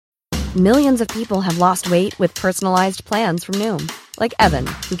Millions of people have lost weight with personalized plans from Noom. Like Evan,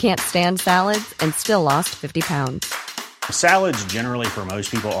 who can't stand salads and still lost 50 pounds. Salads generally for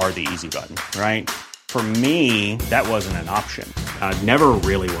most people are the easy button, right? For me, that wasn't an option. I never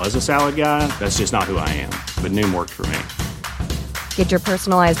really was a salad guy. That's just not who I am. But Noom worked for me. Get your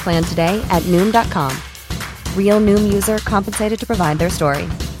personalized plan today at Noom.com. Real Noom user compensated to provide their story.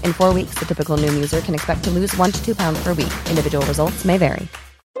 In 4 weeks, the typical Noom user can expect to lose 1 to 2 pounds per week. Individual results may vary.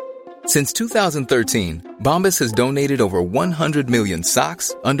 Since 2013, Bombas has donated over 100 million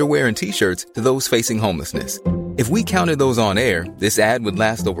socks, underwear, and T-shirts to those facing homelessness. If we counted those on air, this ad would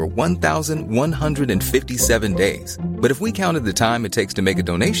last over 1,157 days. But if we counted the time it takes to make a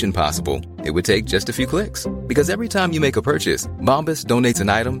donation possible, it would take just a few clicks. Because every time you make a purchase, Bombas donates an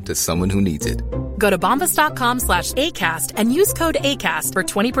item to someone who needs it. Go to bombas.com/ACAST and use code ACAST for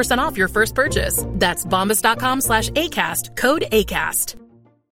 20% off your first purchase. That's bombas.com/ACAST, code ACAST.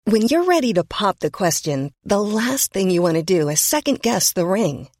 When you're ready to pop the question, the last thing you want to do is second-guess the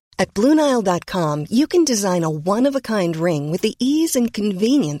ring. At BlueNile.com, you can design a one-of-a-kind ring with the ease and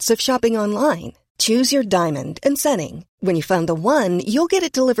convenience of shopping online. Choose your diamond and setting. When you find the one, you'll get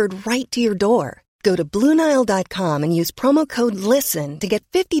it delivered right to your door. Go to BlueNile.com and use promo code LISTEN to get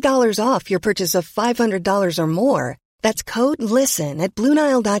 $50 off your purchase of $500 or more. That's code LISTEN at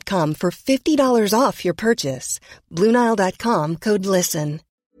BlueNile.com for $50 off your purchase. BlueNile.com, code LISTEN.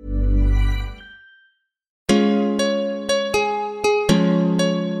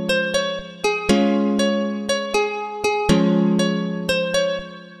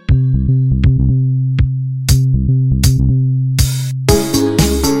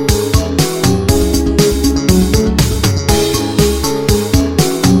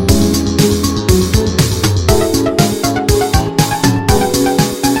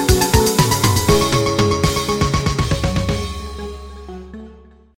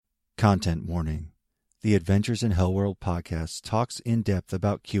 Content warning. The Adventures in Hellworld podcast talks in depth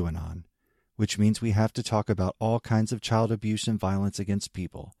about QAnon, which means we have to talk about all kinds of child abuse and violence against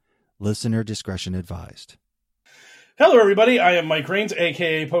people. Listener discretion advised. Hello, everybody. I am Mike Rains,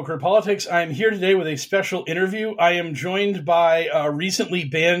 a.k.a. Poker Politics. I am here today with a special interview. I am joined by a recently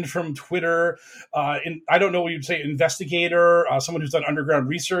banned from Twitter, I don't know what you'd say, investigator, someone who's done undercover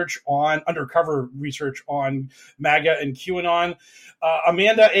research on MAGA and QAnon,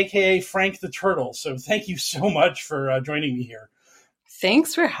 Amanda, a.k.a. Frank the Turtle. So thank you so much for joining me here.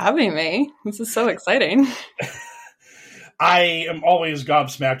 Thanks for having me. This is so exciting. I am always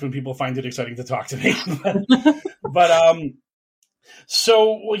gobsmacked when people find it exciting to talk to me.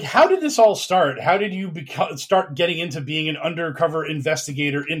 So how did this all start? How did you start getting into being an undercover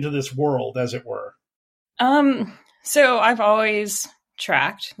investigator into this world, as it were? So I've always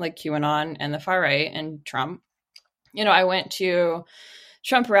tracked like QAnon and the far right and Trump. You know, I went to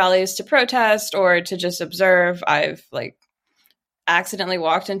Trump rallies to protest or to just observe. I've like accidentally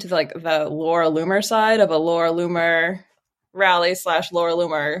walked into the Laura Loomer side of a Laura Loomer rally / Laura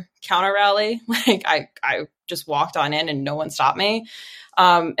Loomer counter rally. Like I just walked on in and no one stopped me.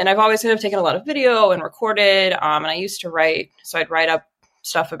 And I've always kind of taken a lot of video and recorded. And I used to write, so I'd write up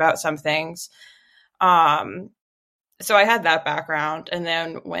stuff about some things. So I had that background. And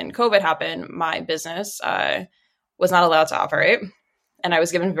then when COVID happened, my business was not allowed to operate. And I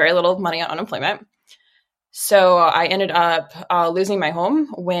was given very little money on unemployment. So I ended up losing my home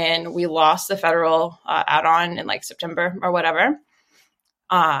when we lost the federal add-on in like September or whatever.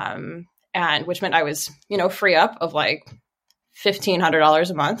 And which meant I was, free up of like $1,500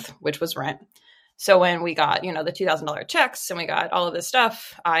 a month, which was rent. So when we got, the $2,000 checks and we got all of this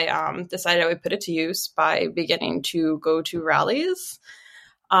stuff, I decided I would put it to use by beginning to go to rallies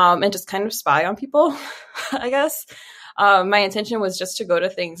and just kind of spy on people, I guess. My intention was just to go to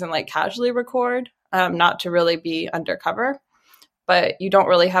things and like casually record. Not to really be undercover, but you don't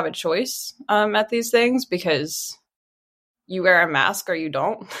really have a choice at these things because you wear a mask or you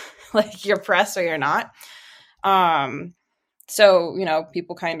don't, like you're press or you're not. So,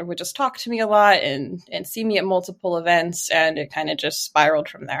 people kind of would just talk to me a lot and see me at multiple events, and it kind of just spiraled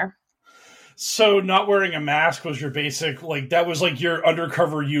from there. So not wearing a mask was your basic, that was your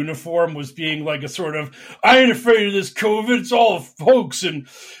undercover uniform, was being like a sort of, I ain't afraid of this COVID, it's all a hoax, and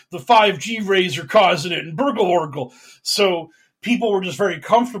the 5G rays are causing it, and burgle. So people were just very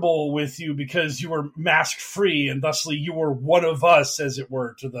comfortable with you because you were mask-free, and thusly you were one of us, as it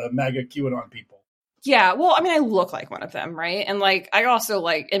were, to the MAGA QAnon people. Yeah, well, I mean, I look like one of them, right? And I also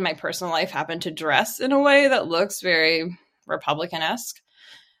in my personal life happen to dress in a way that looks very Republican-esque.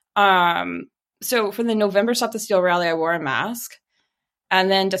 So for the November Stop the Steal rally, I wore a mask.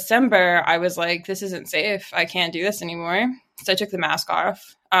 And then December, I was like, this isn't safe. I can't do this anymore. So I took the mask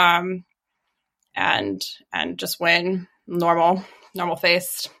off, and just went normal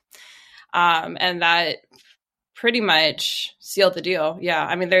faced. And that pretty much sealed the deal. Yeah.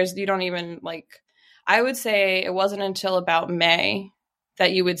 I mean, you don't even I would say it wasn't until about May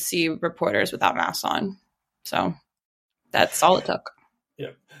that you would see reporters without masks on. So that's all it took.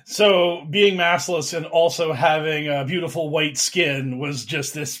 Yeah. So being maskless and also having a beautiful white skin was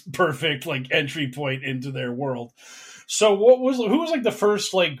just this perfect entry point into their world. So who was the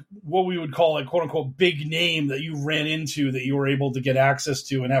first what we would call quote unquote big name that you ran into that you were able to get access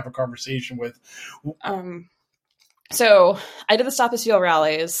to and have a conversation with? So I did the Stop the Steal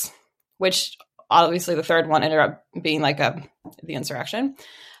rallies, which obviously the third one ended up being the insurrection.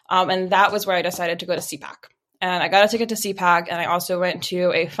 And that was where I decided to go to CPAC. And I got a ticket to CPAC, and I also went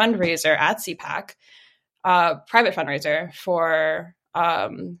to a fundraiser at CPAC, private fundraiser for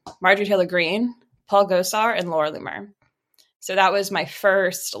Marjorie Taylor Greene, Paul Gosar, and Laura Loomer. So that was my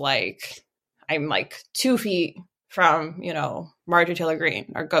first, I'm 2 feet from, Marjorie Taylor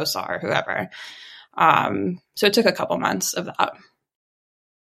Greene or Gosar or whoever. So it took a couple months of that.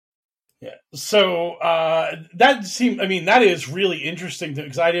 Yeah. So that is really interesting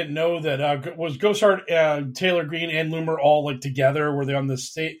because I didn't know that was Gosar, Taylor Greene, and Loomer all together? Were they on the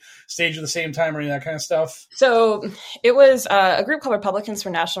stage at the same time or any of that kind of stuff? So it was a group called Republicans for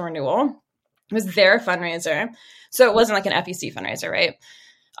National Renewal. It was their fundraiser. So it wasn't an FEC fundraiser, right?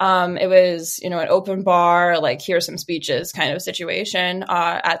 It was, an open bar, here's some speeches kind of situation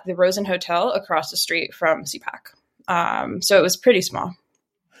at the Rosen Hotel across the street from CPAC. So it was pretty small.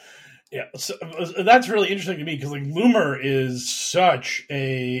 Yeah, so that's really interesting to me because Loomer is such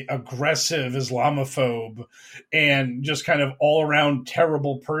a aggressive Islamophobe and just kind of all around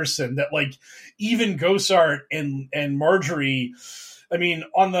terrible person that even Gosar and Marjorie, I mean,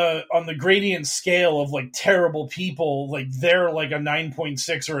 on the gradient scale of terrible people, they're a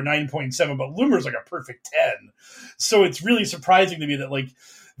 9.6 or a 9.7, but Loomer's a perfect 10. So it's really surprising to me that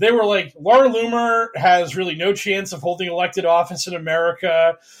they were Laura Loomer has really no chance of holding elected office in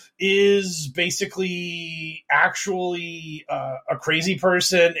America, is basically actually a crazy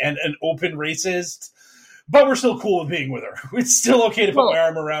person and an open racist, but we're still cool with being with her. It's still okay to put my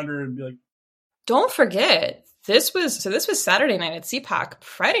arm around her and be don't forget, this was Saturday night at CPAC.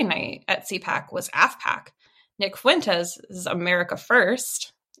 Friday night at CPAC was AFPAC. Nick Fuentes is America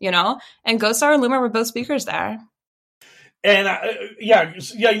First, and Gosar and Loomer were both speakers there. And I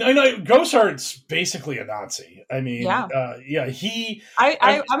know Gosar's basically a Nazi. I mean, I'm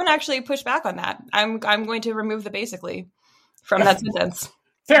going to actually push back on that. I'm going to remove the basically from that sentence.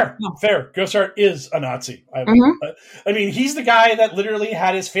 Fair. Gosar is a Nazi. I mean, he's the guy that literally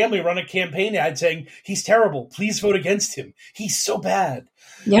had his family run a campaign ad saying he's terrible. Please vote against him. He's so bad.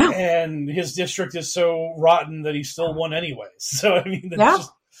 Yeah. And his district is so rotten that he still won anyway. So I mean, that's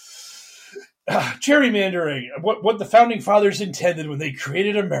just gerrymandering, what the founding fathers intended when they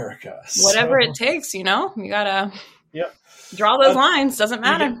created America. Whatever it takes, you gotta draw those lines. Doesn't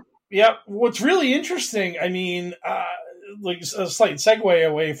matter. Yeah. What's really interesting, I mean, a slight segue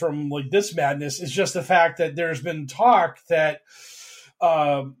away from this madness is just the fact that there's been talk that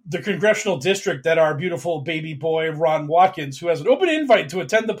the congressional district that our beautiful baby boy Ron Watkins, who has an open invite to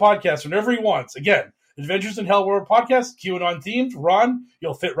attend the podcast whenever he wants, again, Adventures in Hell World podcast, QAnon themed. Ron,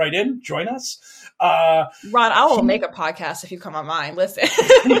 you'll fit right in. Join us. Ron, I will make a podcast if you come on mine. Listen.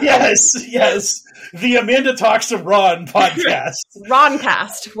 Yes. The Amanda Talks to Ron podcast.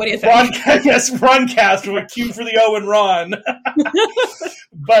 Roncast. What do you think? Roncast with Q for the O and Ron.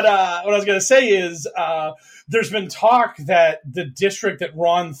 But what I was going to say is there's been talk that the district that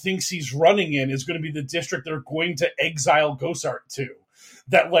Ron thinks he's running in is going to be the district they're going to exile Gosar to.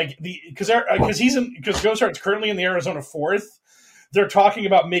 That because Gosart's currently in the Arizona 4th, they're talking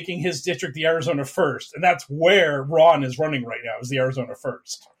about making his district the Arizona 1st, and that's where Ron is running right now, is the Arizona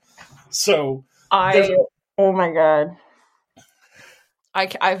 1st. So oh my god,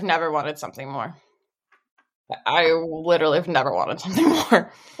 I've never wanted something more. I literally have never wanted something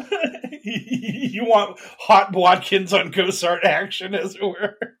more. You want hot Watkins on Gosar action, as it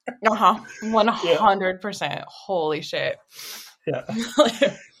were. 100%. Holy shit.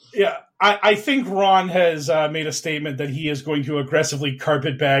 Yeah. I think Ron has made a statement that he is going to aggressively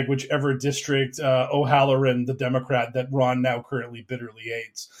carpetbag whichever district O'Halloran, the Democrat, that Ron now currently bitterly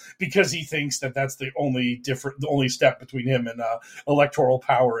hates, because he thinks that that's the only step between him and electoral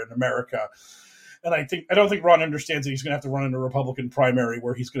power in America. And I don't think Ron understands that he's going to have to run in a Republican primary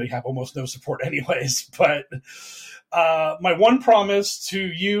where he's going to have almost no support anyways. But my one promise to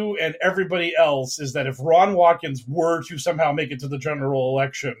you and everybody else is that if Ron Watkins were to somehow make it to the general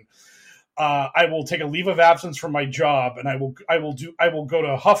election, I will take a leave of absence from my job, and I will go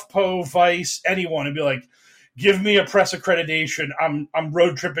to HuffPo, Vice, anyone, and be like, give me a press accreditation. I'm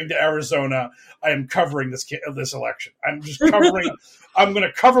road tripping to Arizona. I am covering this election. I'm just covering. I'm going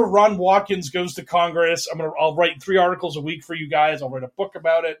to cover Ron Watkins goes to Congress. I'll write 3 articles a week for you guys. I'll write a book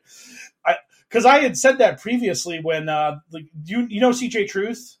about it. Because I had said that previously when you know CJ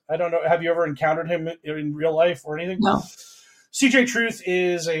Truth. I don't know. Have you ever encountered him in real life or anything? No. CJ Truth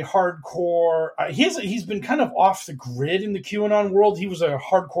is a hardcore. He's been kind of off the grid in the QAnon world. He was a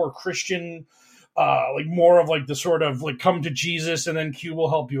hardcore Christian. Like more of like the sort of like come to Jesus and then Q will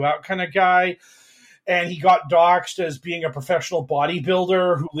help you out kind of guy. And he got doxxed as being a professional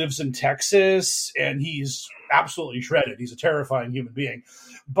bodybuilder who lives in Texas, and he's absolutely shredded. He's a terrifying human being.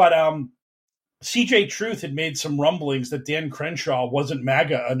 But CJ Truth had made some rumblings that Dan Crenshaw wasn't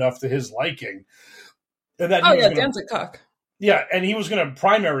MAGA enough to his liking. And that Dan's a cuck. Yeah, and he was going to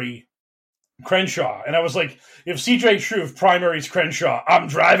primary Crenshaw. And I was like, if CJ Truth primaries Crenshaw, I'm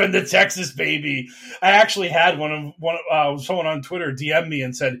driving to Texas, baby. I actually had someone on Twitter DM me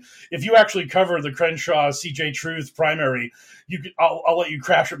and said, if you actually cover the Crenshaw CJ Truth primary, I'll let you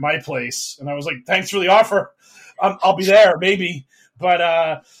crash at my place. And I was like, thanks for the offer. I'll be there, maybe.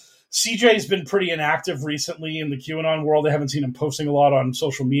 But CJ's been pretty inactive recently in the QAnon world. I haven't seen him posting a lot on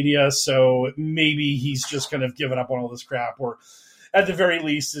social media, so maybe he's just kind of given up on all this crap, or at the very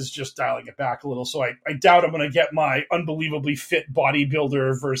least is just dialing it back a little. So I doubt I'm going to get my unbelievably fit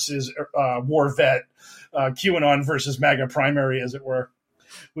bodybuilder versus war vet, QAnon versus MAGA primary, as it were,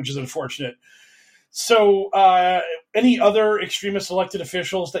 which is unfortunate. So any other extremist elected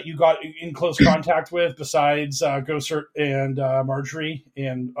officials that you got in close contact with besides Gosert and Marjorie,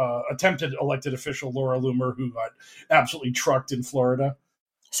 and attempted elected official Laura Loomer, who got absolutely trucked in Florida?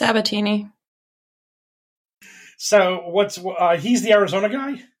 Sabatini. So he's the Arizona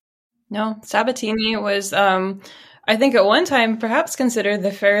guy? No, Sabatini was, I think at one time perhaps considered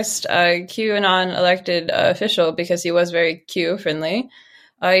the first QAnon elected official because he was very Q friendly.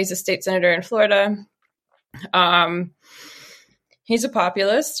 He's a state senator in Florida. He's a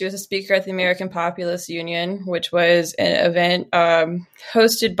populist. He was a speaker at the American Populist Union, which was an event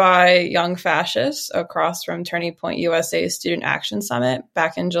hosted by young fascists across from Turning Point USA Student Action Summit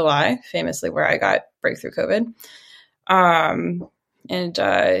back in July, famously where I got breakthrough COVID.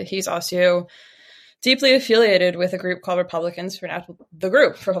 And he's also deeply affiliated with a group called Republicans for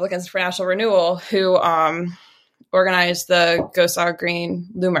National Renewal, who organized the Go Saw Green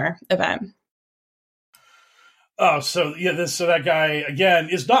Loomer event. Oh, so yeah, so that guy again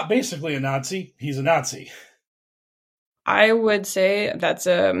is not basically a Nazi. He's a Nazi. I would say that's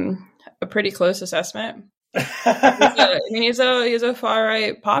a pretty close assessment. He's a far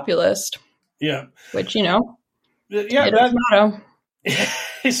right populist. Yeah, which yeah, that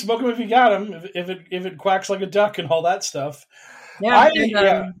he's smoke him if you got him. If it quacks like a duck and all that stuff. Yeah,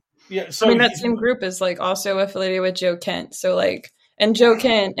 yeah. So that same group is like also affiliated with Joe Kent. So like. And Joe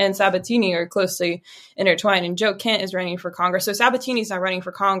Kent and Sabatini are closely intertwined. And Joe Kent is running for Congress. So Sabatini's not running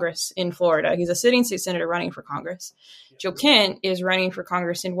for Congress in Florida. He's a sitting state senator running for Congress. Joe Kent is running for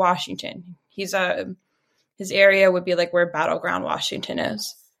Congress in Washington. His area would be like where Battleground Washington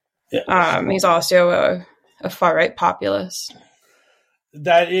is. Yeah. He's also a far right populist.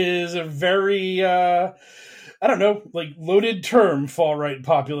 That is a very, I don't know, like loaded term, far right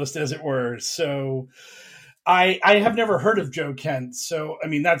populist, as it were. So. I have never heard of Joe Kent, so I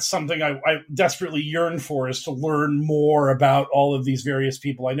mean that's something I desperately yearn for, is to learn more about all of these various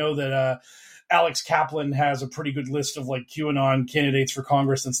people. I know that Alex Kaplan has a pretty good list of like QAnon candidates for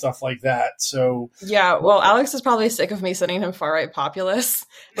Congress and stuff like that. So yeah, well, Alex is probably sick of me sending him far right populists.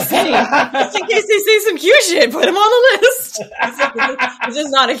 Just in case they say some Q shit, put him on the list. He's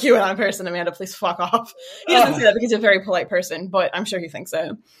just not a QAnon person. Amanda, please fuck off. He doesn't say that because he's a very polite person, but I'm sure he thinks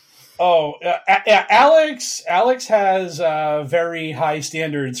so. Oh, Alex has very high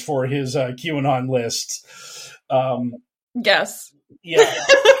standards for his QAnon list. Yes. Yeah.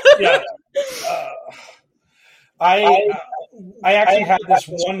 Yeah. I actually had this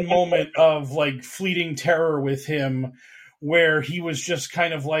one moment of like fleeting terror with him where he was just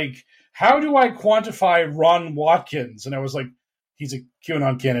kind of like, how do I quantify Ron Watkins? And I was like, he's a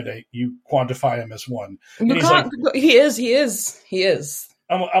QAnon candidate. You quantify him as one. You can't, like, he is.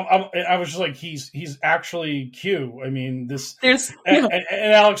 I was just like, he's actually Q. I mean,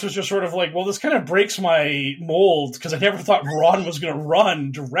 and Alex was just sort of like, well, this kind of breaks my mold because I never thought Ron was going to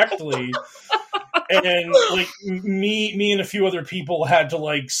run directly. And like me and a few other people had to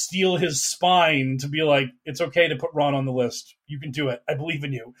like steel his spine to be like, it's okay to put Ron on the list. You can do it. I believe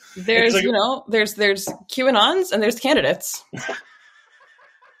in you. There's QAnons and there's candidates.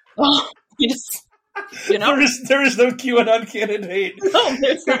 There is no QAnon candidate. No,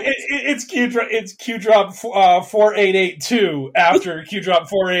 there's not. It's Q drop 4882 after Q drop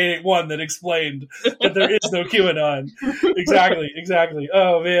 4881 that explained that there is no QAnon. Exactly.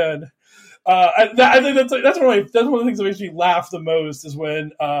 Oh man. I think that's one of the things that makes me laugh the most is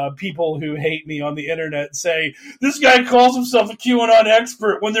when people who hate me on the internet say this guy calls himself a QAnon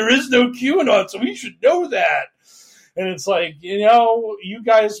expert when there is no QAnon, so we should know that. And it's like, you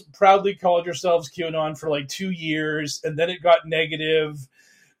guys proudly called yourselves QAnon for like 2 years, and then it got negative,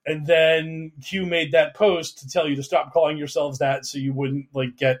 and then Q made that post to tell you to stop calling yourselves that so you wouldn't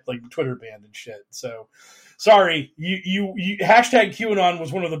like get like Twitter banned and shit. So sorry, you hashtag QAnon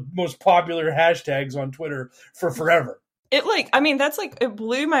was one of the most popular hashtags on Twitter for forever. It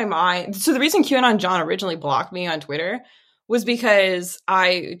blew my mind. So the reason QAnon John originally blocked me on Twitter was because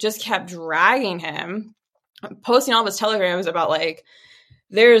I just kept dragging him, posting all of his telegrams about like,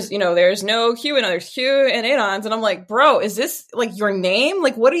 there's no QAnon, there's QAnons. And I'm like, bro, is this like your name?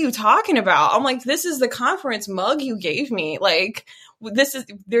 Like, what are you talking about? I'm like, this is the conference mug you gave me. Like,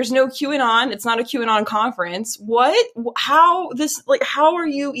 there's no QAnon. It's not a QAnon conference. What? How are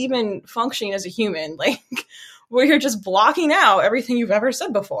you even functioning as a human? Like, where you're just blocking out everything you've ever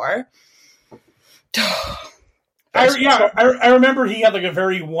said before. I remember he had like a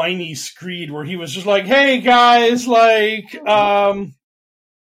very whiny screed where he was just like, "Hey guys, like,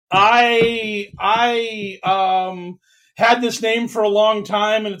 I had this name for a long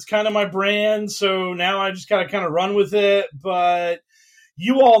time and it's kind of my brand, so now I just gotta kind of run with it. But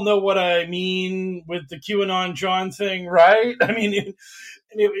you all know what I mean with the QAnon John thing, right? I mean,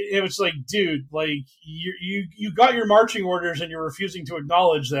 it was like, dude, like you got your marching orders and you're refusing to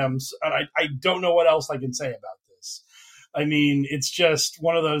acknowledge them, and I don't know what else I can say about this. I mean, it's just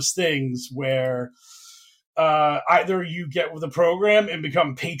one of those things where either you get with the program and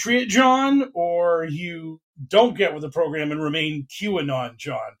become Patriot John, or you don't get with the program and remain QAnon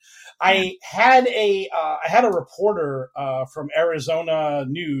John. I had a reporter from Arizona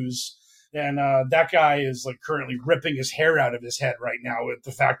News, and that guy is like currently ripping his hair out of his head right now with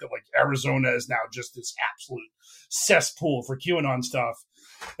the fact that like Arizona is now just this absolute cesspool for QAnon stuff.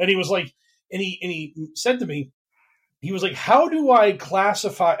 And he was like, and he said to me, he was like, how do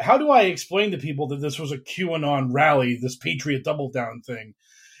I explain to people that this was a QAnon rally, this Patriot Double Down thing?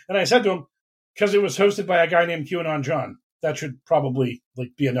 And I said to him, because it was hosted by a guy named QAnon John. That should probably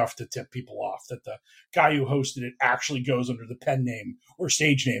like be enough to tip people off that the guy who hosted it actually goes under the pen name or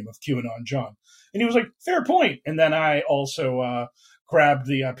stage name of QAnon John. And he was like, fair point. And then I also grabbed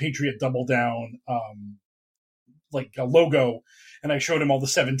the Patriot Double Down like a logo, and I showed him all the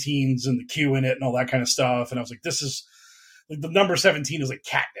 17s and the Q in it and all that kind of stuff. And I was like, this is like the number 17 is like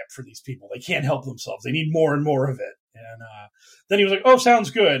catnip for these people. They can't help themselves. They need more and more of it. And then he was like, oh,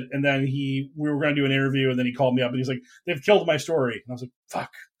 sounds good. And then we were going to do an interview, and then he called me up and he's like, they've killed my story. And I was like,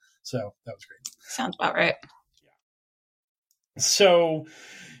 fuck. So that was great. Sounds about right. Yeah. So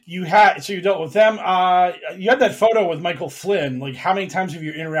you dealt with them. You had that photo with Michael Flynn. Like, how many times have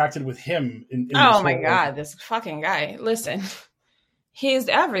you interacted with him? Oh my God, this fucking guy. Listen, he's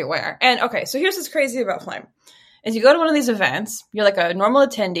everywhere. And okay, so here's what's crazy about Flynn. Is you go to one of these events, you're like a normal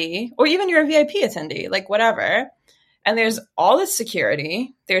attendee, or even you're a VIP attendee, like whatever. And there's all this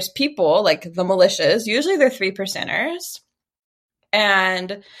security. There's people like the militias. Usually they're 3%ers.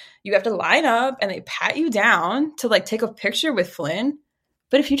 And you have to line up and they pat you down to like take a picture with Flynn.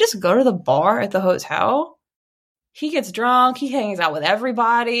 But if you just go to the bar at the hotel, he gets drunk. He hangs out with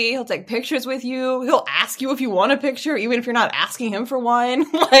everybody. He'll take pictures with you. He'll ask you if you want a picture, even if you're not asking him for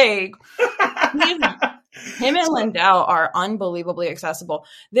one. Like, him and Lindell are unbelievably accessible.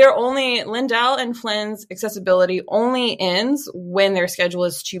 Lindell and Flynn's accessibility only ends when their schedule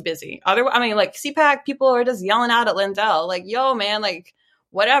is too busy. Otherwise, I mean, like CPAC people are just yelling out at Lindell, like, yo, man, like,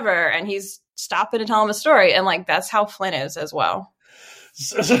 whatever. And he's stopping to tell him a story. And like, that's how Flynn is as well.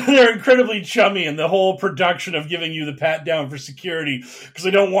 So they're incredibly chummy in the whole production of giving you the pat down for security because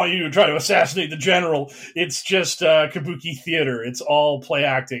they don't want you to try to assassinate the general. It's just kabuki theater. It's all play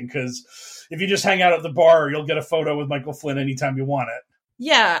acting because if you just hang out at the bar, you'll get a photo with Michael Flynn anytime you want it.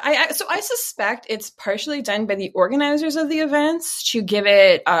 Yeah, so I suspect it's partially done by the organizers of the events to give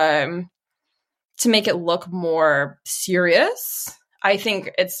it, to make it look more serious. I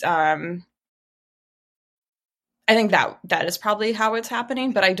think it's, I think that is probably how it's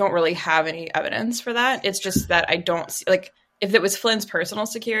happening, but I don't really have any evidence for that. It's just that I don't see, like, if it was Flynn's personal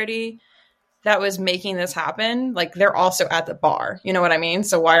security that was making this happen, like, they're also at the bar. You know what I mean?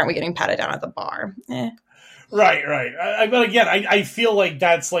 So why aren't we getting patted down at the bar? Right. But again, I feel like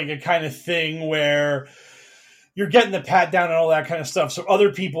that's like a kind of thing where you're getting the pat down and all that kind of stuff. So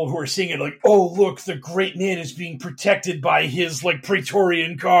other people who are seeing it like, oh, look, the great man is being protected by his like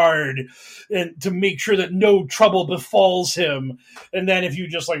Praetorian Guard and to make sure that no trouble befalls him. And then if you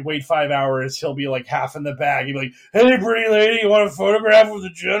just like wait 5 hours, he'll be like half in the bag. He'll be like, hey, pretty lady, you want a photograph with the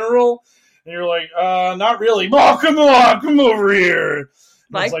general? And you're like, not really. Oh, come on, come over here.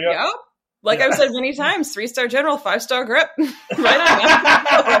 Like I've said many times, 3-star general, 5-star grip. Right on.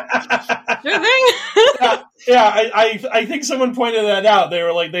 Sure thing. I think someone pointed that out. They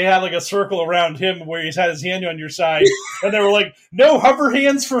were like, they had like a circle around him where he's had his hand on your side. And they were like, no hover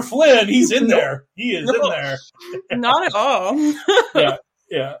hands for Flynn. He's in there. He is in there. Not at all.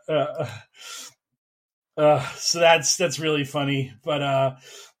 So that's really funny. But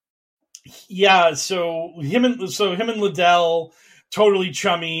so him and Liddell, totally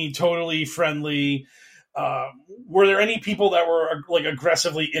chummy, totally friendly. Were there any people that were like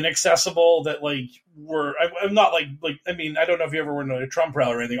aggressively inaccessible that like were? I'm not like I mean, I don't know if you ever went to a Trump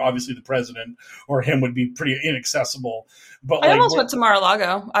rally or anything. Obviously, the president or him would be pretty inaccessible. But I almost went to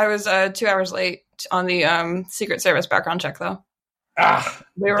Mar-a-Lago. I was 2 hours late on the Secret Service background check, though.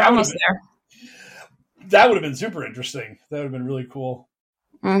 We were almost there. That would have been super interesting. That would have been really cool.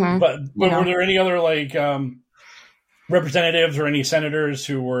 Mm-hmm. But were there any other like representatives or any senators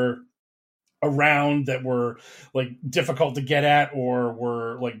who were around that were like difficult to get at, or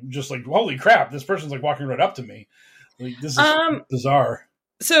were like just like, holy crap, this person's like walking right up to me? Like, this is bizarre.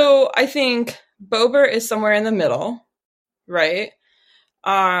 So I think Boebert is somewhere in the middle, right?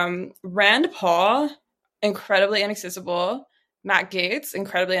 Rand Paul, incredibly inaccessible. Matt Gaetz,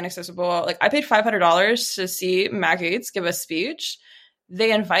 incredibly inaccessible. Like, I paid $500 to see Matt Gaetz give a speech.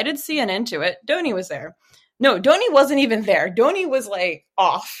 They invited CNN to it. Donnie was there. No, Donnie wasn't even there. Donnie was like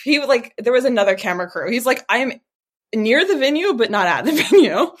off. He was like, there was another camera crew. He's like, I'm near the venue, but not at the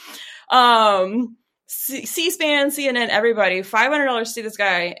venue. C-SPAN, CNN, everybody, $500 to see this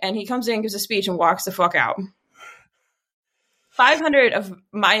guy. And he comes in, gives a speech, and walks the fuck out. 500 of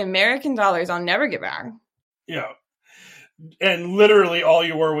my American dollars I'll never get back. Yeah. And literally all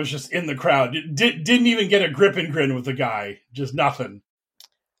you were was just in the crowd. Didn't even get a grip and grin with the guy. Just nothing.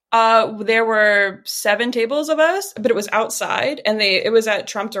 There were 7 tables of us, but it was outside, and it was at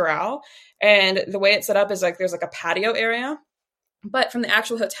Trump Doral. And the way it's set up is like there's like a patio area, but from the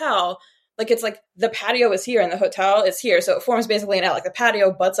actual hotel, like it's like the patio is here and the hotel is here, so it forms basically an L. Like the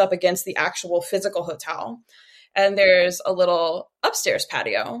patio butts up against the actual physical hotel, and there's a little upstairs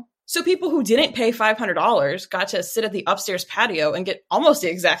patio. So people who didn't pay $500 got to sit at the upstairs patio and get almost the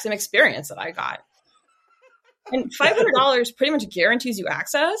exact same experience that I got. And $500 pretty much guarantees you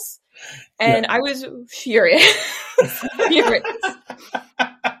access. And I was furious. The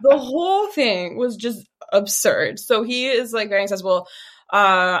whole thing was just absurd. So he is like very accessible.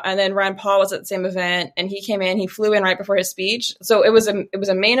 And then Rand Paul was at the same event, and he came in, he flew in right before his speech. So it was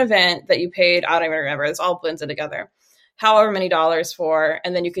a main event that you paid, I don't even remember, it's all blended together, however many dollars for,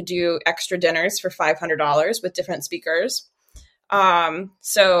 and then you could do extra dinners for $500 with different speakers.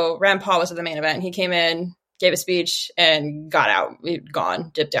 So Rand Paul was at the main event. He came in, gave a speech, and got out.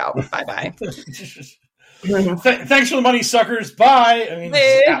 Gone, dipped out. Bye-bye. Thanks for the money, suckers. Bye. I mean,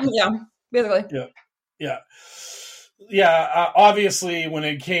 yeah, basically. Yeah. Obviously, when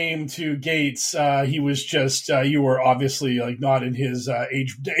it came to Gaetz, he was just, you were obviously like not in his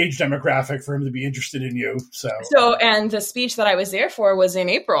age demographic for him to be interested in you. So, and the speech that I was there for was in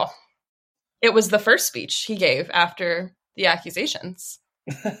April. It was the first speech he gave after the accusations.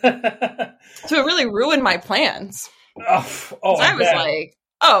 So it really ruined my plans. I was like,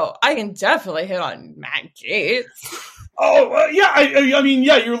 I can definitely hit on Matt Gaetz. I mean,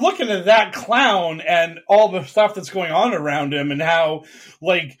 you're looking at that clown and all the stuff that's going on around him, and how,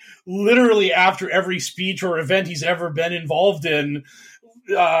 like, literally after every speech or event he's ever been involved in,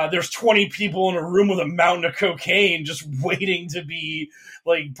 there's 20 people in a room with a mountain of cocaine just waiting to be,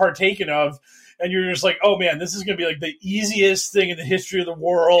 like, partaken of. And you're just like, oh, man, this is going to be, like, the easiest thing in the history of the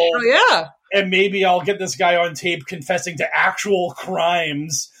world. Oh, yeah. And maybe I'll get this guy on tape confessing to actual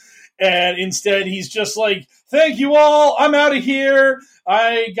crimes. And instead, he's just like, thank you all. I'm out of here.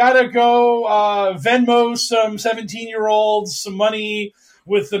 I got to go Venmo some 17-year-olds some money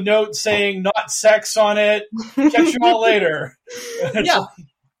with the note saying not sex on it. Catch you all later. Yeah.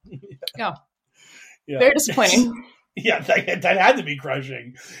 Very disappointing. Yeah, that had to be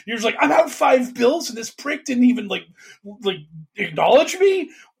crushing. You're just like, I'm out $5 bills and this prick didn't even like acknowledge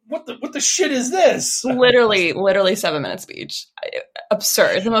me? What the shit is this? Literally 7-minute speech.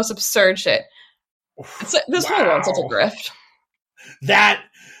 Absurd. The most absurd shit. This whole world's such a grift. That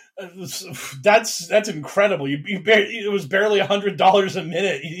That's incredible. It was barely $100 a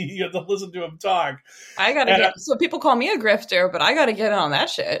minute. You have to listen to him talk. I gotta so people call me a grifter, but I gotta get on that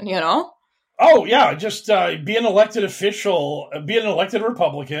shit, you know? Oh yeah, just be an elected official, be an elected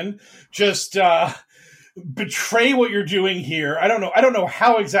Republican, just betray what you're doing here. I don't know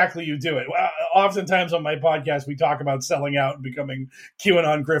how exactly you do it. Oftentimes on my podcast, we talk about selling out and becoming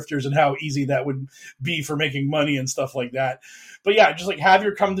QAnon grifters and how easy that would be for making money and stuff like that. But yeah, just like have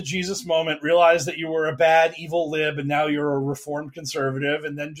your come to Jesus moment, realize that you were a bad, evil lib and now you're a reformed conservative,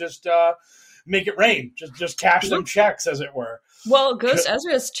 and then just make it rain. Just cash them checks, as it were. Well, Ghost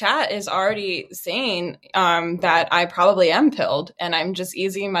Ezra's chat is already saying that I probably am pilled, and I'm just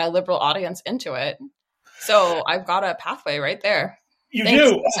easing my liberal audience into it. So I've got a pathway right there. Thanks,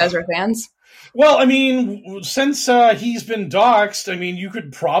 do. Ghost Ezra fans. Well, I mean, since he's been doxxed, I mean, you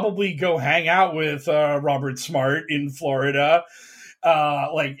could probably go hang out with Robert Smart in Florida.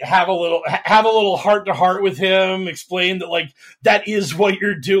 Like have a little heart to heart with him, explain that like that is what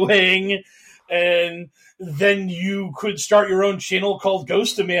you're doing, and then you could start your own channel called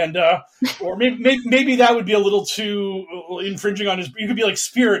Ghost Amanda, or maybe that would be a little too infringing on his. You could be like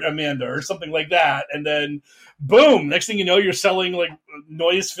Spirit Amanda or something like that, and then boom! Next thing you know, you're selling like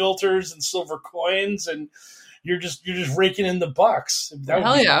noise filters and silver coins, and you're just raking in the bucks.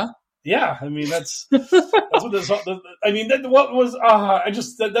 Hell yeah! Yeah, I mean that's what this. I mean, what was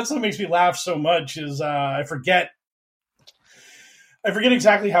that's what makes me laugh so much is I forget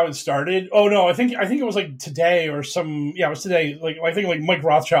exactly how it started. Oh no, I think it was like today or it was today. Like I think like Mike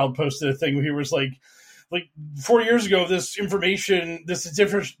Rothschild posted a thing where he was like 4 years ago, this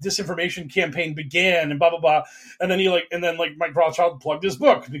disinformation campaign began and blah blah blah, and then Mike Rothschild plugged his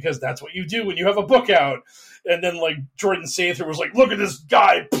book because that's what you do when you have a book out. And then like Jordan Sather was like, look at this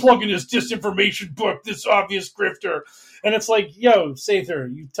guy plugging his disinformation book, this obvious grifter. And it's like, yo,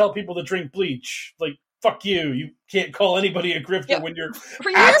 Sather, you tell people to drink bleach. Like, fuck you. You can't call anybody a grifter when you're for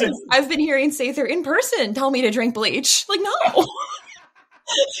years. I've been hearing Sather in person tell me to drink bleach. Like, no.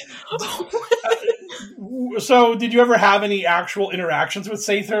 So did you ever have any actual interactions with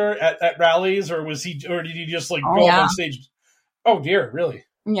Sather at rallies, or did he just like go up on stage? Oh dear, really?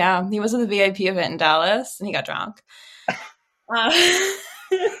 Yeah, he was at the VIP event in Dallas, and he got drunk.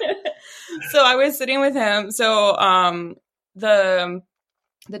 So I was sitting with him. So the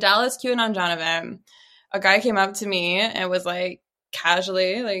Dallas QAnon John event, a guy came up to me and was like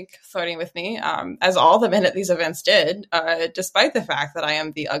casually like flirting with me, as all the men at these events did, despite the fact that I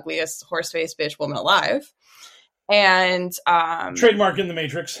am the ugliest horse-faced bitch woman alive. And trademark in the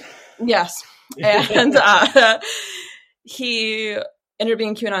Matrix. Yes, and he ended up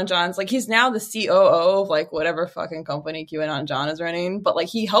being QAnon John's, like, he's now the COO of like whatever fucking company QAnon John is running, but like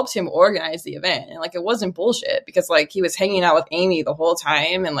he helped him organize the event, and like it wasn't bullshit because like he was hanging out with Amy the whole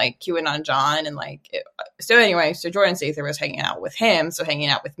time and like QAnon John and like so Jordan Sather was hanging out with him, so hanging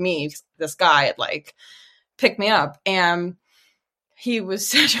out with me, this guy had like picked me up, and he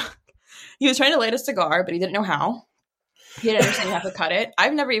was trying to light a cigar, but he didn't know how. He didn't understand how to cut it.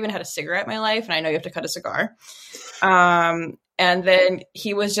 I've never even had a cigarette in my life, and I know you have to cut a cigar. And then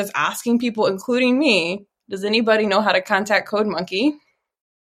he was just asking people, including me, does anybody know how to contact Code Monkey?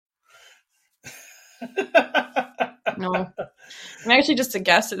 No. I'm actually just a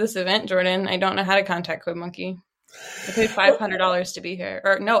guest at this event, Jordan. I don't know how to contact Code Monkey. I paid $500 to be here.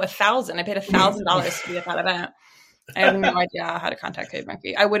 Or no, $1,000. I paid $1,000 to be at that event. I have no idea how to contact Code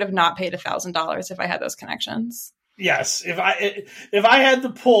Monkey. I would have not paid $1,000 if I had those connections. Yes, if I had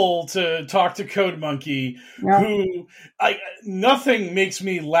the pull to talk to Code Monkey, nothing makes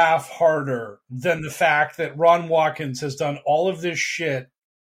me laugh harder than the fact that Ron Watkins has done all of this shit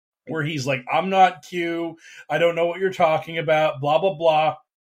where he's like, I'm not Q, I don't know what you're talking about, blah, blah, blah.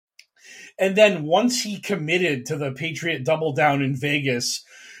 And then once he committed to the Patriot Double Down in Vegas,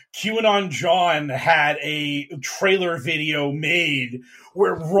 QAnon John had a trailer video made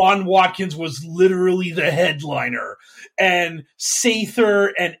where Ron Watkins was literally the headliner, and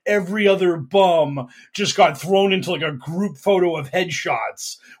Sather and every other bum just got thrown into like a group photo of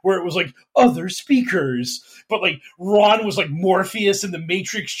headshots where it was like other speakers, but like Ron was like Morpheus in the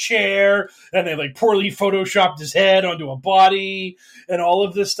Matrix chair, and they like poorly photoshopped his head onto a body and all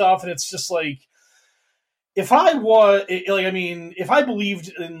of this stuff. And it's just like, if I believed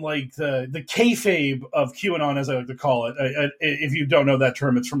in like the kayfabe of QAnon, as I like to call it, if you don't know that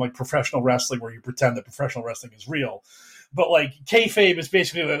term, it's from like professional wrestling, where you pretend that professional wrestling is real. But like kayfabe is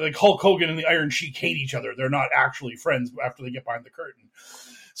basically like Hulk Hogan and the Iron Sheik hate each other. They're not actually friends after they get behind the curtain.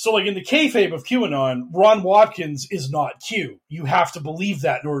 So like in the kayfabe of QAnon, Ron Watkins is not Q. You have to believe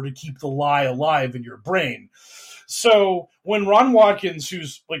that in order to keep the lie alive in your brain. So when Ron Watkins,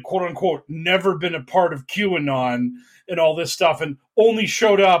 who's like quote unquote never been a part of QAnon and all this stuff, and only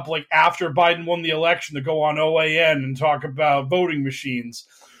showed up like after Biden won the election to go on OAN and talk about voting machines.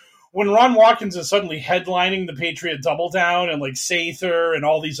 When Ron Watkins is suddenly headlining the Patriot Double Down and like Sather and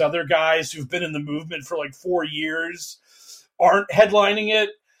all these other guys who've been in the movement for like 4 years aren't headlining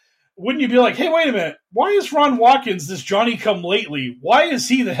it, wouldn't you be like, hey, wait a minute, why is Ron Watkins this Johnny-come-lately? Why is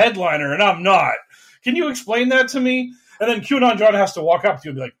he the headliner and I'm not? Can you explain that to me? And then QAnon John has to walk up to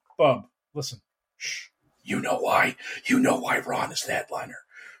you and be like, Bub, listen, shh, you know why. You know why Ron is the headliner.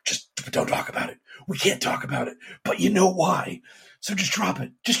 Just don't talk about it. We can't talk about it, but you know why. So just drop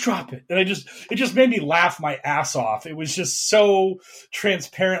it. Just drop it. And it just made me laugh my ass off. It was just so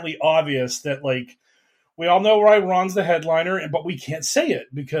transparently obvious that, like, we all know why Ron's the headliner, but we can't say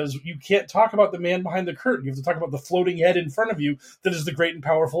it because you can't talk about the man behind the curtain. You have to talk about the floating head in front of you that is the great and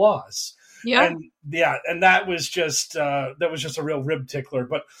powerful Oz. Yeah. And that was just a real rib tickler.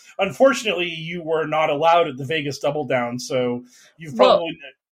 But unfortunately, you were not allowed at the Vegas Double Down, so you've probably...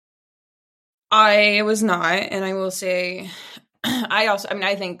 I was not, and I will say...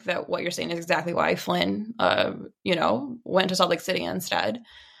 I think that what you're saying is exactly why Flynn, went to Salt Lake City instead.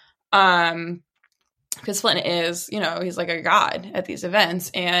 Because Flynn is, he's like a god at these events,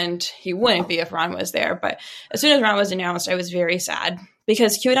 and he wouldn't be if Ron was there. But as soon as Ron was announced, I was very sad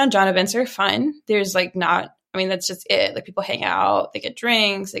because QAnon John events are fun. There's that's just it. Like, people hang out, they get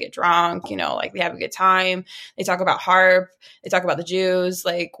drinks, they get drunk, they have a good time. They talk about HAARP, they talk about the Jews,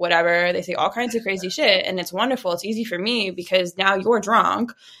 like whatever. They say all kinds of crazy shit, and it's wonderful. It's easy for me because now you're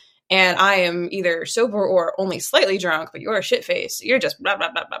drunk and I am either sober or only slightly drunk, but you're a shit face. You're just blah,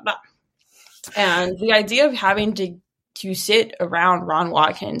 blah, blah, blah, blah. And the idea of having to sit around Ron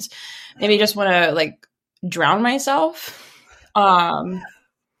Watkins made me just want to like drown myself.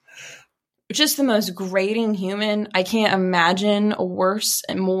 Just the most grating human. I can't imagine a worse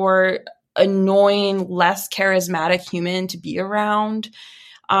and more annoying, less charismatic human to be around.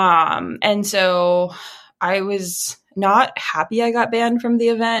 And so I was not happy I got banned from the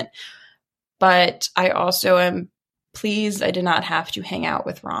event, but I also am pleased I did not have to hang out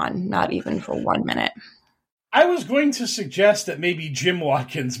with Ron, not even for 1 minute. I was going to suggest that maybe Jim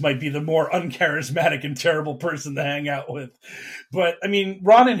Watkins might be the more uncharismatic and terrible person to hang out with. But, I mean,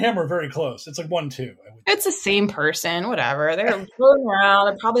 Ron and him are very close. It's like 1-2. It's the same person, whatever. They're floating around.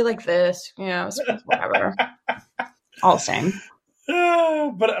 They're probably like this, whatever. All the same.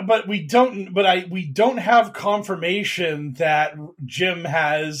 But we don't have confirmation that Jim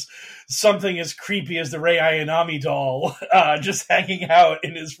has something as creepy as the Ray Ayanami doll just hanging out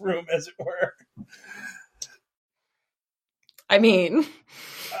in his room, as it were. I mean,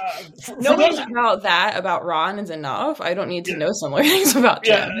 knowing about Ron is enough. I don't need to know similar things about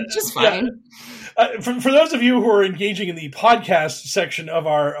Jim. It's just fine. For those of you who are engaging in the podcast section of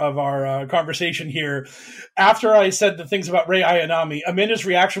our conversation here, after I said the things about Ray Ayanami, Amanda's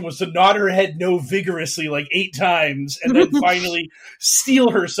reaction was to nod her head no vigorously like 8 times and then finally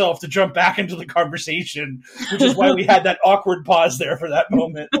steel herself to jump back into the conversation, which is why we had that awkward pause there for that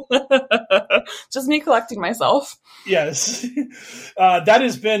moment. Just me collecting myself. Yes. That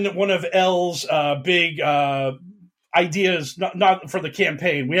has been one of Elle's big ideas, not for the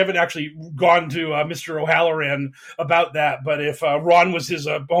campaign. We haven't actually gone to Mr. O'Halloran about that, but if Ron was his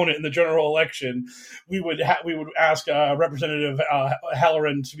opponent in the general election, we would ask Representative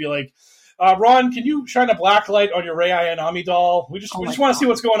Halloran to be like, Ron, can you shine a black light on your Ray Ayanami doll? We just want to see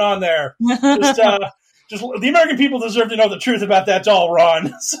what's going on there. Just the American people deserve to know the truth about that doll,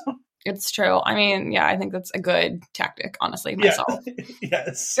 Ron. It's true. I mean, I think that's a good tactic, honestly, myself.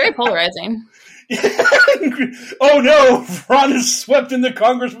 Yes. Very polarizing. Oh no, Ron is swept into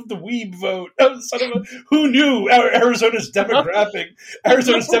Congress with the weeb vote. Who knew Arizona's demographics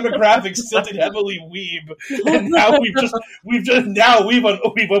tilted heavily weeb, and now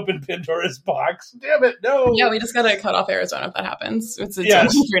we've opened Pandora's box. Damn it, no. Yeah, we just gotta cut off Arizona if that happens. It's a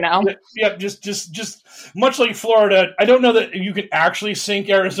country now. Yeah, just much like Florida. I don't know that you can actually sink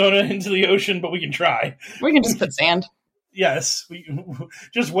Arizona into the ocean, but we can try. We can just put sand. Yes, we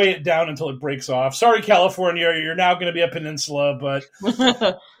just weigh it down until it breaks off. Sorry, California, you're now going to be a peninsula, but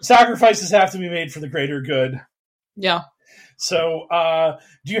sacrifices have to be made for the greater good. Yeah. So,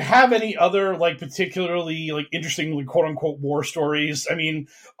 do you have any other particularly interesting quote unquote war stories? I mean,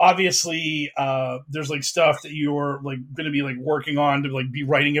 obviously, there's stuff that you're going to be working on to be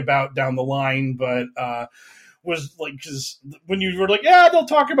writing about down the line, but was because when you were they'll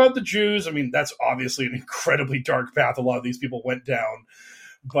talk about the Jews. I mean, that's obviously an incredibly dark path a lot of these people went down.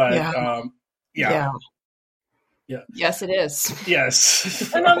 But yes, it is.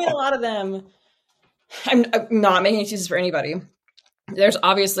 Yes, and I mean, a lot of them I'm not making excuses for anybody. There's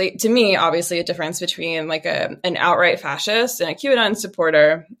obviously a difference between like an outright fascist and a QAnon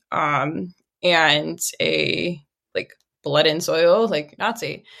supporter, and a like blood and soil like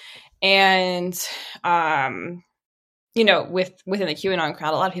Nazi. And within the QAnon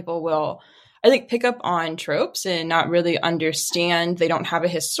crowd, a lot of people will, I think, pick up on tropes and not really understand. They don't have a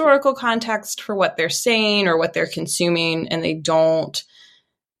historical context for what they're saying or what they're consuming, and they don't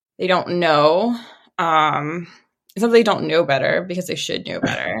know. It's not they don't know better, because they should know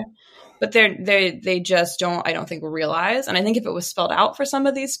better, but they just don't, I don't think, realize. And I think if it was spelled out for some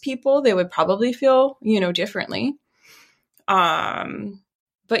of these people, they would probably feel, differently.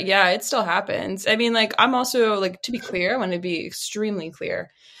 But yeah, it still happens. I mean, like, I'm also, like, to be clear, I want to be extremely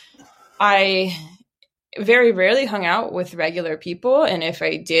clear. I very rarely hung out with regular people. And if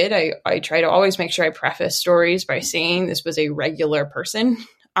I did, I try to always make sure I preface stories by saying this was a regular person.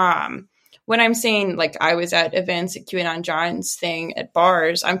 When I'm saying, like, I was at events at QAnon John's thing at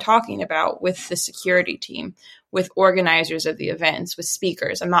bars, I'm talking about with the security team, with organizers of the events, with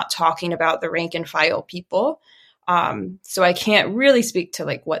speakers. I'm not talking about the rank and file people. So I can't really speak to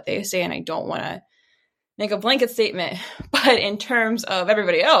like what they say, and I don't want to make a blanket statement. But in terms of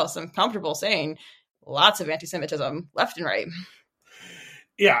everybody else, I'm comfortable saying lots of anti-Semitism left and right.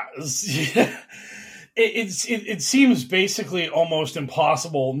 Yeah. It seems basically almost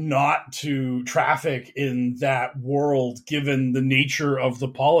impossible not to traffic in that world, given the nature of the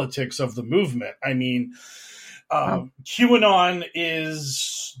politics of the movement. I mean, QAnon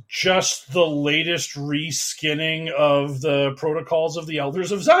is just the latest reskinning of the Protocols of the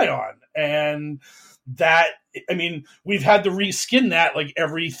Elders of Zion. And that, I mean, we've had to reskin that like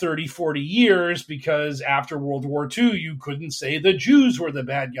every 30, 40 years, because after World War II, you couldn't say the Jews were the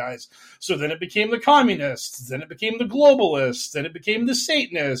bad guys. So then it became the communists, then it became the globalists, then it became the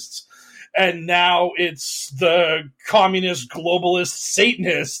Satanists. And now it's the communist, globalist,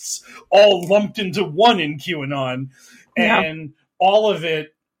 Satanists all lumped into one in QAnon. Yeah. And all of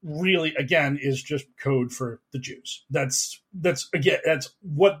it really, again, is just code for the Jews. That's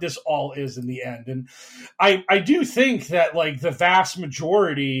what this all is in the end. And I do think that, like, the vast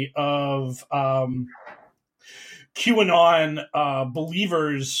majority of QAnon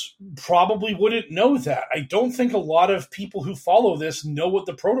believers probably wouldn't know that. I don't think a lot of people who follow this know what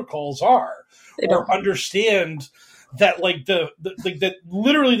the protocols are, or understand that, like, that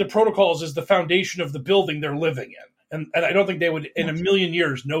literally the protocols is the foundation of the building they're living in. And I don't think they would in a million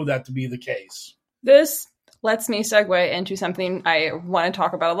years know that to be the case. This lets me segue into something I want to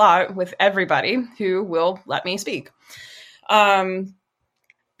talk about a lot with everybody who will let me speak. I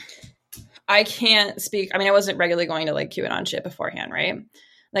can't speak. I mean, I wasn't regularly going to like QAnon shit beforehand, right?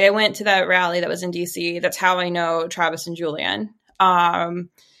 Like, I went to that rally that was in DC. That's how I know Travis and Julian. What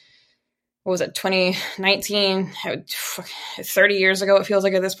was it? 2019, 30 years ago, it feels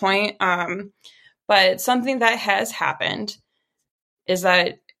like at this point. But something that has happened is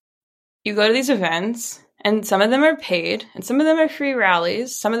that you go to these events, and some of them are paid, and some of them are free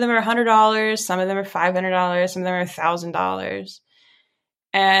rallies. Some of them are $100, some of them are $500, some of them are $1,000.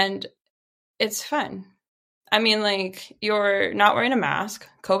 And it's fun. I mean, like, you're not wearing a mask.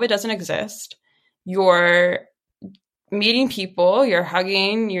 COVID doesn't exist. You're meeting people, you're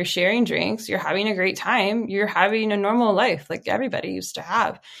hugging, you're sharing drinks, you're having a great time. You're having a normal life like everybody used to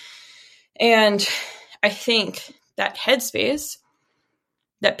have. And I think that headspace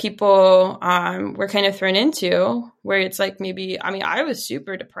that people were kind of thrown into, where it's like, maybe, I mean, I was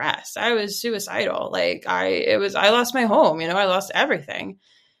super depressed. I was suicidal. Like, I lost my home, I lost everything.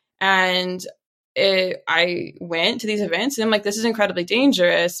 And I went to these events, and I'm like, this is incredibly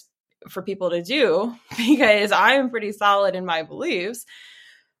dangerous for people to do, because I'm pretty solid in my beliefs.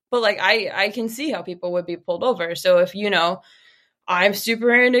 But like, I can see how people would be pulled over. So if, I'm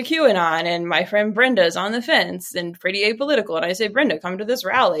super into QAnon, and my friend Brenda's on the fence and pretty apolitical, and I say, Brenda, come to this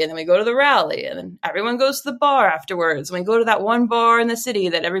rally. And then we go to the rally, and then everyone goes to the bar afterwards. And we go to that one bar in the city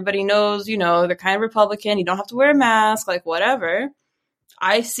that everybody knows, they're kind of Republican. You don't have to wear a mask, like, whatever.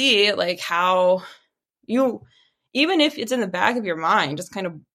 I see, like, how you, even if it's in the back of your mind, just kind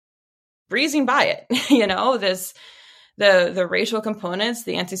of breezing by it, the racial components,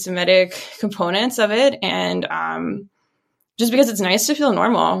 the anti-Semitic components of it. And just because it's nice to feel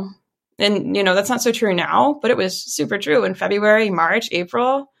normal. And, that's not so true now, but it was super true in February, March,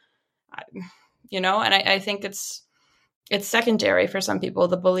 April, and I think it's secondary for some people.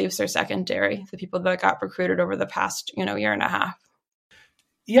 The beliefs are secondary. The people that got recruited over the past, year and a half.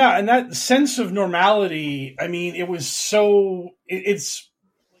 Yeah. And that sense of normality, I mean, it was it's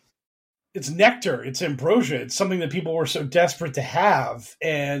nectar, it's ambrosia. It's something that people were so desperate to have.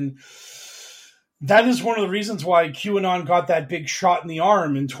 And that is one of the reasons why QAnon got that big shot in the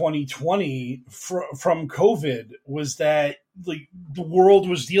arm in 2020 from COVID, was that the world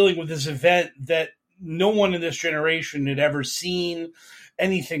was dealing with this event that no one in this generation had ever seen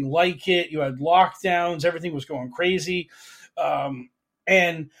anything like it. You had lockdowns, everything was going crazy.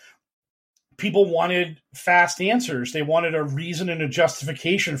 And people wanted fast answers. They wanted a reason and a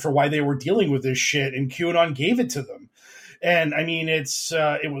justification for why they were dealing with this shit, and QAnon gave it to them. And I mean, it's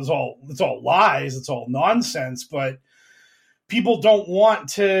all lies, it's all nonsense, but people don't want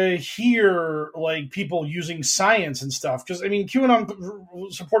to hear like people using science and stuff. Because I mean,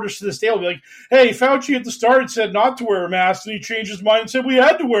 QAnon supporters to this day will be like, "Hey, Fauci at the start said not to wear a mask, and he changed his mind and said we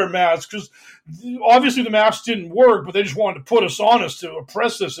had to wear masks because obviously the masks didn't work, but they just wanted to put us on us to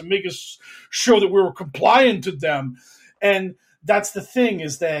oppress us and make us show that we were compliant to them." And that's the thing,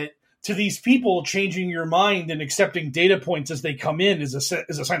 is that to these people, changing your mind and accepting data points as they come in is a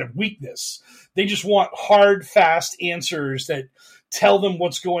sign of weakness. They just want hard, fast answers that tell them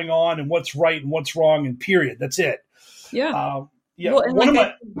what's going on and what's right and what's wrong, and period. That's it. Yeah. Yeah. Well, One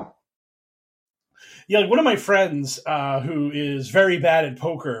of my friends who is very bad at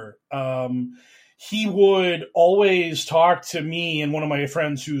poker, he would always talk to me and one of my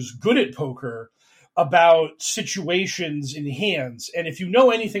friends who's good at poker about situations in hands. And if you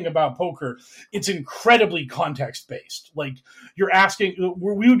know anything about poker, it's incredibly context-based. Like,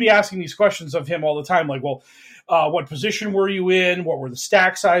 we would be asking these questions of him all the time, like, well, what position were you in? What were the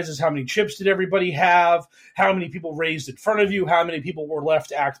stack sizes? How many chips did everybody have? How many people raised in front of you? How many people were left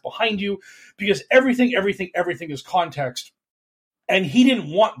to act behind you? Because everything is context. And he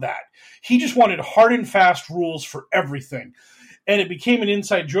didn't want that. He just wanted hard and fast rules for everything. And it became an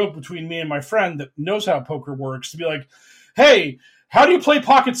inside joke between me and my friend that knows how poker works to be like, "Hey, how do you play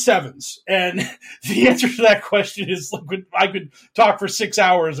pocket sevens?" And the answer to that question is, like, I could talk for 6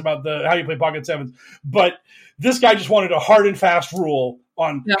 hours about how you play pocket sevens. But this guy just wanted a hard and fast rule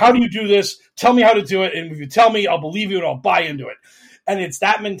on how do you do this? Tell me how to do it. And if you tell me, I'll believe you and I'll buy into it. And it's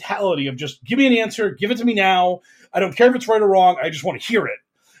that mentality of just give me an answer, give it to me now. I don't care if it's right or wrong. I just want to hear it.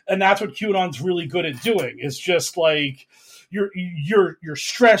 And that's what QAnon's really good at doing. It's just like, you're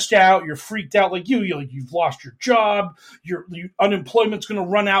stressed out, you're freaked out, like you've lost your job, your unemployment's going to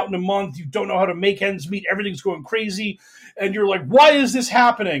run out in a month, you don't know how to make ends meet, everything's going crazy, and you're like, why is this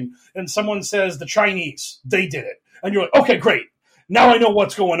happening? And someone says, the Chinese, they did it. And you're like, okay, great. Now I know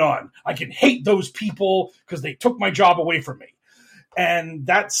what's going on. I can hate those people because they took my job away from me. And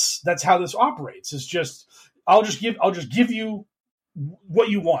that's how this operates. It's just, I'll just give you what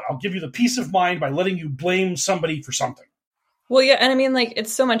you want. I'll give you the peace of mind by letting you blame somebody for something. Well, yeah, and I mean, like,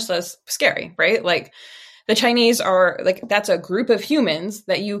 it's so much less scary, right? Like, the Chinese are, like, that's a group of humans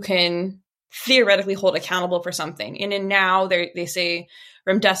that you can theoretically hold accountable for something. And now they say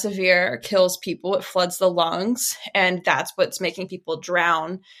remdesivir kills people, it floods the lungs, and that's what's making people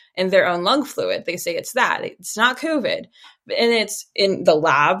drown in their own lung fluid. They say it's that. It's not COVID. And it's in the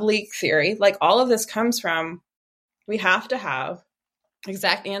lab leak theory. Like, all of this comes from, we have to have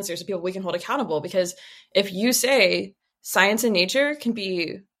exact answers to people we can hold accountable, because if you say science and nature can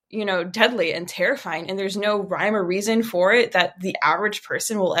be, deadly and terrifying, and there's no rhyme or reason for it that the average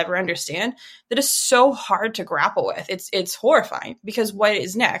person will ever understand, that is so hard to grapple with. It's horrifying, because what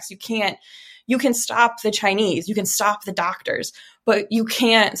is next? You can stop the Chinese, you can stop the doctors, but you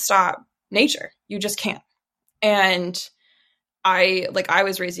can't stop nature. You just can't. And I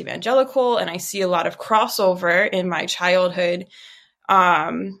was raised evangelical, and I see a lot of crossover in my childhood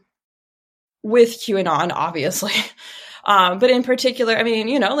with QAnon, obviously. But in particular, I mean,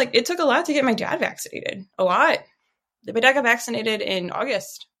 it took a lot to get my dad vaccinated. A lot. My dad got vaccinated in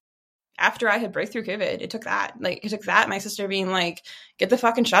August after I had breakthrough COVID. It took that. My sister being like, get the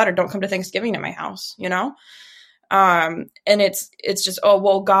fucking shot or don't come to Thanksgiving at my house, And it's just, oh,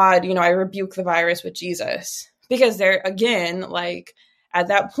 well, God, I rebuke the virus with Jesus. Because they're, again, like, at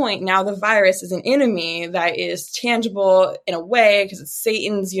that point, now the virus is an enemy that is tangible in a way, because it's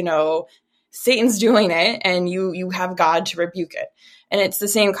Satan's doing it, and you have God to rebuke it. And it's the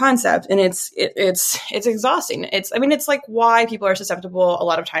same concept, and it's exhausting. It's like why people are susceptible a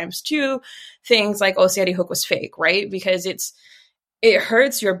lot of times to things like, oh, Sandy Hook was fake, right? Because it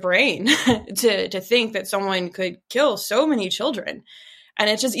hurts your brain to think that someone could kill so many children. And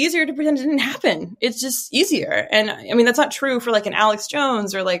it's just easier to pretend it didn't happen. It's just easier. And I mean, that's not true for like an Alex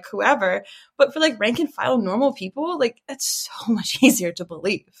Jones or like whoever, but for like rank and file normal people, like, that's so much easier to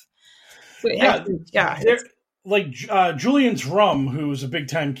believe. Julian's Rum, who's a big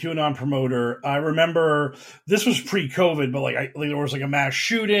time QAnon promoter. I remember this was pre-COVID, but there was like a mass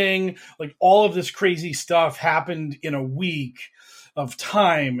shooting, like all of this crazy stuff happened in a week. of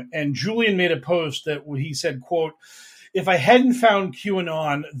time. And Julian made a post that he said, quote, "If I hadn't found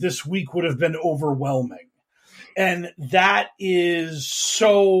QAnon, this week would have been overwhelming." And that is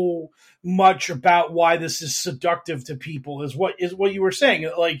so much about why this is seductive to people, is what you were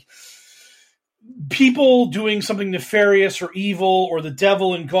saying. Like, people doing something nefarious or evil, or the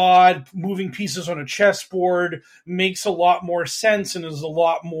devil and God moving pieces on a chessboard, makes a lot more sense and is a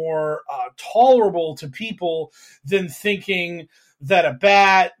lot more tolerable to people than thinking that a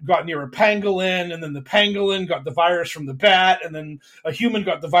bat got near a pangolin, and then the pangolin got the virus from the bat, and then a human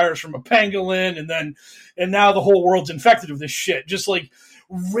got the virus from a pangolin, and now the whole world's infected with this shit. Just like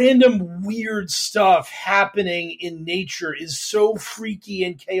random weird stuff happening in nature is so freaky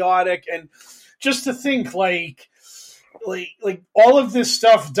and chaotic. And just to think like all of this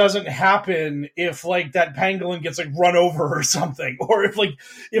stuff doesn't happen if like that pangolin gets like run over or something, or if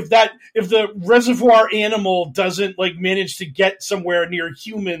the reservoir animal doesn't like manage to get somewhere near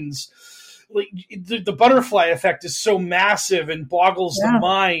humans. Like the butterfly effect is so massive and boggles the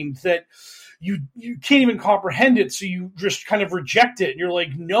mind that you can't even comprehend it. So you just kind of reject it, and you're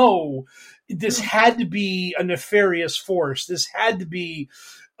like, no, this had to be a nefarious force. This had to be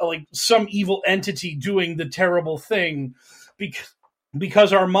like some evil entity doing the terrible thing,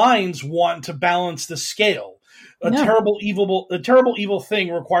 because our minds want to balance the scale. A terrible evil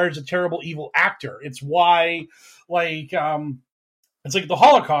thing requires a terrible evil actor. It's why, like, it's like the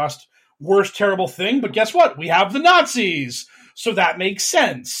Holocaust, worst terrible thing, but guess what? We have the Nazis, so that makes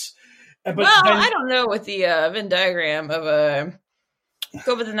sense. But I don't know what the Venn diagram of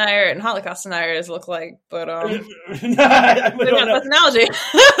COVID denier and Holocaust deniers look like, but good analogy.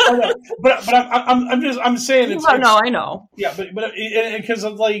 but I'm saying it's. No, I know. Yeah, but because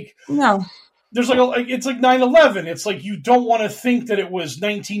of like no, there's like it's like 9/11. It's like you don't want to think that it was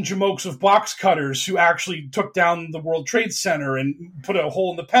 19 jamokes of box cutters who actually took down the World Trade Center and put a hole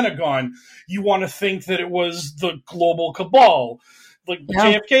in the Pentagon. You want to think that it was the global cabal. Like the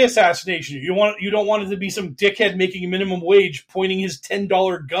JFK assassination, you don't want it to be some dickhead making minimum wage, pointing his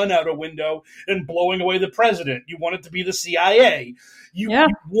 $10 gun out a window and blowing away the president. You want it to be the CIA. You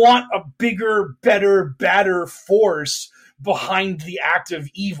want a bigger, better, badder force behind the act of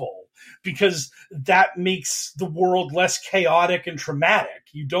evil, because that makes the world less chaotic and traumatic.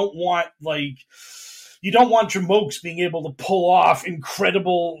 You don't want jamokes being able to pull off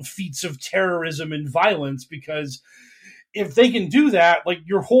incredible feats of terrorism and violence, because if they can do that, like,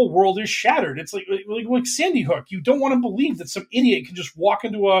 your whole world is shattered. It's like Sandy Hook. You don't want to believe that some idiot can just walk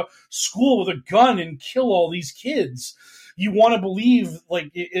into a school with a gun and kill all these kids. You want to believe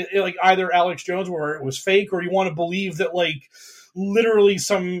like either Alex Jones, where it was fake, or you want to believe that like literally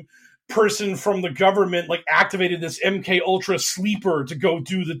some person from the government like activated this MK Ultra sleeper to go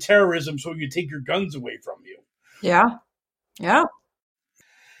do the terrorism so you take your guns away from you. Yeah. Yeah.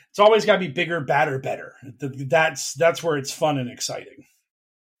 It's always got to be bigger, badder, better. That's where it's fun and exciting.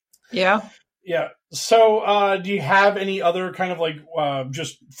 Yeah. Yeah. So do you have any other kind of like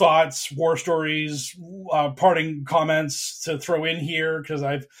just thoughts, war stories, parting comments to throw in here? Because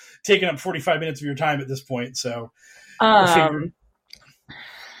I've taken up 45 minutes of your time at this point. So I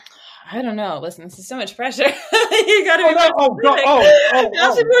don't know. Listen, this is so much pressure. You got to be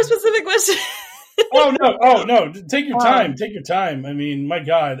ask a more specific question. Oh no! Take your time. Take your time. I mean, my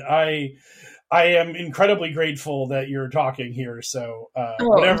God, I am incredibly grateful that you're talking here. So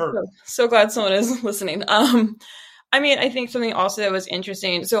whatever. So glad someone is listening. I mean, I think something also that was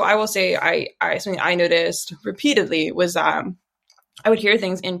interesting. So I will say, something I noticed repeatedly was I would hear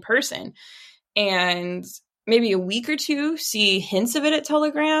things in person, and maybe a week or two see hints of it at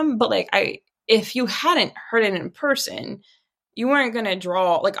Telegram, but like if you hadn't heard it in person, you weren't going to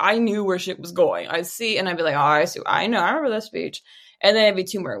draw, like, I knew where shit was going. I'd see, and I'd be like, oh, I know, I remember that speech. And then it'd be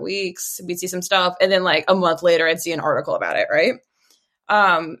 2 more weeks, we'd see some stuff. And then like a month later, I'd see an article about it, right?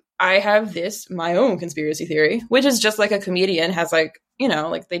 I have my own conspiracy theory, which is just like a comedian has like,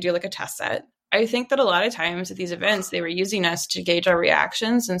 like they do like a test set. I think that a lot of times at these events, they were using us to gauge our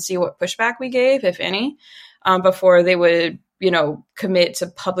reactions and see what pushback we gave, if any, before they would, commit to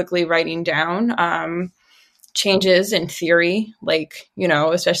publicly writing down changes in theory, like,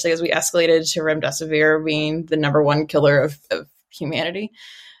 especially as we escalated to remdesivir being the number one killer of humanity.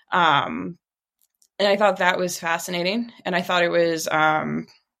 And I thought that was fascinating. And I thought it was,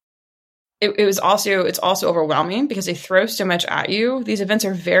 it's also overwhelming because they throw so much at you. These events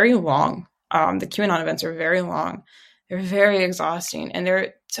are very long. The QAnon events are very long. They're very exhausting, and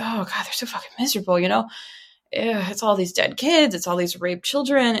they're so fucking miserable, It's all these dead kids. It's all these raped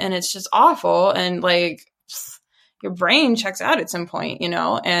children, and it's just awful. And like, your brain checks out at some point,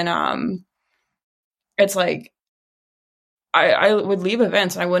 and it's like, I would leave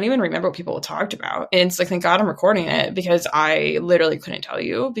events and I wouldn't even remember what people talked about. And it's like, thank God I'm recording it, because I literally couldn't tell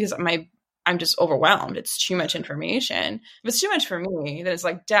you, because I'm just overwhelmed. It's too much information. If it's too much for me, then it's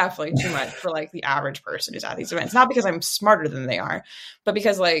like definitely too much for like the average person who's at these events. Not because I'm smarter than they are, but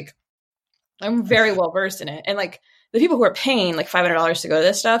because like I'm very well versed in it. And like the people who are paying like $500 to go to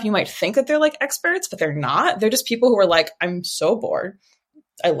this stuff, you might think that they're like experts, but they're not. They're just people who are like, I'm so bored.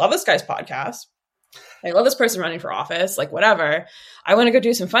 I love this guy's podcast. I love this person running for office, like whatever. I want to go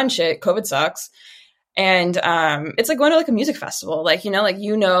do some fun shit. COVID sucks. And it's like going to like a music festival. Like, like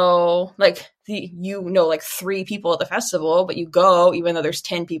 3 people at the festival, but you go even though there's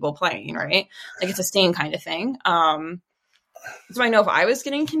 10 people playing, right? Like it's the same kind of thing. So I know if I was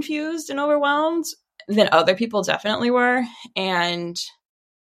getting confused and overwhelmed, then other people definitely were. And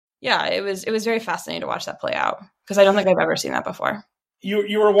yeah, it was very fascinating to watch that play out, because I don't think I've ever seen that before.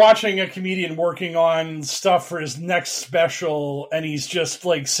 You were watching a comedian working on stuff for his next special, and he's just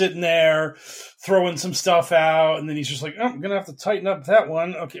like sitting there throwing some stuff out, and then he's just like, oh, I'm gonna have to tighten up that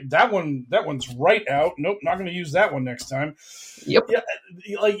one. Okay, that one's right out. Nope, not gonna use that one next time. Yep.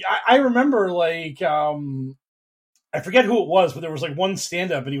 Yeah, like I remember like I forget who it was, but there was like one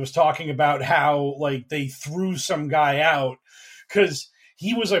stand-up, and he was talking about how like they threw some guy out because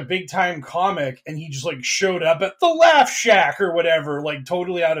he was a big time comic, and he just like showed up at the Laugh Shack or whatever, like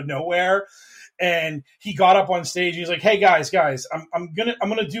totally out of nowhere. And he got up on stage. He's like, "Hey guys, I'm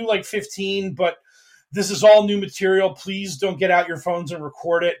gonna do like 15, but this is all new material. Please don't get out your phones and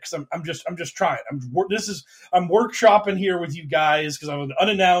record it, because I'm just trying. I'm workshopping here with you guys because I'm an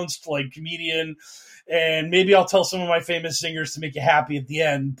unannounced like comedian, and maybe I'll tell some of my famous singers to make you happy at the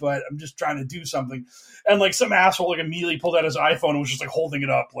end, but I'm just trying to do something." And like some asshole like immediately pulled out his iPhone and was just like holding it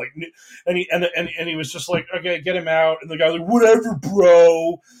up, like, and he was just like, "Okay, get him out." And the guy's like, "Whatever,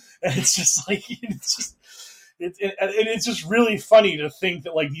 bro." And it's just like, it's just really funny to think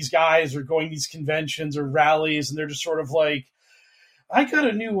that like these guys are going to these conventions or rallies, and they're just sort of like, I got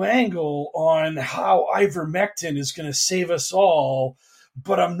a new angle on how ivermectin is going to save us all,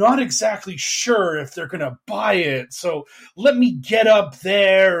 but I'm not exactly sure if they're going to buy it. So let me get up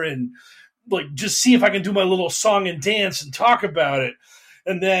there and like just see if I can do my little song and dance and talk about it.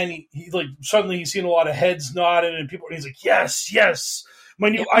 And then he like suddenly he's seen a lot of heads nodding and people, and he's like, yes, my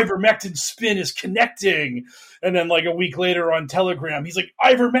new ivermectin spin is connecting. And then like a week later on Telegram, he's like,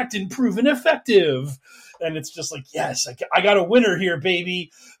 ivermectin proven effective. And it's just like, yes, I got a winner here,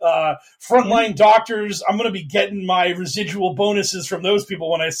 baby. Frontline doctors, I'm going to be getting my residual bonuses from those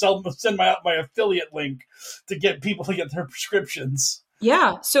people when I send my affiliate link to get people to get their prescriptions.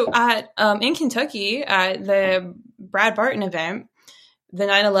 Yeah. So in Kentucky, at the Brad Barton event, the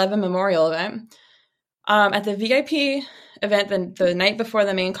 9/11 memorial event, at the VIP event, the night before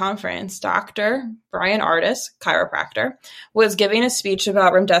the main conference, Dr. Brian Ardis, chiropractor, was giving a speech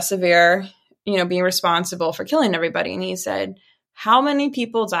about remdesivir, being responsible for killing everybody. And he said, how many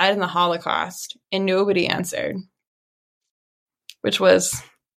people died in the Holocaust? And nobody answered, which was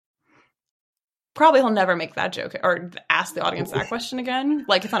probably he'll never make that joke or ask the audience that question again.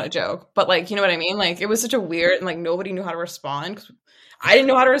 Like, it's not a joke, but like, you know what I mean? Like, it was such a weird, and like nobody knew how to respond. I didn't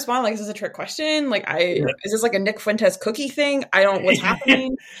know how to respond. Like, is this a trick question? Like, is this like a Nick Fuentes cookie thing? I don't, what's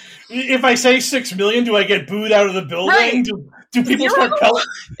happening? If I say 6 million, do I get booed out of the building? Right. Do people start pelting?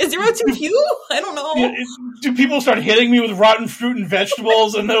 Is 0 too few? I don't know. Do people start hitting me with rotten fruit and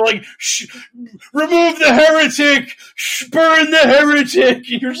vegetables? And they're like, remove the heretic, burn the heretic.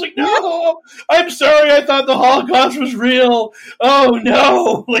 And you're just like, no, I'm sorry. I thought the Holocaust was real. Oh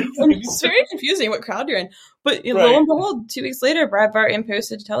no. Like, it's very confusing what crowd you're in. But lo and behold, 2 weeks later, Brad Barton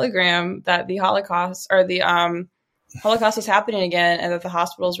posted a telegram that the Holocaust Holocaust was happening again, and that the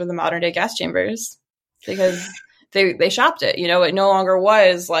hospitals were the modern day gas chambers, because they shopped it. It no longer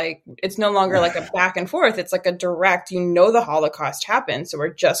was like, it's no longer like a back and forth. It's like a direct, the Holocaust happened, so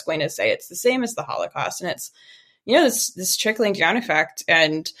we're just going to say it's the same as the Holocaust. And it's, this trickling down effect.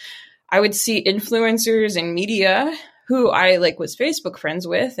 And I would see influencers and media who I like was Facebook friends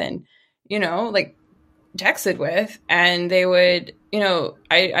with and, like texted with, and they would,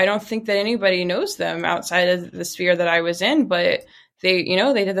 I don't think that anybody knows them outside of the sphere that I was in, but they,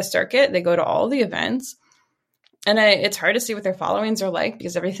 they did the circuit, they go to all the events. And it's hard to see what their followings are like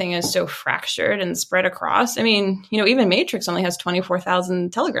because everything is so fractured and spread across. I mean, even Matrix only has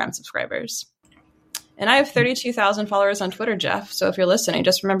 24,000 Telegram subscribers. And I have 32,000 followers on Twitter, Jeff. So if you're listening,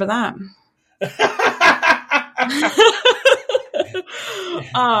 just remember that.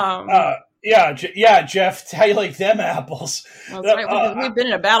 Yeah, Jeff, how you like them apples? That's right. We've been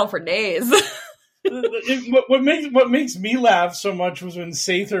in a battle for days. What makes me laugh so much was when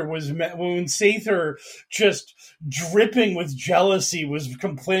Sather just dripping with jealousy was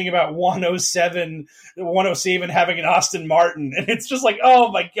complaining about 107 having an Aston Martin, and it's just like,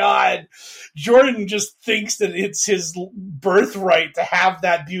 oh my god, Jordan just thinks that it's his birthright to have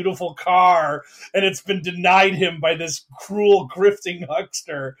that beautiful car, and it's been denied him by this cruel grifting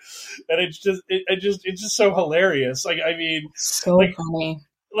huckster, and it's just so hilarious. Like, I mean, so funny.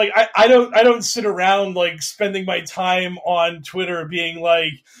 Like, I don't sit around like spending my time on Twitter being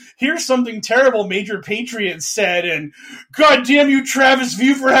like, here's something terrible Major Patriot said, and God damn you, Travis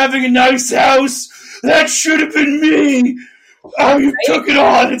View, for having a nice house. That should have been me. Oh, you took it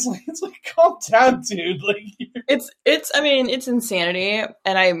on. It's like calm down, dude. Like, it's insanity,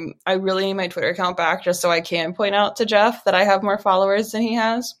 and I really need my Twitter account back just so I can point out to Jeff that I have more followers than he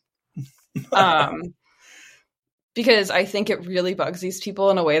has. Because I think it really bugs these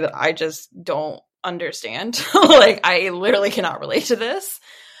people in a way that I just don't understand. Like, I literally cannot relate to this.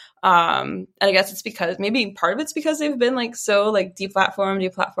 And I guess it's because maybe part of it's because they've been like so like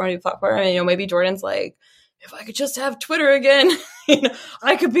deplatformed. And maybe Jordan's like, if I could just have Twitter again,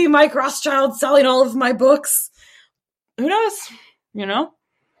 I could be Mike Rothschild selling all of my books. Who knows?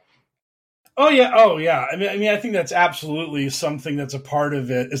 Oh yeah. I mean, I think that's absolutely something that's a part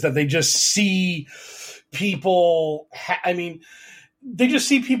of it, is that they just see people. They just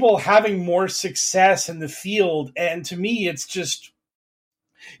see people having more success in the field, and to me, it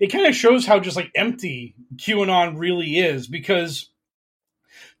kind of shows how just like empty QAnon really is. Because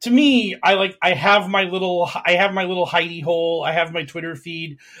to me, I have my little hidey hole. I have my Twitter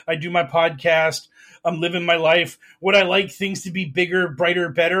feed. I do my podcast. I'm living my life. Would I like things to be bigger, brighter,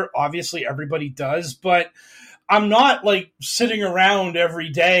 better? Obviously, everybody does, but I'm not like sitting around every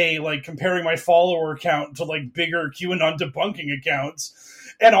day like comparing my follower count to like bigger QAnon debunking accounts.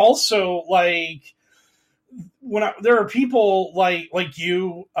 And also, like, there are people like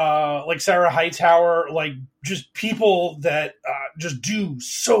you, like Sarah Hightower, like just people that just do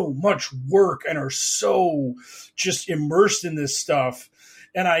so much work and are so just immersed in this stuff.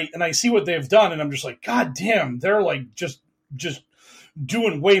 And I see what they've done, and I'm just like, God damn, they're like just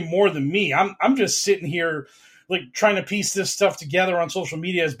doing way more than me. I'm just sitting here like trying to piece this stuff together on social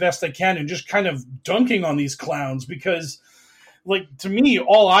media as best I can and just kind of dunking on these clowns, because like, to me,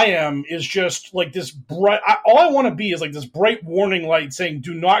 all I am is just like this bright. All I want to be is like this bright warning light saying,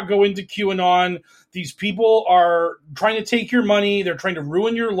 do not go into QAnon. These people are trying to take your money. They're trying to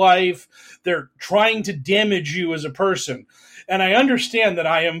ruin your life. They're trying to damage you as a person. And I understand that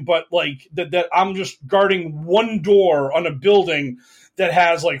I am, but like that I'm just guarding one door on a building that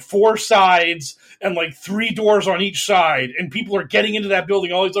has like 4 sides and like 3 doors on each side, and people are getting into that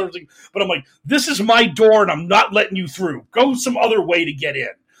building, all these other things. But I'm like, this is my door, and I'm not letting you through. Go some other way to get in,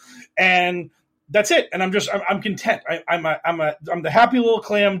 and that's it. And I'm content. I'm the happy little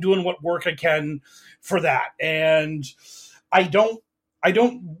clam doing what work I can for that, and I don't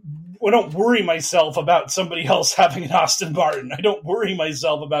worry myself about somebody else having an Aston Martin. I don't worry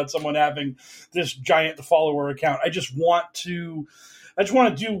myself about someone having this giant follower account. I just want to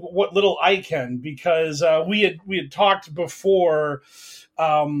do what little I can, because we had talked before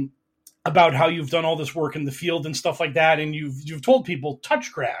about how you've done all this work in the field and stuff like that, and you've told people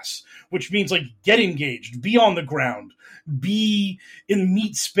touch grass, which means like get engaged, be on the ground, be in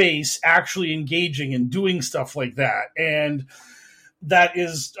meat space, actually engaging and doing stuff like that. And that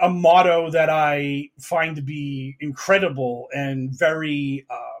is a motto that I find to be incredible and very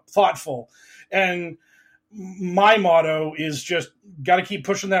thoughtful. And my motto is just got to keep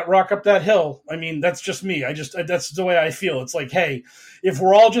pushing that rock up that hill. I mean, that's just me. That's the way I feel. It's like, hey, if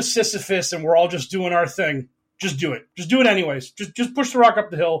we're all just Sisyphus and we're all just doing our thing, just do it. Just do it anyways. Just push the rock up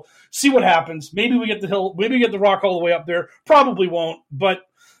the hill. See what happens. Maybe we get the hill. Maybe we get the rock all the way up there. Probably won't. But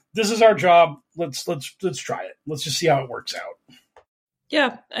this is our job. Let's try it. Let's just see how it works out.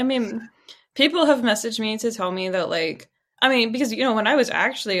 Yeah, I mean, people have messaged me to tell me that, like, I mean, because, when I was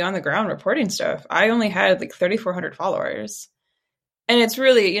actually on the ground reporting stuff, I only had like 3,400 followers. And it's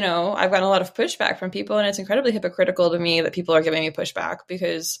really, I've gotten a lot of pushback from people, and it's incredibly hypocritical to me that people are giving me pushback,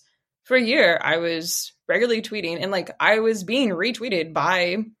 because for a year I was regularly tweeting, and like I was being retweeted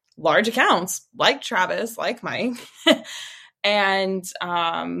by large accounts like Travis, like Mike. And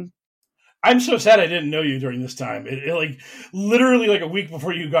I'm so sad I didn't know you during this time. It like literally like a week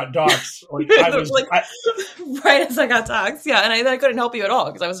before you got doxxed. Like I was right as I got doxxed. Yeah, and I couldn't help you at all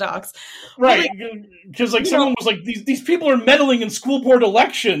because I was doxxed. Right, because like someone was like, these people are meddling in school board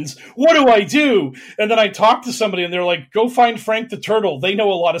elections. What do I do? And then I talked to somebody, and they're like, go find Frank the Turtle. They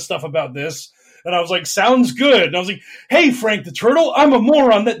know a lot of stuff about this. And I was like, sounds good. And I was like, hey, Frank the Turtle, I'm a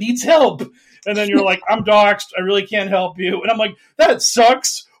moron that needs help. And then you're like, I'm doxxed. I really can't help you. And I'm like, that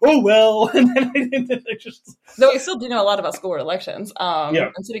sucks. Oh, well. And then I just... Though I still do know a lot about school board elections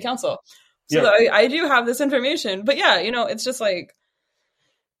and city council. So I do have this information. But yeah, it's just like,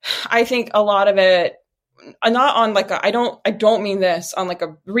 I think a lot of it, not on like I don't mean this on like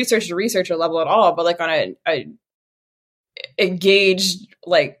a researcher level at all, but like on a engaged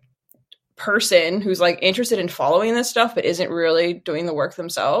like person who's like interested in following this stuff but isn't really doing the work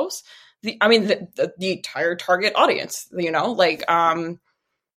themselves. The entire target audience, like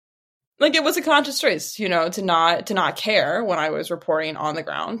it was a conscious choice, to not care when I was reporting on the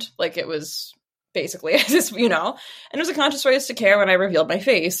ground. Like it was basically just, and it was a conscious choice to care when I revealed my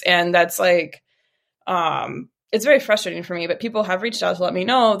face. And that's like, it's very frustrating for me, but people have reached out to let me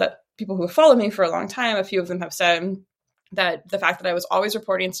know that people who have followed me for a long time, a few of them have said that the fact that I was always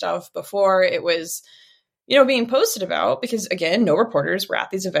reporting stuff before it was, being posted about, because again, no reporters were at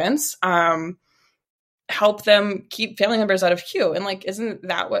these events, help them keep family members out of queue. And like, isn't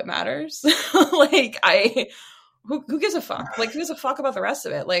that what matters? Like who gives a fuck? Like, who gives a fuck about the rest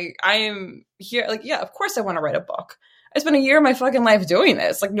of it? Like, I am here. Like, yeah, of course I want to write a book. I spent a year of my fucking life doing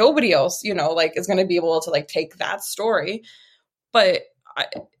this. Like, nobody else, like, is going to be able to like take that story. But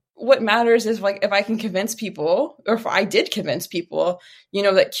what matters is like if I can convince people, or if I did convince people,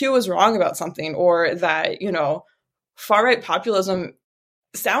 that Q was wrong about something, or that far right populism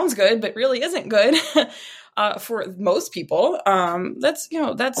sounds good but really isn't good for most people. That's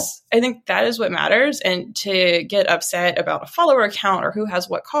I think that is what matters. And to get upset about a follower account or who has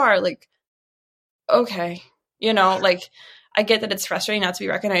what car, like, okay, like I get that it's frustrating not to be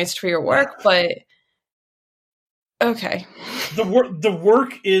recognized for your work, but okay. The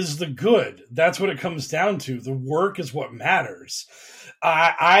work is the good. That's what it comes down to. The work is what matters.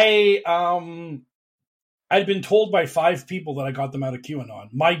 I'd been told by 5 people that I got them out of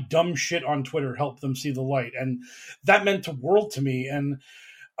QAnon. My dumb shit on Twitter helped them see the light, and that meant the world to me. And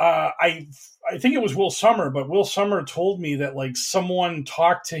I think it was Will Sommer, but Will Sommer told me that like someone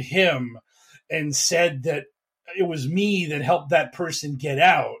talked to him and said that it was me that helped that person get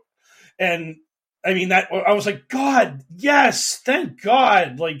out. And I mean, that I was like, God, yes, thank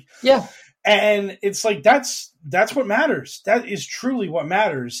God. Like, yeah. And it's like, that's what matters. That is truly what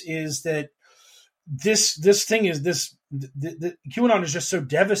matters, is that this thing is the QAnon is just so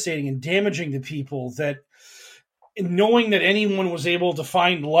devastating and damaging to people that knowing that anyone was able to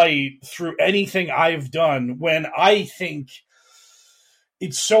find light through anything I've done, when I think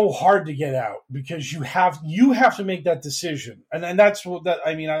it's so hard to get out, because you have to make that decision. And that's what that,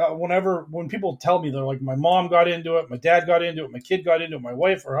 I mean, when people tell me, they're like, my mom got into it, my dad got into it, my kid got into it, my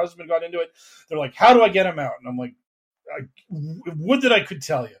wife or husband got into it. They're like, how do I get them out? And I'm like, would that I could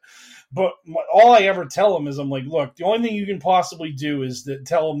tell you. But all I ever tell them is, I'm like, look, the only thing you can possibly do is that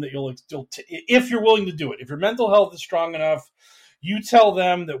tell them that you'll if you're willing to do it, if your mental health is strong enough, you tell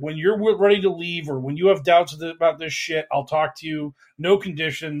them that when you're ready to leave, or when you have doubts about this shit, I'll talk to you. No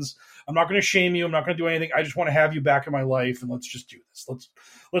conditions. I'm not going to shame you. I'm not going to do anything. I just want to have you back in my life, and let's just do this.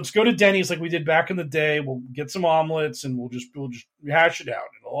 Let's go to Denny's like we did back in the day. We'll get some omelets, and we'll just hash it out.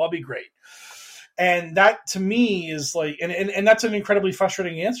 It'll all be great. And that to me is like, and that's an incredibly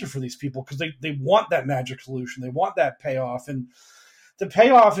frustrating answer for these people, because they want that magic solution. They want that payoff. And the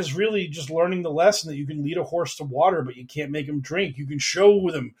payoff is really just learning the lesson that you can lead a horse to water, but you can't make him drink. You can show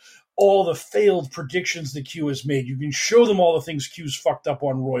them all the failed predictions that Q has made. You can show them all the things Q's fucked up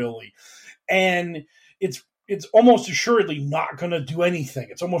on royally. And it's almost assuredly not going to do anything.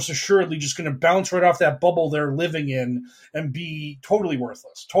 It's almost assuredly just going to bounce right off that bubble they're living in and be totally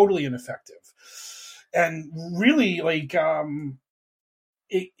worthless, totally ineffective. And really, like,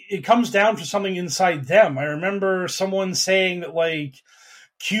 it comes down to something inside them. I remember someone saying that, like,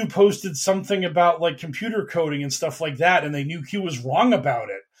 Q posted something about, like, computer coding and stuff like that, and they knew Q was wrong about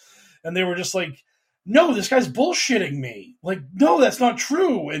it. And they were just like, no, this guy's bullshitting me. Like, no, that's not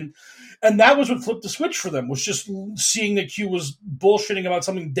true. And that was what flipped the switch for them, was just seeing that Q was bullshitting about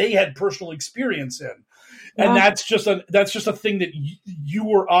something they had personal experience in. And that's just a thing that you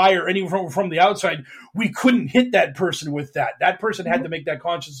or I or anyone from the outside, we couldn't hit that person with that. That person had to make that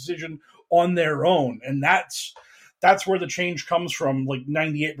conscious decision on their own. And that's where the change comes from, like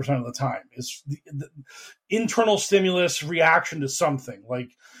 98% of the time, is the internal stimulus reaction to something. Like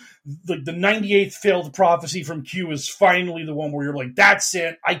the 98th failed prophecy from Q is finally the one where you're like, that's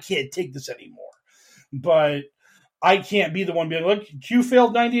it. I can't take this anymore. But I can't be the one being like, Q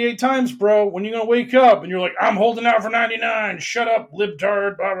failed 98 times, bro. When are you going to wake up? And you're like, I'm holding out for 99. Shut up,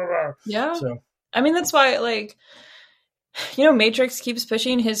 libtard, blah, blah, blah. Yeah. So, I mean, that's why, like, Matrix keeps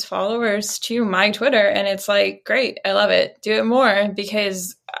pushing his followers to my Twitter. And it's like, great. I love it. Do it more.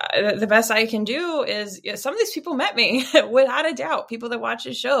 Because the best I can do is some of these people met me without a doubt. People that watch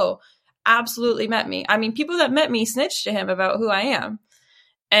his show absolutely met me. I mean, people that met me snitched to him about who I am.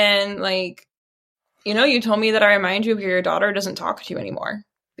 And like, you know, you told me that I remind you of your daughter doesn't talk to you anymore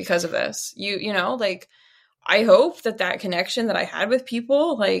because of this. You know, like, I hope that connection that I had with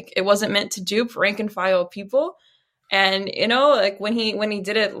people, like, it wasn't meant to dupe rank and file people. And, you know, like when he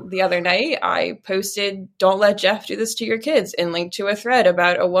did it the other night, I posted, "Don't let Jeff do this to your kids," and linked to a thread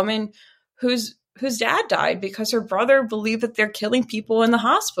about a woman whose dad died because her brother believed that they're killing people in the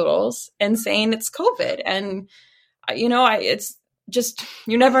hospitals and saying it's COVID. And, you know, it's just,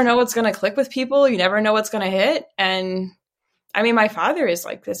 you never know what's going to click with people. You never know what's going to hit. And I mean, my father is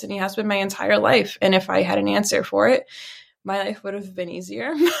like this, and he has been my entire life. And if I had an answer for it, my life would have been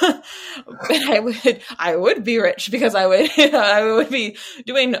easier. But I would be rich because I would be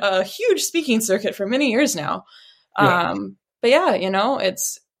doing a huge speaking circuit for many years now. Yeah. But yeah, you know,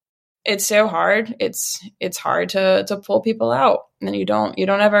 it's so hard. It's hard to pull people out, and you don't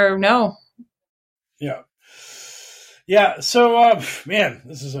ever know. Yeah. Yeah, so, man,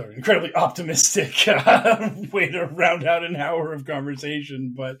 this is an incredibly optimistic way to round out an hour of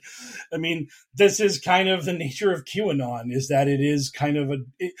conversation. But, I mean, this is kind of the nature of QAnon, is that it is kind of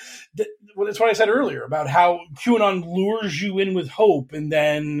that's what I said earlier about how QAnon lures you in with hope, and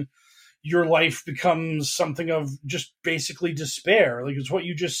then your life becomes something of just basically despair. Like, it's what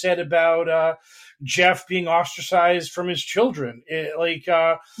you just said about Jeff being ostracized from his children.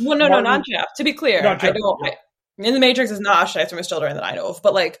 Not Jeff. To be clear, Jeff, I don't... yeah. In the Matrix is not ostracized from his children that I know of,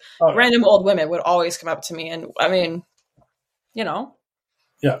 but like random old women would always come up to me, and I mean, you know,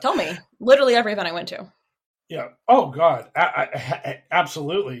 tell me literally every event I went to. Yeah. Oh God.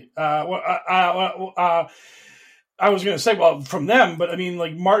 Absolutely. I was going to say, well, from them, but I mean,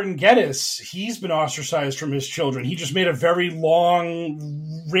 like Martin Geddes, he's been ostracized from his children. He just made a very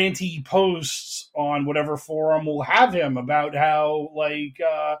long, ranty post on whatever forum will have him about how, like,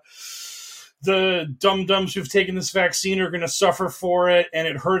 the dum-dums who've taken this vaccine are going to suffer for it, and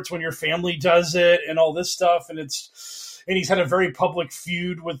it hurts when your family does it, and all this stuff. And he's had a very public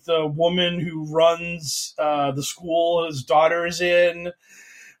feud with the woman who runs the school his daughter is in,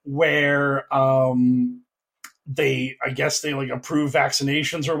 where they like approve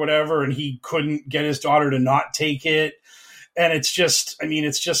vaccinations or whatever, and he couldn't get his daughter to not take it. And it's just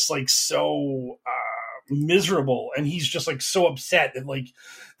like so miserable, and he's just like so upset that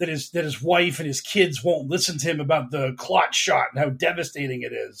his wife and his kids won't listen to him about the clot shot and how devastating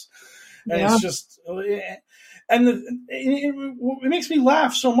it is. And it's just, and it makes me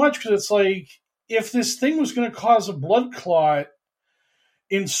laugh so much, because it's like, if this thing was going to cause a blood clot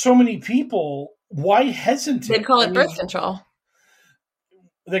in so many people, why hesitate? They'd call it birth control.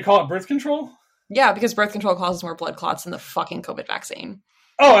 They call it birth control? Yeah, because birth control causes more blood clots than the fucking COVID vaccine.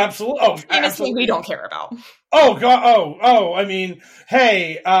 Oh, absolutely. Oh, famously, we don't care about. Oh, God. Oh, I mean,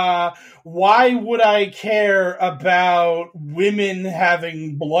 hey, why would I care about women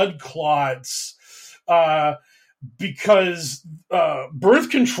having blood clots? Because birth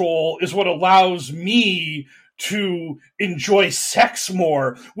control is what allows me to enjoy sex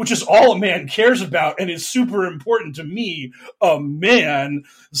more, which is all a man cares about and is super important to me, a man.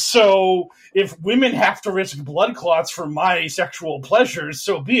 So if women have to risk blood clots for my sexual pleasures,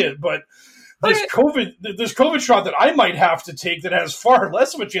 so be it. But this COVID shot that I might have to take that has far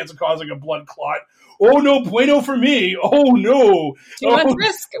less of a chance of causing a blood clot, oh, no bueno for me. Oh, no. Too much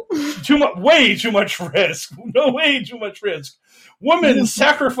risk. Way too much risk. No, way too much risk. Woman,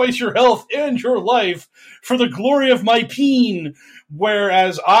 sacrifice your health and your life for the glory of my peen,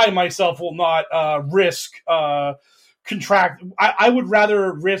 whereas I myself will not risk contract. I would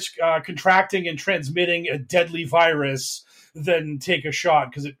rather risk contracting and transmitting a deadly virus than take a shot,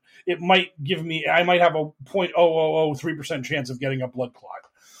 because it might give me, I might have a 0.0003% chance of getting a blood clot.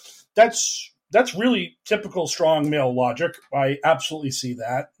 That's really typical strong male logic. I absolutely see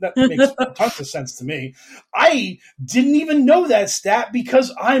that. That makes tons of sense to me. I didn't even know that stat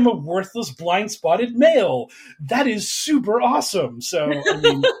because I'm a worthless blind-spotted male. That is super awesome. So,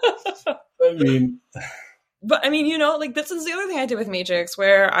 I mean... But I mean, you know, like, this is the other thing I did with Matrix,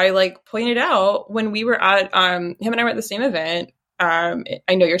 where I like pointed out when we were at, him and I were at the same event. I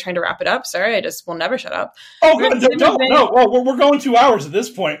know you're trying to wrap it up. Sorry, I just will never shut up. Oh, no. Well, we're going 2 hours at this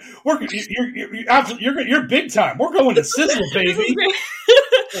point. You're big time. We're going to sizzle, baby.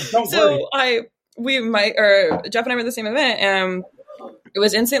 Don't worry. Jeff and I were at the same event. It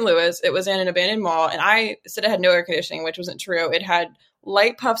was in St. Louis. It was in an abandoned mall, and I said it had no air conditioning, which wasn't true. It had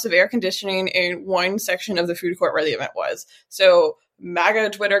light puffs of air conditioning in one section of the food court where the event was. So MAGA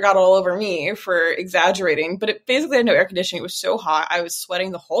Twitter got all over me for exaggerating, but it basically had no air conditioning. It was so hot. I was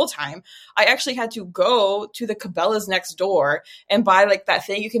sweating the whole time. I actually had to go to the Cabela's next door and buy like that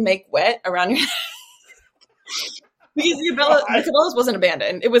thing you can make wet around your because the Cabela's wasn't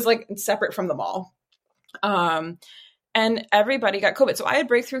abandoned. It was like separate from the mall. And everybody got COVID. So I had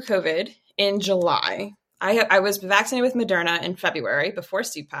breakthrough COVID in July. I was vaccinated with Moderna in February before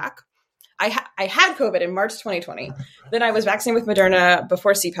CPAC. I had COVID in March 2020. Then I was vaccinated with Moderna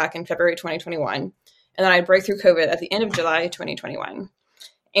before CPAC in February 2021. And then I had breakthrough COVID at the end of July 2021.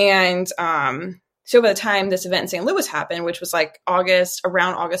 And so by the time this event in St. Louis happened, which was like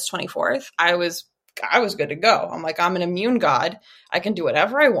around August 24th, I was good to go. I'm like, I'm an immune god. I can do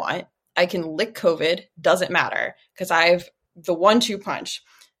whatever I want. I can lick COVID. Doesn't matter because I have the 1-2 punch.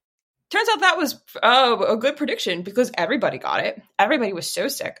 Turns out that was a good prediction because everybody got it. Everybody was so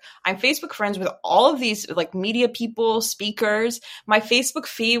sick. I'm Facebook friends with all of these like media people, speakers. My Facebook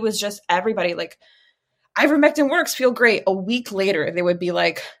feed was just everybody like, ivermectin works, feel great. A week later, they would be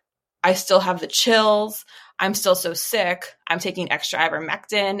like, I still have the chills. I'm still so sick. I'm taking extra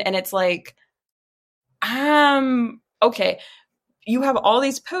ivermectin. And it's like, okay. You have all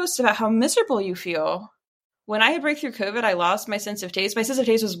these posts about how miserable you feel. When I had breakthrough COVID, I lost my sense of taste. My sense of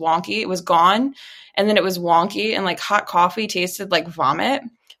taste was wonky. It was gone. And then it was wonky. And like hot coffee tasted like vomit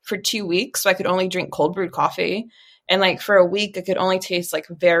for 2 weeks. So I could only drink cold brewed coffee. And like for a week, it could only taste like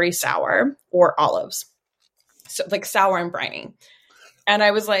very sour or olives. So like sour and briny. And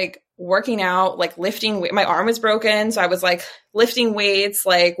I was like working out, like lifting. My arm was broken. So I was like lifting weights,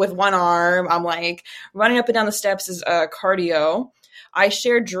 like with one arm. I'm like running up and down the steps as cardio. I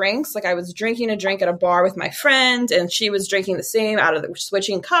shared drinks. Like I was drinking a drink at a bar with my friend and she was drinking the same out of the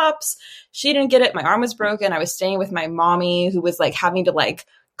switching cups. She didn't get it. My arm was broken. I was staying with my mommy who was like having to like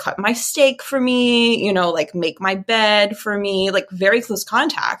cut my steak for me, you know, like make my bed for me, like very close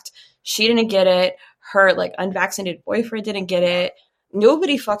contact. She didn't get it. Her like unvaccinated boyfriend didn't get it.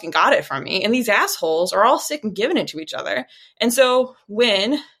 Nobody fucking got it from me. And these assholes are all sick and giving it to each other. And so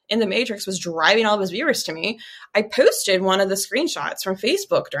when In the Matrix was driving all of his viewers to me, I posted one of the screenshots from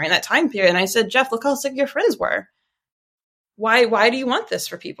Facebook during that time period. And I said, Jeff, look how sick your friends were. Why do you want this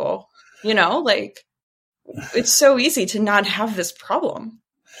for people? You know, like it's so easy to not have this problem.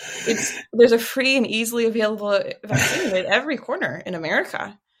 There's a free and easily available vaccine at every corner in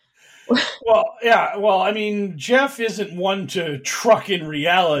America. Well, yeah. Well, I mean, Jeff isn't one to truck in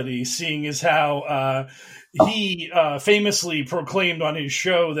reality, seeing as how he famously proclaimed on his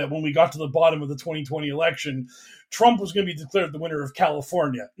show that when we got to the bottom of the 2020 election, Trump was going to be declared the winner of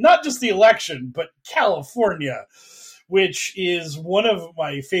California. Not just the election, but California, which is one of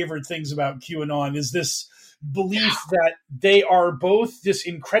my favorite things about QAnon, is this belief that they are both this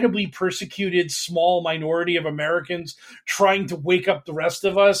incredibly persecuted small minority of Americans trying to wake up the rest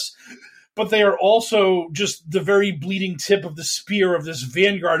of us, but they are also just the very bleeding tip of the spear of this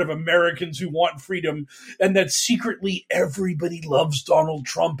vanguard of Americans who want freedom, and that secretly everybody loves Donald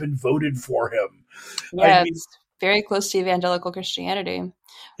Trump and voted for him. Yeah, it's very close to evangelical Christianity.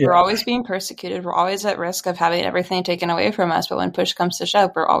 Yeah. We're always being persecuted. We're always at risk of having everything taken away from us. But when push comes to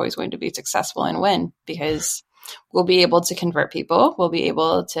shove, we're always going to be successful and win because we'll be able to convert people. We'll be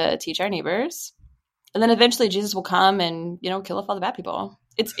able to teach our neighbors. And then eventually Jesus will come and, you know, kill off all the bad people.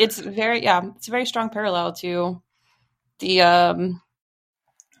 It's a very strong parallel to the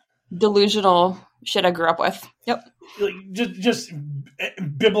delusional shit I grew up with. Yep. Like just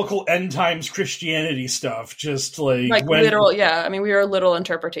biblical end times Christianity stuff. Just like literal. Yeah. I mean, we are literal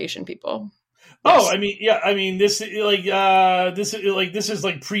interpretation people. Yes. Oh, I mean, yeah. I mean, this is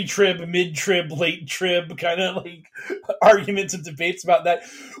like pre-trib, mid-trib, late-trib kind of like arguments and debates about that,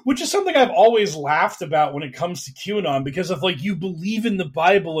 which is something I've always laughed about when it comes to QAnon, because if like you believe in the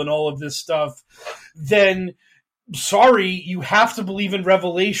Bible and all of this stuff, then sorry, you have to believe in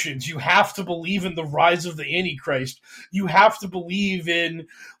Revelations. You have to believe in the rise of the Antichrist. You have to believe in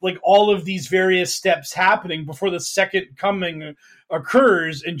like all of these various steps happening before the second coming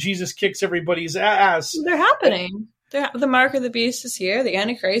occurs and Jesus kicks everybody's ass. They're happening. The mark of the beast is here. The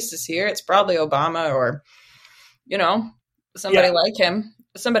Antichrist is here. It's probably Obama or, you know, somebody like him.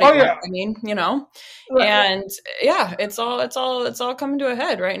 Somebody, I mean, you know, right. And yeah, it's all coming to a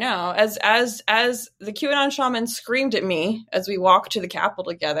head right now. As the QAnon shaman screamed at me as we walked to the Capitol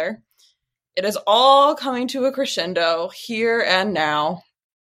together, it is all coming to a crescendo here and now.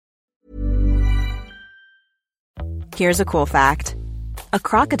 Here's a cool fact: a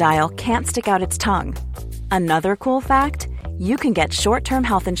crocodile can't stick out its tongue. Another cool fact: you can get short-term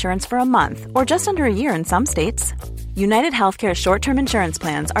health insurance for a month or just under a year in some states. United Healthcare short-term insurance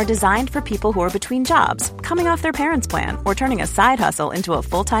plans are designed for people who are between jobs, coming off their parents' plan, or turning a side hustle into a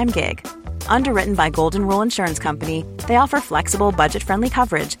full-time gig. Underwritten by Golden Rule Insurance Company, they offer flexible, budget-friendly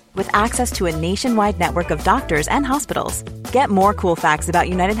coverage with access to a nationwide network of doctors and hospitals. Get more cool facts about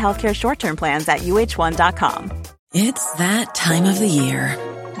United Healthcare short-term plans at uh1.com. It's that time of the year.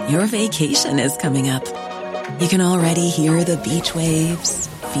 Your vacation is coming up. You can already hear the beach waves,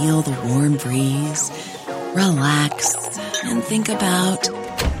 feel the warm breeze, relax, and think about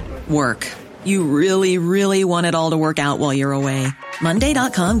work. You really, really want it all to work out while you're away.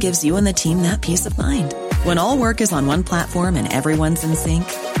 Monday.com gives you and the team that peace of mind. When all work is on one platform and everyone's in sync,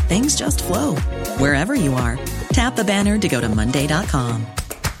 things just flow. Wherever you are, tap the banner to go to Monday.com.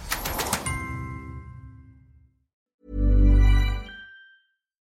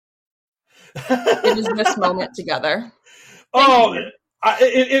 It was this moment together.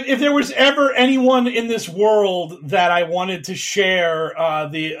 If there was ever anyone in this world that I wanted to share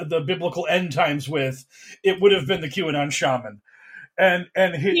the biblical end times with, it would have been the QAnon shaman.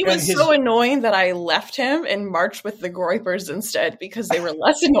 And he was so annoying that I left him and marched with the Groypers instead because they were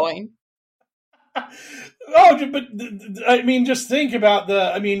less annoying. Oh, but I mean, just think about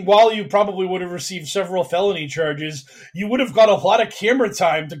while you probably would have received several felony charges, you would have got a lot of camera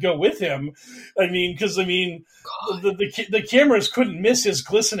time to go with him. Because the cameras couldn't miss his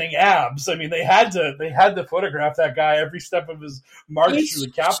glistening abs. I mean, they had to photograph that guy every step of his march through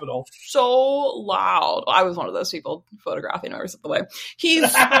the Capitol. So loud. I was one of those people photographing every step of the way. He's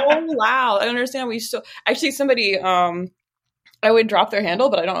so loud. I understand. Somebody, I would drop their handle,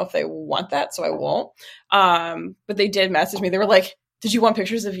 but I don't know if they want that, so I won't. But they did message me. They were like, did you want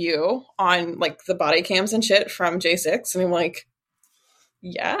pictures of you on like the body cams and shit from J6? And I'm like,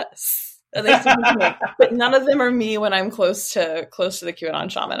 yes. And they said, but none of them are me when I'm close to the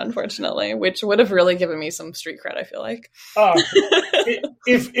QAnon shaman, unfortunately, which would have really given me some street cred, I feel like.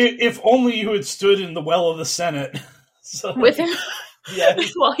 If only you had stood in the well of the Senate. So, with him? Yeah.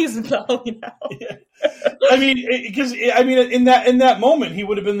 While he's bowing out. Yeah. In that moment, he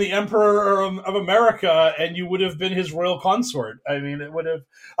would have been the Emperor of America, and you would have been his royal consort. I mean, it would have.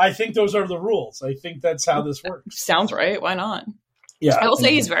 I think those are the rules. I think that's how this works. Sounds right. Why not? Yeah, I will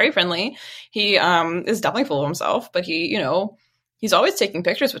say he's very friendly. He is definitely full of himself, but he's always taking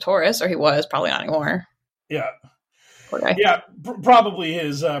pictures with Taurus, or he was, probably not anymore. Yeah. Poor guy. Yeah,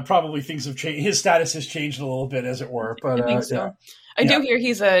 probably things have changed. His status has changed a little bit, as it were. But I think so. Yeah. I do hear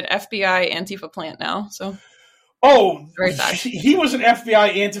he's an FBI Antifa plant now. So, very sad. He was an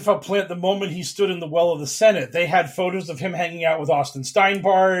FBI Antifa plant the moment he stood in the well of the Senate. They had photos of him hanging out with Austin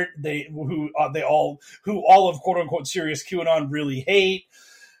Steinbart. Who all of quote unquote serious QAnon really hate.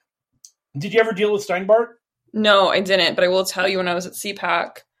 Did you ever deal with Steinbart? No, I didn't. But I will tell you, when I was at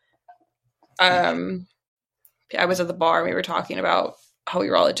CPAC, I was at the bar and we were talking about how we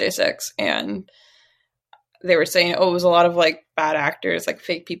were all at J6, and they were saying, it was a lot of like bad actors, like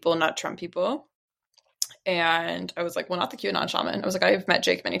fake people, not Trump people. And I was like, well, not the QAnon shaman. I was like, I've met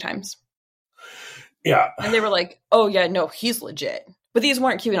Jake many times. Yeah. And they were like, oh yeah, no, he's legit. But these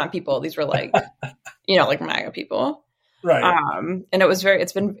weren't QAnon people. These were like, like MAGA people. Right. And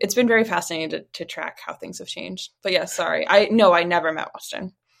it's been very fascinating to track how things have changed. But yeah, sorry. I never met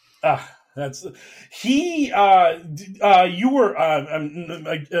Austin. That's he. You were.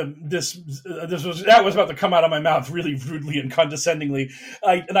 That was about to come out of my mouth really rudely and condescendingly.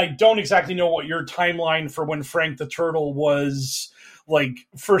 I don't exactly know what your timeline for when Frank the Turtle was like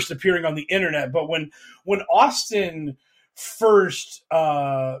first appearing on the internet, but when Austin first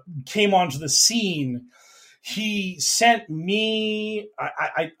came onto the scene, he sent me.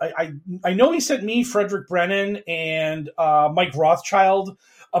 I know he sent me, Frederick Brennan, and Mike Rothschild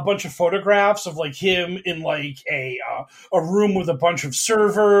a bunch of photographs of like him in like a room with a bunch of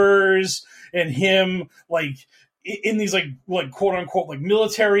servers, and him like in these like quote unquote like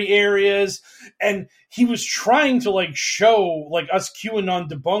military areas, and he was trying to like show like us QAnon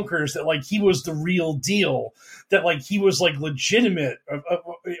debunkers that like he was the real deal, that like he was like legitimate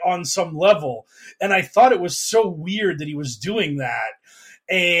on some level. And I thought it was so weird that he was doing that.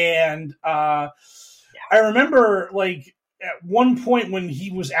 And I remember like at one point when he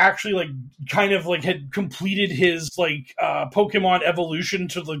was actually like kind of like had completed his like Pokemon evolution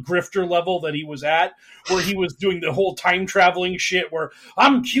to the grifter level that he was at, where he was doing the whole time traveling shit where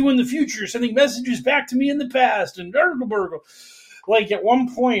I'm Q in the future sending messages back to me in the past, and like at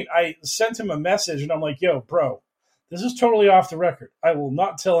one point I sent him a message and I'm like, yo bro, this is totally off the record, I will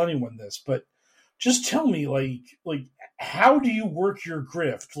not tell anyone this, but just tell me, like, how do you work your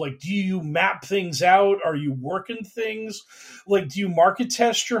grift? Like, do you map things out? Are you working things? Like, do you market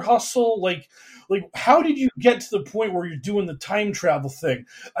test your hustle? Like, how did you get to the point where you're doing the time travel thing?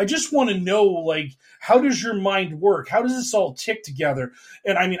 I just want to know, like, how does your mind work? How does this all tick together?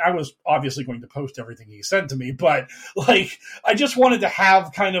 And I mean, I was obviously going to post everything he sent to me, but like, I just wanted to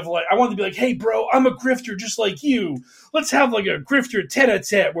have kind of like, I wanted to be like, hey, bro, I'm a grifter just like you. Let's have like a grifter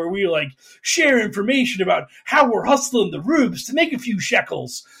tete-a-tete where we like share information about how we're hustling the rubes to make a few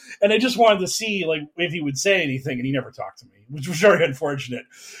shekels. And I just wanted to see like if he would say anything, and he never talked to me, which was very unfortunate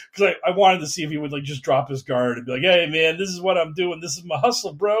because I wanted to see if he would like just drop his guard and be like, "Hey, man, this is what I'm doing. This is my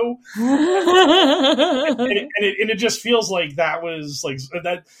hustle, bro." and it just feels like that was like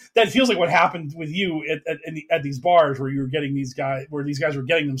that feels like what happened with you at these bars where you were getting these guys were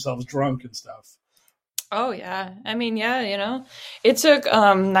getting themselves drunk and stuff. Oh, yeah. I mean, yeah, you know, it took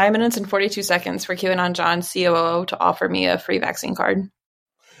 9 minutes and 42 seconds for QAnon John, COO, to offer me a free vaccine card.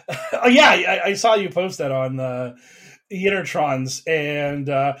 Yeah, I saw you post that on the Intertrons, and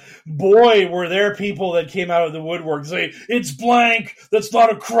boy, were there people that came out of the woodwork say, it's blank, that's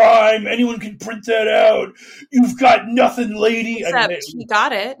not a crime, anyone can print that out, you've got nothing, lady. Except he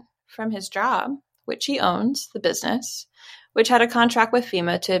got it from his job, which he owns, the business, which had a contract with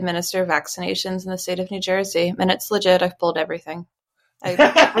FEMA to administer vaccinations in the state of New Jersey. And it's legit. I've pulled everything.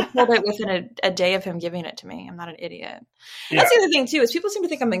 I pulled it within a day of him giving it to me. I'm not an idiot. Yeah. That's the other thing, too, is people seem to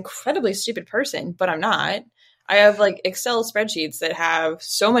think I'm an incredibly stupid person, but I'm not. I have, like, Excel spreadsheets that have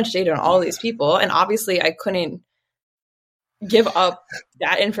so much data on all of these people, and obviously I couldn't give up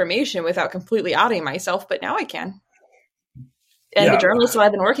that information without completely outing myself, but now I can. And the journalist who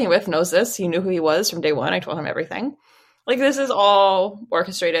I've been working with knows this. He knew who he was from day one. I told him everything. Like, this is all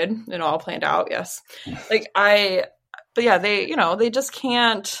orchestrated and all planned out, yes. But yeah, they just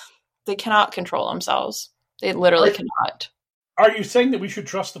cannot control themselves. They literally cannot. Are you saying that we should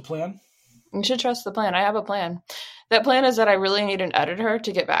trust the plan? You should trust the plan. I have a plan. That plan is that I really need an editor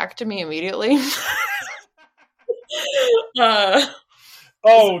to get back to me immediately. We got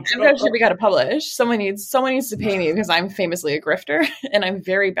to publish. Someone needs to pay me because I'm famously a grifter and I'm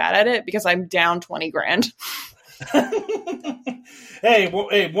very bad at it because I'm down 20 grand. Hey,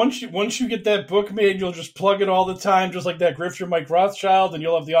 once you get that book made, you'll just plug it all the time, just like that grifter Mike Rothschild, and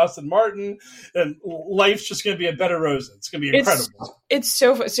you'll have the Austin Martin, and life's just going to be a bed of roses. It's going to be incredible. It's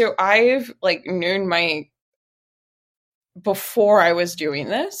so I've like known before I was doing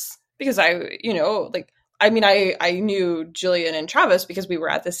this because I knew Jillian and Travis because we were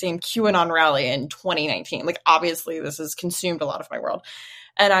at the same QAnon rally in 2019. Like, obviously, this has consumed a lot of my world.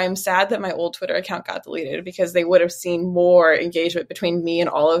 And I'm sad that my old Twitter account got deleted because they would have seen more engagement between me and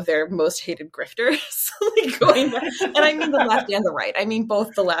all of their most hated grifters. Like going back. And I mean the left and the right. I mean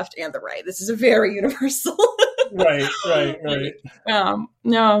both the left and the right. This is a very universal. Right.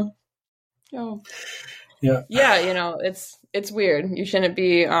 No. Yeah. Yeah, it's weird. You shouldn't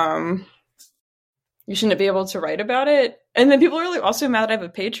be able to write about it. And then people are really also mad I have a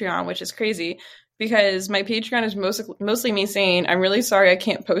Patreon, which is crazy. Because my Patreon is mostly me saying, I'm really sorry I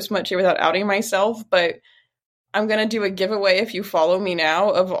can't post much here without outing myself, but I'm going to do a giveaway if you follow me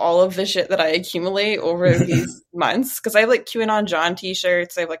now of all of the shit that I accumulate over these months. Because I have like QAnon John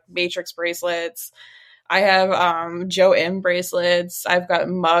t-shirts, I have like Matrix bracelets, I have Joe M bracelets, I've got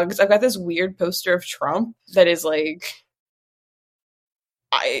mugs, I've got this weird poster of Trump that is like,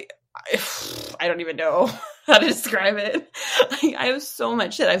 I don't even know how to describe it. Like, I have so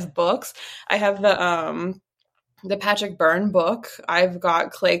much shit. I have books. I have the Patrick Byrne book. I've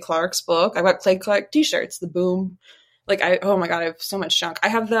got Clay Clark's book. I've got Clay Clark t-shirts, the Boom. Like, oh my God, I have so much junk. I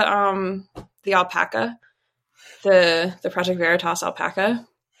have the alpaca, the Project Veritas alpaca.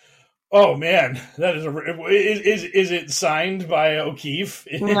 Oh man, that is it signed by O'Keefe?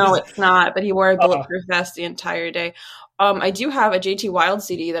 No, it's not, but he wore a bulletproof vest the entire day. I do have a JT Wild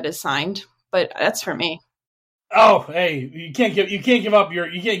CD that is signed, but that's for me. Oh, hey, you can't give up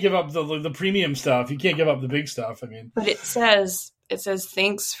the premium stuff. You can't give up the big stuff. I mean, but it says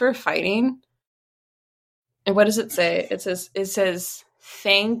thanks for fighting. And what does it say? It says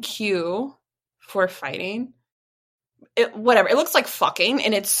thank you for fighting. Whatever. It looks like fucking,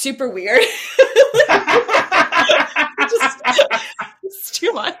 and it's super weird. It's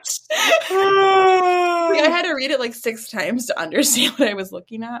too much. I had to read it like 6 times to understand what I was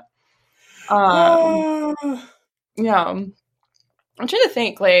looking at. Yeah, I'm trying to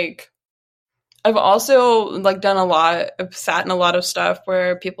think. Like, I've also like done a lot. I've sat in a lot of stuff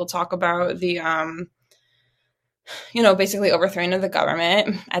where people talk about the basically overthrowing of the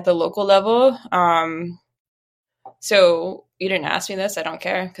government at the local level. So you didn't ask me this. I don't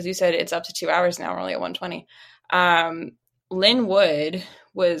care, because you said it's up to 2 hours now. We're only at 120. Lin Wood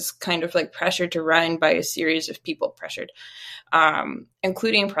was kind of like pressured to run by a series of people,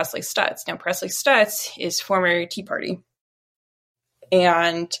 including Presley Stutz. Now, Presley Stutz is former Tea Party,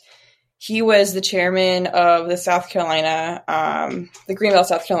 and he was the chairman of the the Greenville,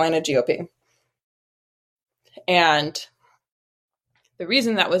 South Carolina GOP. And the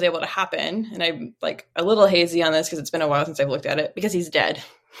reason that was able to happen, and I'm like a little hazy on this because it's been a while since I've looked at it, because he's dead.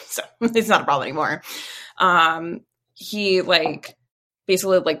 So it's not a problem anymore. He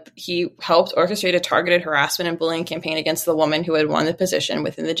he helped orchestrate a targeted harassment and bullying campaign against the woman who had won the position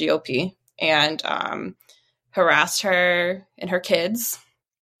within the GOP, and harassed her and her kids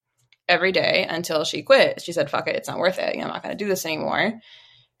every day until she quit. She said, fuck it, it's not worth it. I'm not going to do this anymore.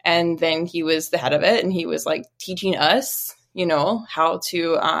 And then he was the head of it, and he was like teaching us, how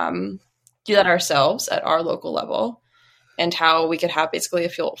to do that ourselves at our local level, and how we could have basically a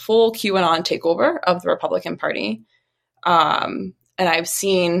full QAnon takeover of the Republican Party. And I've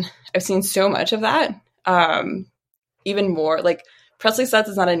seen so much of that. Even more, like, Presley Stutz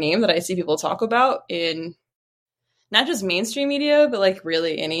is not a name that I see people talk about in not just mainstream media, but like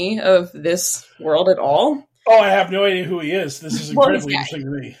really any of this world at all. Oh, I have no idea who he is. This is incredibly interesting to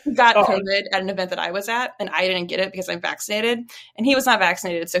me. He got COVID at an event that I was at, and I didn't get it because I'm vaccinated, and he was not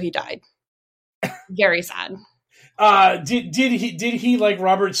vaccinated, so he died. Very sad. Did he like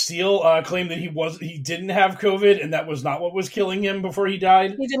Robert Steele claim that he didn't have COVID and that was not what was killing him before he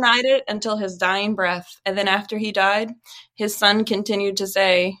died? He denied it until his dying breath, and then after he died, his son continued to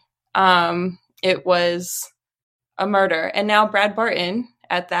say it was a murder. And now Brad Barton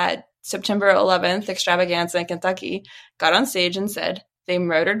at that September 11th extravaganza in Kentucky got on stage and said, they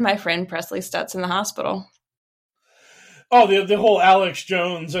murdered my friend Presley Stutz in the hospital. Oh, the whole Alex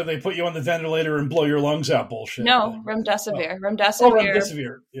Jones, they put you on the ventilator and blow your lungs out bullshit. No, remdesivir.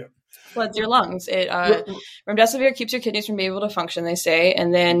 Remdesivir, yeah. Floods your lungs. Remdesivir keeps your kidneys from being able to function, they say,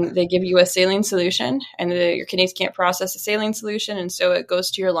 and then they give you a saline solution, and your kidneys can't process the saline solution, and so it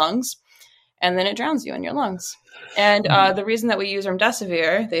goes to your lungs, and then it drowns you in your lungs. And the reason that we use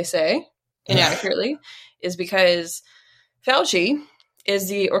remdesivir, they say, inaccurately, is because Fauci is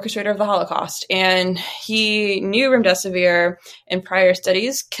the orchestrator of the Holocaust, and he knew remdesivir in prior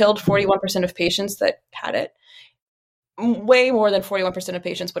studies killed 41% of patients that had it. Way more than 41% of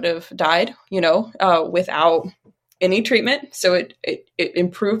patients would have died, without any treatment. So it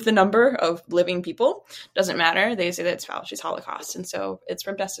improved the number of living people. Doesn't matter. They say that it's Fauci's Holocaust, and so it's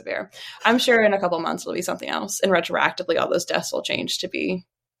remdesivir. I'm sure in a couple of months it'll be something else, and retroactively all those deaths will change to be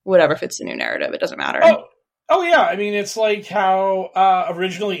whatever fits the new narrative. It doesn't matter. Oh yeah, I mean, it's like how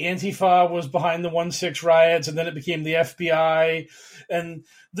originally Antifa was behind the 1/6 riots, and then it became the FBI, and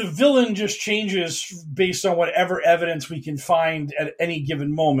the villain just changes based on whatever evidence we can find at any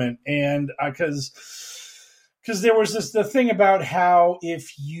given moment. And because there was the thing about how if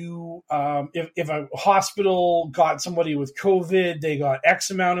a hospital got somebody with COVID, they got X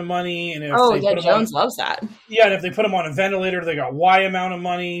amount of money, and if Jones loves that. Yeah, and if they put them on a ventilator, they got Y amount of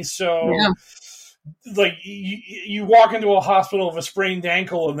money. So. Yeah. Like you walk into a hospital with a sprained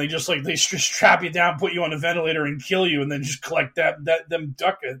ankle and they just strap you down, put you on a ventilator and kill you, and then just collect them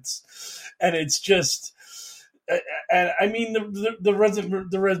ducats. And it's just, and I mean the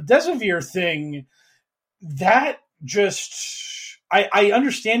remdesivir thing, that just, I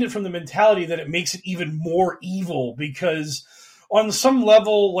understand it from the mentality that it makes it even more evil, because on some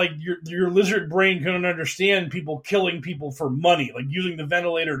level, like your lizard brain couldn't understand people killing people for money, like using the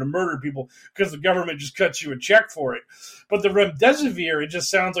ventilator to murder people because the government just cuts you a check for it. But the remdesivir, it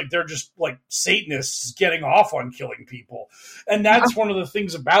just sounds like they're just like Satanists getting off on killing people. And that's one of the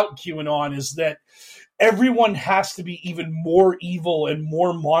things about QAnon, is that everyone has to be even more evil and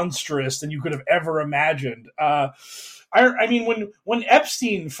more monstrous than you could have ever imagined. I mean, when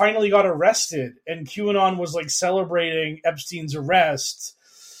Epstein finally got arrested and QAnon was like celebrating Epstein's arrest,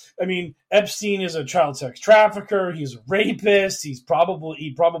 I mean, Epstein is a child sex trafficker. He's a rapist. He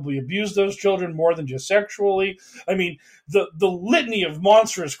probably abused those children more than just sexually. I mean, the litany of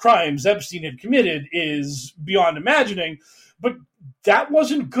monstrous crimes Epstein had committed is beyond imagining. But that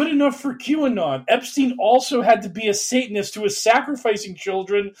wasn't good enough for QAnon. Epstein also had to be a Satanist who was sacrificing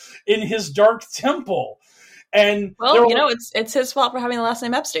children in his dark temple. And it's his fault for having the last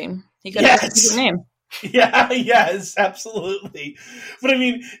name Epstein. He could have a good name. Yeah, yes, absolutely. But I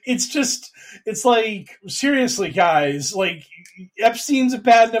mean, it's like, seriously, guys, like, Epstein's a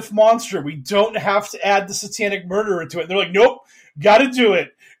bad enough monster. We don't have to add the satanic murderer to it. And they're like, nope, got to do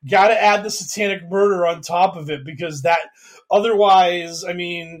it. Got to add the satanic murder on top of it, because that Otherwise, I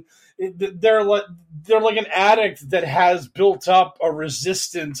mean, they're like an addict that has built up a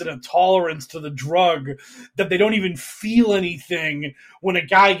resistance and a tolerance to the drug that they don't even feel anything when a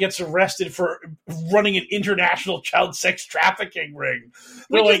guy gets arrested for running an international child sex trafficking ring.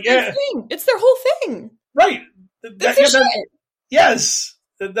 They're like, yeah, it's their whole thing, right? Yes,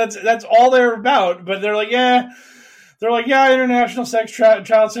 that's all they're about. But they're like, yeah, international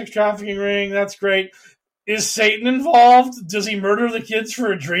child sex trafficking ring. That's great. Is Satan involved? Does he murder the kids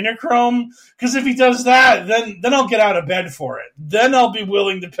for adrenochrome? Because if he does that, then I'll get out of bed for it. Then I'll be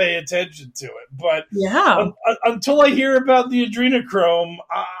willing to pay attention to it. But until I hear about the adrenochrome,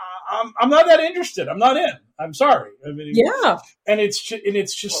 I'm not that interested. I'm not in. I'm sorry. I mean, and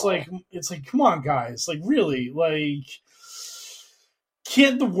it's just like, come on, guys, like, really, like,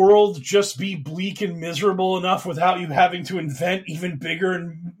 can't the world just be bleak and miserable enough without you having to invent even bigger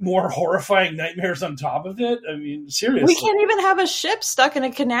and more horrifying nightmares on top of it? I mean, seriously. We can't even have a ship stuck in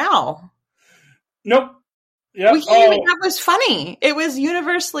a canal. Nope. Yeah. We can't even. That was funny. It was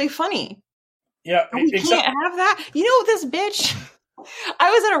universally funny. Yeah. We can't have that. You know, this bitch. I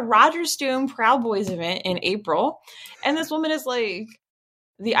was at a Roger Stone Proud Boys event in April, and this woman is like,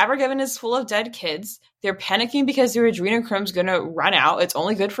 the Abergavenny is full of dead kids. They're panicking because their adrenochrome's going to run out. It's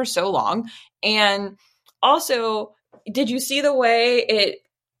only good for so long. And also, did you see the way it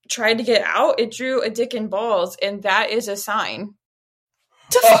tried to get out? It drew a dick and balls, and that is a sign.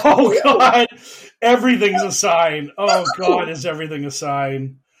 Oh, God. Everything's a sign. Oh, God, is everything a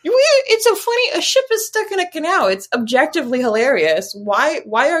sign? It's so funny. A ship is stuck in a canal. It's objectively hilarious. Why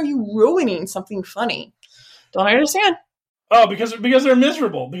are you ruining something funny? Don't understand. Oh, because they're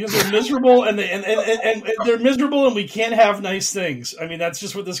miserable. Because they're miserable, and they're miserable, and we can't have nice things. I mean, that's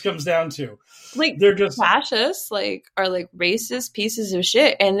just what this comes down to. Like, they're just fascists, like, are like racist pieces of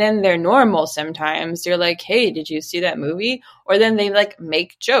shit, and then they're normal sometimes. They're like, hey, did you see that movie? Or then they like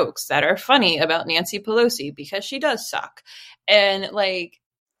make jokes that are funny about Nancy Pelosi because she does suck. And like,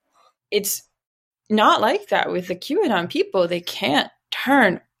 it's not like that with the QAnon people. They can't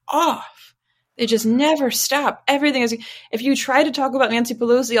turn off. They just never stop. Everything is. If you try to talk about Nancy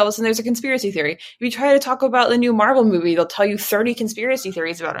Pelosi, all of a sudden there's a conspiracy theory. If you try to talk about the new Marvel movie, they'll tell you 30 conspiracy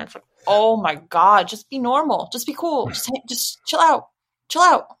theories about it. It's like, oh my God, just be normal. Just be cool. Just chill out. Chill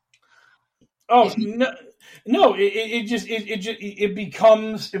out. Oh, no. It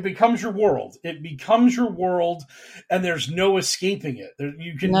becomes your world. It becomes your world, and there's no escaping it.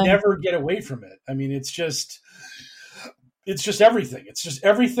 You can never get away from it. I mean, it's just everything. It's just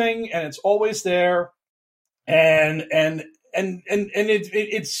everything, and it's always there. And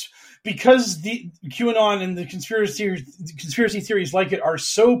it's because the QAnon and the conspiracy theories like it are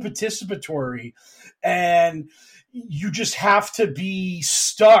so participatory, and you just have to be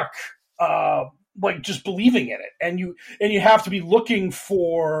stuck, like just believing in it, and you have to be looking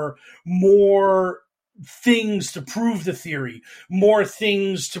for more things to prove the theory, more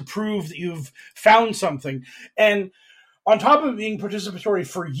things to prove that you've found something. And on top of being participatory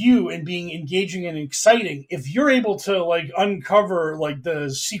for you and being engaging and exciting, if you're able to like uncover like the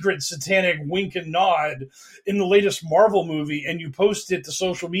secret satanic wink and nod in the latest Marvel movie and you post it to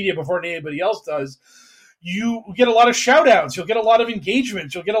social media before anybody else does, you get a lot of shout outs. You'll get a lot of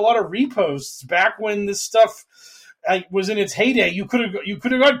engagement. You'll get a lot of reposts. Back when this stuff was in its heyday, you could have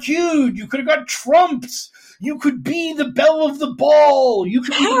got cued. You could have got trumped. You could be the belle of the ball. You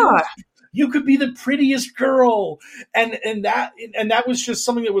could be the prettiest girl, and that was just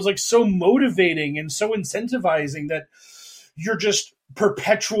something that was like so motivating and so incentivizing that you're just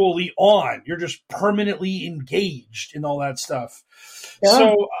perpetually on. You're just permanently engaged in all that stuff. Yeah.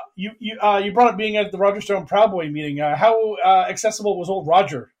 So you brought up being at the Roger Stone Proud Boy meeting. How accessible was old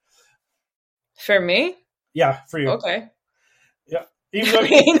Roger? For me? Yeah, for you. Okay. Yeah,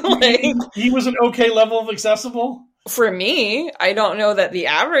 he was an okay level of accessible. For me, I don't know that the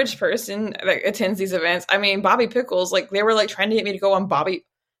average person that attends these events. I mean, Bobby Pickles, like they were like trying to get me to go on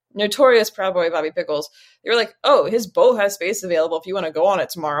Notorious Proud Boy Bobby Pickles. They were like, oh, his boat has space available if you want to go on it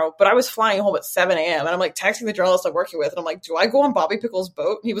tomorrow. But I was flying home at 7 a.m. and I'm like texting the journalist I'm working with, and I'm like, do I go on Bobby Pickles'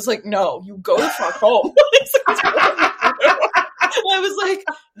 boat? And he was like, no, you go the fuck home. I was like,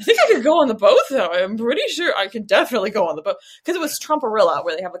 I think I could go on the boat though. I'm pretty sure I could definitely go on the boat because it was Trumparilla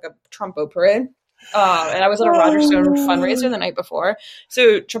where they have like a Trump boat parade. And I was at a Roger Stone fundraiser the night before.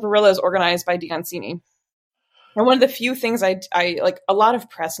 So Trumparilla is organized by D'Ancini. And one of the few things I like, a lot of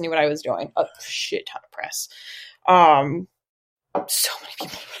press knew what I was doing. A shit ton of press. So many people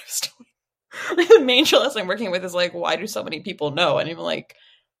knew what I was doing. Like the main journalist I'm working with is like, why do so many people know? And I'm like,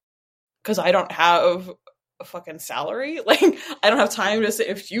 because I don't have a fucking salary. Like, I don't have time to say,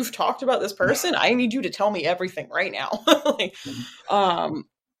 if you've talked about this person, I need you to tell me everything right now. Like,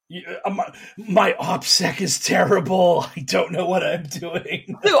 my OPSEC is terrible. I don't know what I'm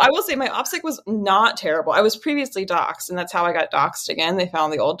doing. So I will say my OPSEC was not terrible. I was previously doxxed, and that's how I got doxxed again. They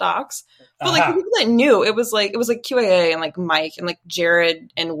found the old docs. But like the people that knew, it was like QAA and like Mike and like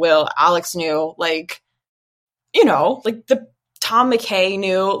Jared and Will, Alex knew, like, you know, like the Tom McKay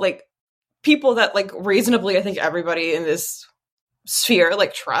knew, like people that like reasonably, I think everybody in this sphere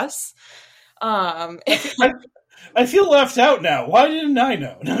like trusts. I feel left out now. Why didn't I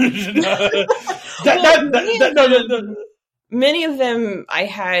know? Many of them I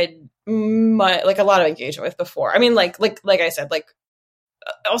had like a lot of engagement with before. I mean, like I said, like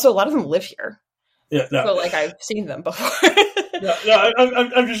also a lot of them live here. Yeah, no. So like I've seen them before.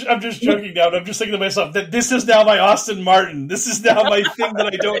 I'm just joking now. I'm just thinking to myself that this is now my Austin Martin. This is now my thing that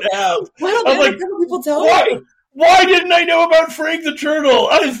I don't have. Why don't like, people tell me? Why didn't I know about Frank the Turtle?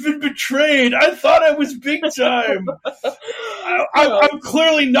 I've been betrayed. I thought I was big time. I'm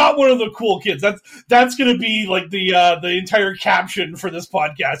clearly not one of the cool kids. That's going to be like the entire caption for this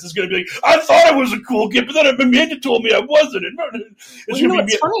podcast is going to be like, I thought I was a cool kid, but then Amanda told me I wasn't.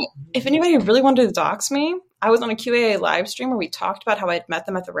 It's funny. If anybody really wanted to dox me, I was on a QAA live stream where we talked about how I'd met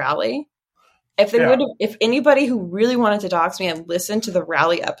them at the rally. If anybody who really wanted to dox me and listened to the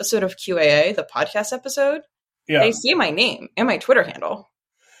rally episode of QAA, the podcast episode, they see my name and my Twitter handle.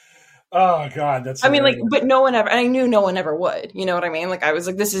 Oh God, that's. I mean, like, but no one ever. And I knew no one ever would. You know what I mean? Like, I was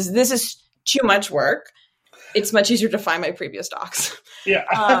like, this is too much work. It's much easier to find my previous docs. Yeah,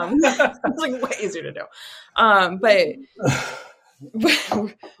 it's like way easier to do. But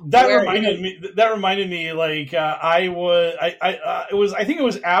that reminded me. Like, I think it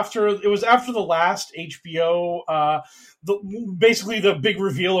was after the last HBO. Basically the big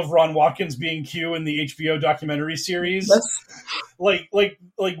reveal of Ron Watkins being Q in the HBO documentary series. Like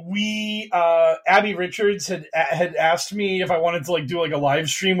we Abby Richards had asked me if I wanted to like do like a live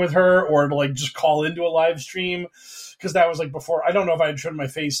stream with her or to like just call into a live stream, because that was like before. I don't know if I had shown my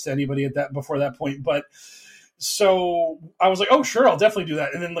face to anybody before that point, but so I was like, oh sure, I'll definitely do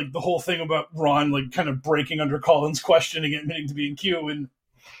that. And then like the whole thing about Ron like kind of breaking under Colin's question and admitting to being Q and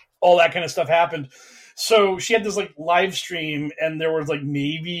all that kind of stuff happened. So she had this like live stream and there was like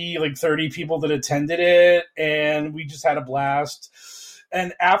maybe like 30 people that attended it and we just had a blast.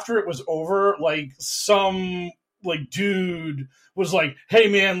 And after it was over, like some like dude was like, hey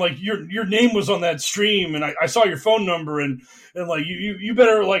man, like your name was on that stream and I saw your phone number and like you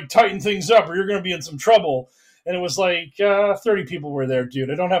better like tighten things up or you're going to be in some trouble. And it was like 30 people were there, dude.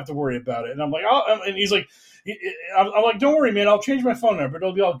 I don't have to worry about it. And I'm like, oh, and he's like, I'm like, don't worry, man. I'll change my phone number.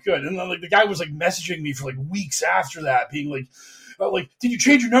 It'll be all good. And then, like, the guy was like messaging me for like weeks after that, being like, did you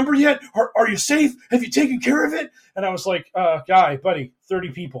change your number yet? Are you safe? Have you taken care of it? And I was like, guy, buddy, 30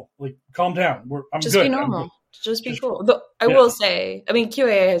 people. Like, calm down. I'm just good. Be normal. Just be cool. But I will say, I mean,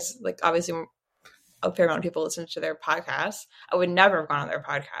 QAA is like obviously a fair amount of people listen to their podcasts. I would never have gone on their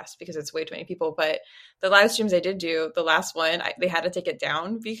podcast because it's way too many people. But the live streams I did do, the last one, they had to take it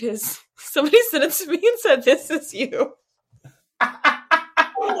down because somebody sent it to me and said, "This is you." Well,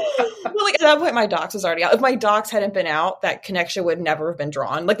 like at that point, my docs was already out. If my docs hadn't been out, that connection would never have been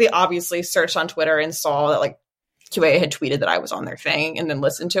drawn. Like they obviously searched on Twitter and saw that like QA had tweeted that I was on their thing and then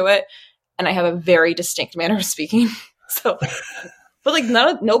listened to it. And I have a very distinct manner of speaking. So, but like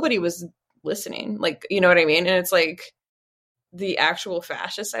nobody was listening. Like, you know what I mean? And it's like the actual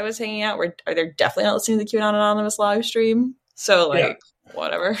fascists I was hanging out they're definitely not listening to the QAnon Anonymous live stream. So like,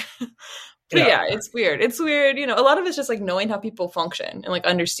 whatever. But yeah, it's weird. It's weird. You know, a lot of it's just like knowing how people function and like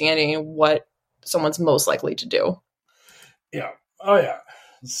understanding what someone's most likely to do. Yeah. Oh yeah.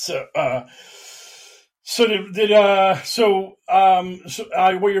 So,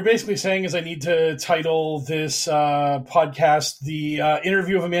 what you're basically saying is I need to title this podcast the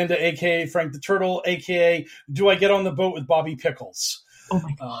interview of Amanda, aka Frank the Turtle, aka Do I Get on the Boat with Bobby Pickles? Oh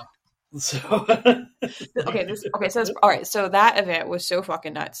my god. All right. So that event was so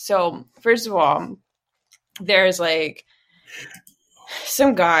fucking nuts. So first of all, there's like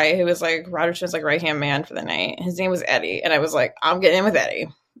some guy who was like Roger Smith's like right hand man for the night. His name was Eddie, and I was like, I'm getting in with Eddie,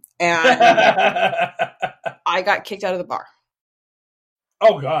 and I got kicked out of the bar.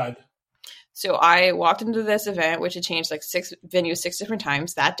 Oh God. So I walked into this event, which had changed like 6 venues 6 different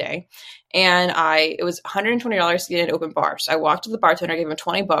times that day. And it was $120 to get an open bar. So I walked to the bartender, gave him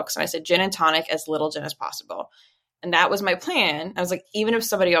 $20 and I said, gin and tonic, as little gin as possible. And that was my plan. I was like, even if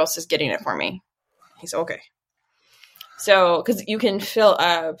somebody else is getting it for me. He said, okay. So, cause you can fill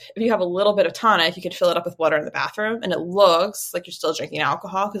up, if you have a little bit of tonic, you can fill it up with water in the bathroom and it looks like you're still drinking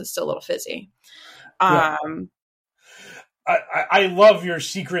alcohol because it's still a little fizzy. I love your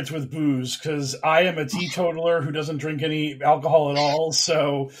secrets with booze because I am a teetotaler who doesn't drink any alcohol at all.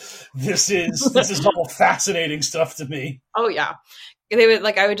 So this is all fascinating stuff to me. Oh yeah, they would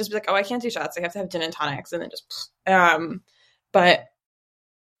I would just be like, oh, I can't do shots. I have to have gin and tonics, and then just. But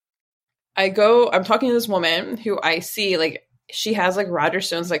I'm talking to this woman who I see she has Roger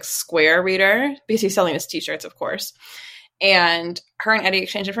Stone's Square reader because he's selling his t-shirts, of course. And her and Eddie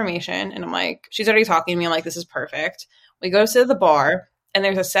exchange information, and I'm like, she's already talking to me. I'm like, this is perfect. We go to the bar, and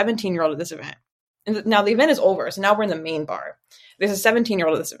there's a 17-year-old at this event. And now the event is over, so now we're in the main bar. There's a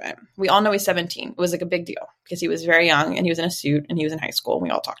 17-year-old at this event. We all know he's 17. It was a big deal because he was very young, and he was in a suit, and he was in high school, and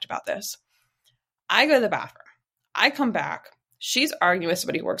we all talked about this. I go to the bathroom. I come back. She's arguing with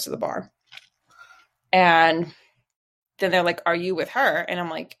somebody who works at the bar. And then they're like, are you with her? And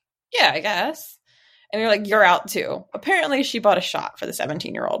I'm like, yeah, I guess. And they're like, you're out too. Apparently, she bought a shot for the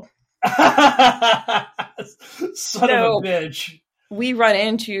 17-year-old. Son of a bitch. We run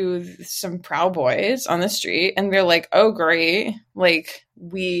into some Proud Boys on the street, and they're like, oh, great.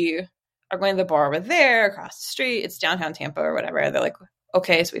 We are going to the bar over there across the street. It's downtown Tampa or whatever. They're like,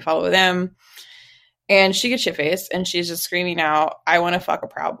 okay, so we follow them. And she gets shit-faced, and she's just screaming out, I want to fuck a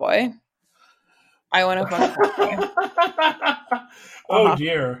Proud Boy. I want to fuck a Proud Boy. Oh,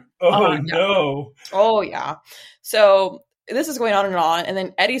 dear. Oh, no. Oh, yeah. So this is going on, and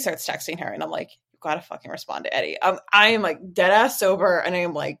then Eddie starts texting her, and I'm like, you gotta fucking respond to Eddie. I am dead ass sober, and I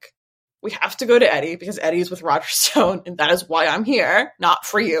am like, we have to go to Eddie because Eddie's with Roger Stone, and that is why I'm here, not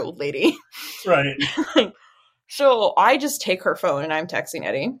for you, lady. Right. So I just take her phone, and I'm texting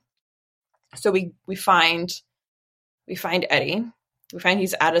Eddie. So we find Eddie. We find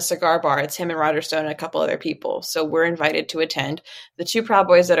he's at a cigar bar. It's him and Roger Stone and a couple other people. So we're invited to attend. The two Proud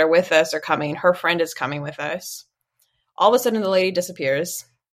Boys that are with us are coming. Her friend is coming with us. All of a sudden, the lady disappears.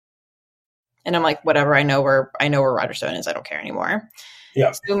 And I'm like, whatever, I know where Roger Stone is. I don't care anymore.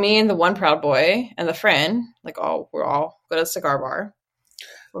 Yeah. So me and the one Proud Boy and the friend, we're all go to the cigar bar.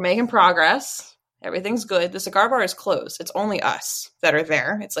 We're making progress. Everything's good. The cigar bar is closed. It's only us that are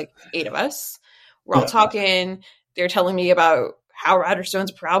there. It's 8 of us. We're all talking. They're telling me about how Roger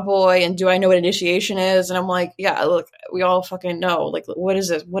Stone's a Proud Boy and do I know what initiation is? And I'm like, yeah, look, we all fucking know. What is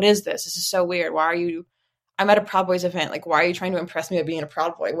this? What is this? This is so weird. Why are you? I'm at a Proud Boys event. Why are you trying to impress me by being a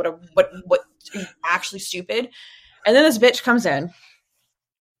Proud Boy? What actually stupid? And then this bitch comes in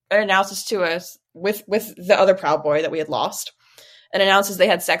and announces to us with the other Proud Boy that we had lost and announces they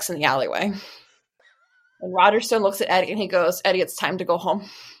had sex in the alleyway. And Roger Stone looks at Eddie and he goes, Eddie, it's time to go home.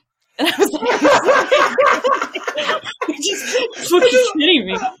 And I was you're just fucking kidding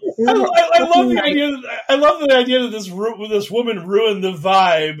me. I love the idea. I love the idea that this woman ruined the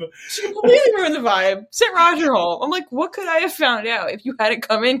vibe. She completely ruined the vibe. Sent Roger home. I'm like, what could I have found out if you hadn't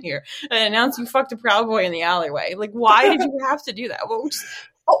come in here and announced you fucked a Proud Boy in the alleyway? Why did you have to do that? Well,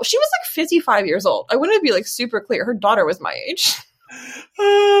 she was 55 years old. I wanted to be super clear. Her daughter was my age.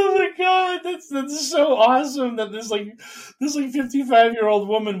 Oh my god, that's so awesome that this 55-year-old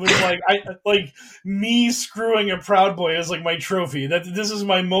woman was me screwing a Proud Boy is my trophy. That this is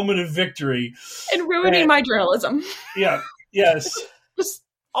my moment of victory and ruining my journalism. Yeah, yes, just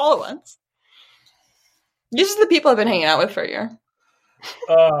all at once. These are the people I've been hanging out with for a year.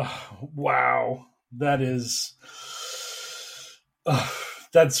 Wow, that is.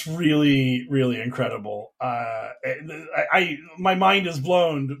 That's really, really incredible. My mind is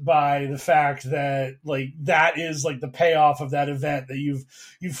blown by the fact that that is the payoff of that event, that you've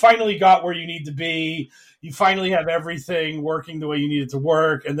finally got where you need to be. You finally have everything working the way you need it to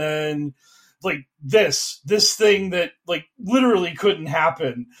work. And then this thing that literally couldn't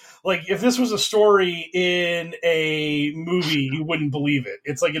happen. If this was a story in a movie, you wouldn't believe it.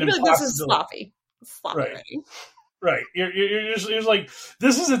 It's an impossibility. This is sloppy. Right. Ready. Right. You're just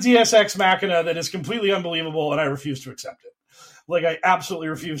this is a Deus Ex Machina that is completely unbelievable, and I refuse to accept it. I absolutely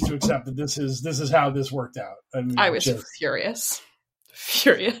refuse to accept that this is how this worked out. I was furious.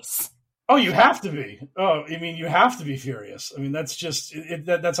 Furious. Oh, you have to be. Oh, you have to be furious. That's just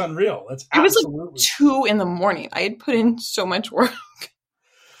that's unreal. That's absolutely. It was 2 a.m. I had put in so much work.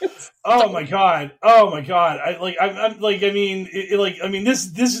 Oh my god! I'm this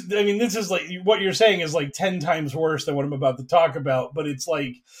is what you're saying is 10 times worse than what I'm about to talk about. But it's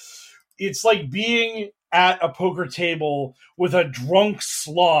being at a poker table with a drunk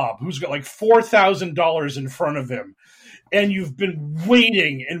slob who's got $4,000 in front of him, and you've been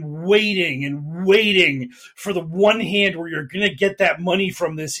waiting and waiting and waiting for the one hand where you're gonna get that money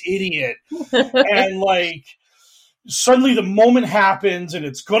from this idiot, and suddenly the moment happens and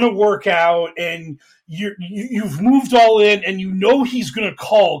it's going to work out, and you've moved all in, and you know he's going to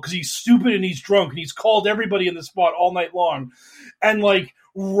call because he's stupid and he's drunk, and he's called everybody in the spot all night long. And like,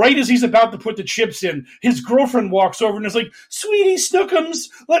 right as he's about to put the chips in, his girlfriend walks over and is like, "Sweetie Snookums,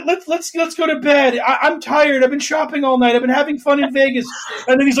 let's go to bed. I'm tired. I've been shopping all night. I've been having fun in Vegas."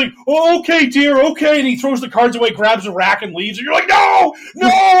 And then he's like, "Oh, okay, dear, okay." And he throws the cards away, grabs a rack, and leaves. And you're like, "No,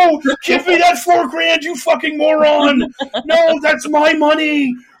 give me that $4,000, you fucking moron. No, that's my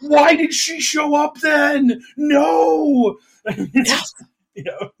money. Why did she show up then? No." Yes.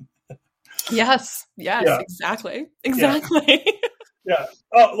 Yes, Yeah. exactly. Yeah.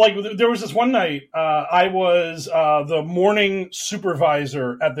 Like there was this one night, I was the morning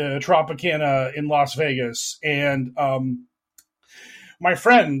supervisor at the Tropicana in Las Vegas, and my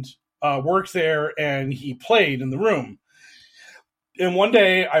friend worked there, and he played in the room. And one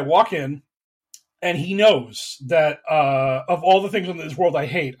day I walk in, and he knows that of all the things in this world I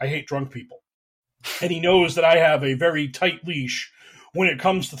hate drunk people. And he knows that I have a very tight leash when it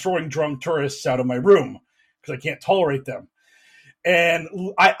comes to throwing drunk tourists out of my room, because I can't tolerate them. And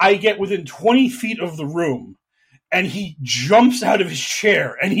I get within 20 feet of the room, and he jumps out of his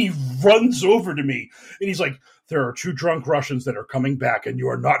chair, and he runs over to me, and he's like, "There are 2 drunk Russians that are coming back, and you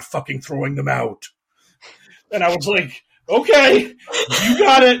are not fucking throwing them out." And I was like, "Okay, you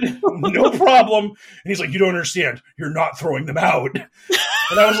got it. No problem." And he's like, "You don't understand. You're not throwing them out."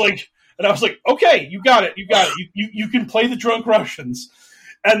 And I was like, "Okay, you got it. You can play the drunk Russians."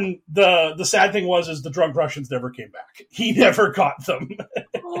 And the sad thing was the drunk Russians never came back. He never caught them.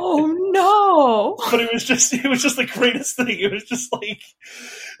 Oh no! But it was just the greatest thing. It was just like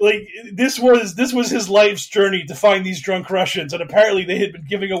this was his life's journey to find these drunk Russians, and apparently they had been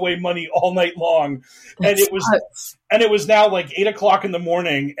giving away money all night long. And it was now like 8:00 in the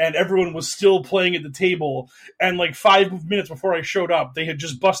morning, and everyone was still playing at the table. And like 5 minutes before I showed up, they had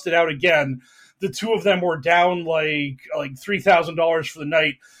just busted out again. The 2 of them were down like $3,000 for the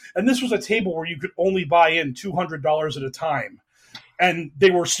night. And this was a table where you could only buy in $200 at a time. And they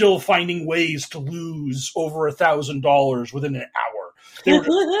were still finding ways to lose over $1,000 within an hour. They were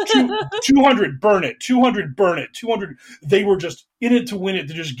 200, burn it, 200, burn it, 200. They were just in it to win it,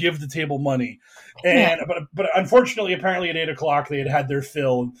 to just give the table money. And but unfortunately, apparently at 8:00 they had their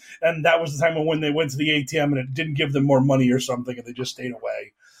fill. And that was the time when they went to the ATM and it didn't give them more money or something, and they just stayed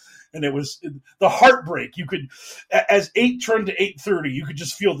away. And it was the heartbreak. You could, as 8 turned to 8:30, you could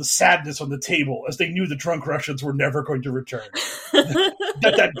just feel the sadness on the table as they knew the drunk Russians were never going to return.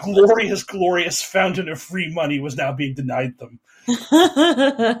 that glorious, glorious fountain of free money was now being denied them.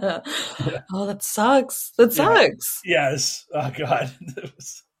 Oh, that sucks. That sucks. Yes. Oh God.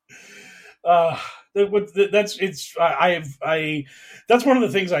 That's one of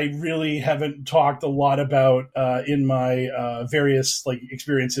the things I really haven't talked a lot about in my various like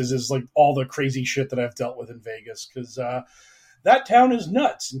experiences, is like all the crazy shit that I've dealt with in Vegas, because that town is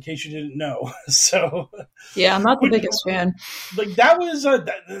nuts, in case you didn't know. So yeah, I'm not the biggest fan. Like that was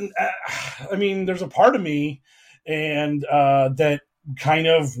I mean, there's a part of me and that kind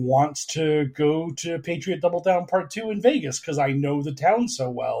of wants to go to Patriot Double Down Part 2 in Vegas, because I know the town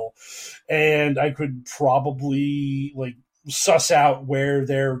so well, and I could probably like suss out where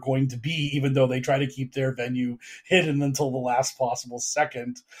they're going to be, even though they try to keep their venue hidden until the last possible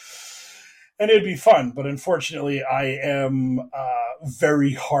second. And it'd be fun, but unfortunately I am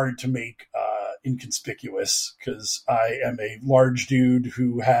very hard to make inconspicuous, because I am a large dude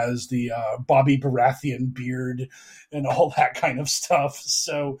who has the Bobby Baratheon beard and all that kind of stuff.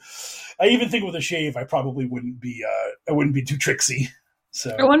 So I even think with a shave, I probably wouldn't be too tricksy.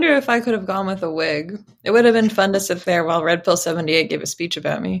 So I wonder if I could have gone with a wig. It would have been fun to sit there while Red Pill 78 gave a speech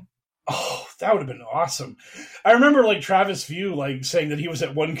about me. Oh, that would have been awesome. I remember like Travis View like saying that he was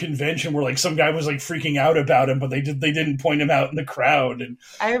at one convention where like some guy was like freaking out about him, but they didn't point him out in the crowd. And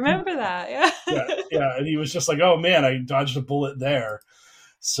I remember that. Yeah. yeah. And he was just like, "Oh man, I dodged a bullet there."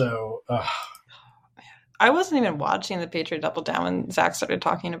 So I wasn't even watching the Patriot Double Down when Zach started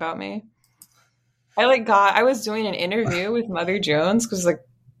talking about me. I was doing an interview with Mother Jones, because like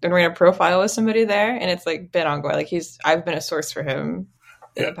been running a profile with somebody there, and it's like been ongoing. Like I've been a source for him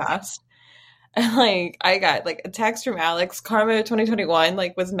in the past. And like I got like a text from Alex, Karma 2021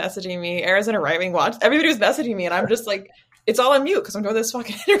 like was messaging me, Arizona Arriving Watch. Everybody was messaging me, and I'm just like, it's all on mute because I'm doing this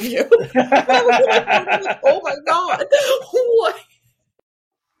fucking interview. Oh my God. What?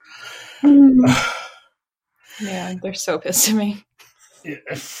 Yeah, they're so pissed at me. Yeah,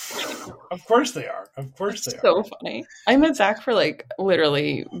 of course they are. Of course they are. So funny. I met Zach for like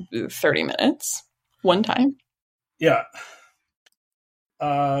literally 30 minutes one time. Yeah.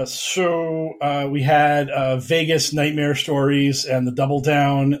 So we had Vegas Nightmare Stories and the Double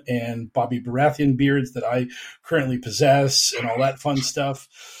Down and Bobby Baratheon beards that I currently possess and all that fun stuff.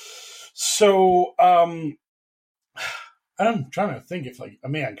 So I'm trying to think if like a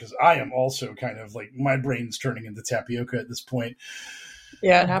man, because I am also kind of like my brain's turning into tapioca at this point.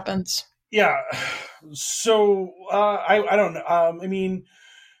 Yeah, it happens. Yeah. So I don't know. I mean,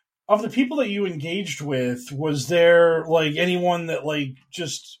 of the people that you engaged with, was there like anyone that like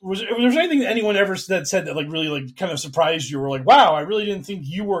just was there anything that anyone ever said that like really like kind of surprised you, or like, wow, I really didn't think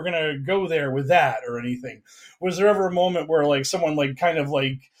you were gonna go there with that or anything? Was there ever a moment where like someone like kind of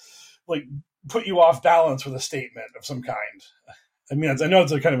like put you off balance with a statement of some kind? I mean, I know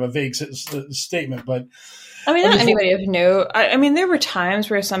it's a kind of a vague statement, but I mean, not anybody of note. I mean, there were times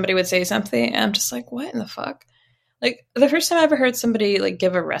where somebody would say something and I'm just like, what in the fuck? Like, the first time I ever heard somebody, like,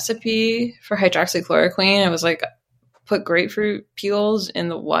 give a recipe for hydroxychloroquine, it was, like, put grapefruit peels in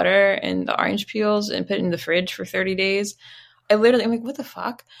the water and the orange peels and put it in the fridge for 30 days. I'm like, what the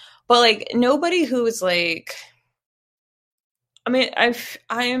fuck? But, like, nobody who was, like... I mean,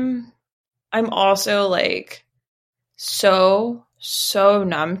 I'm also, like, so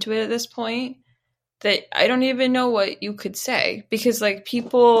numb to it at this point that I don't even know what you could say. Because, like,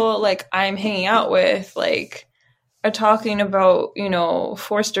 people, like, I'm hanging out with, like... are talking about, you know,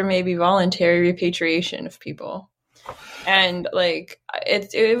 forced or maybe voluntary repatriation of people. And, like,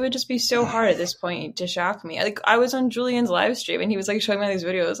 it would just be so hard at this point to shock me. Like, I was on Julian's live stream, and he was, like, showing me these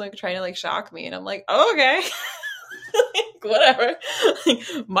videos, like, trying to, like, shock me. And I'm like, oh, okay. Like, whatever. Like,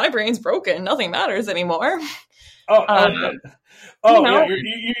 my brain's broken. Nothing matters anymore. You know?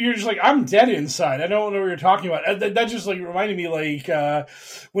 Yeah, you're just like, I'm dead inside. I don't know what you're talking about. That just like reminded me like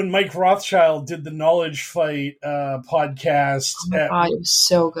when Mike Rothschild did the Knowledge Fight podcast. Oh my God, it was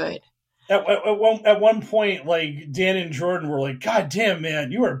so good. At one point, like Dan and Jordan were like, God damn,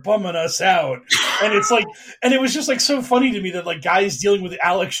 man, you are bumming us out. And it's like, and it was just like so funny to me that like guys dealing with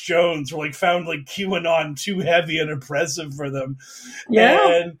Alex Jones were like found like QAnon too heavy and oppressive for them. Yeah.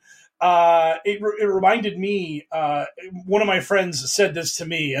 And it reminded me, one of my friends said this to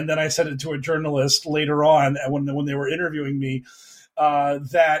me, and then I said it to a journalist later on when they were interviewing me,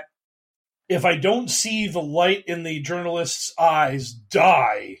 that if I don't see the light in the journalist's eyes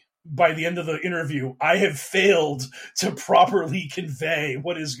die by the end of the interview, I have failed to properly convey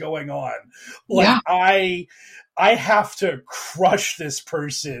what is going on. Like, yeah. I have to crush this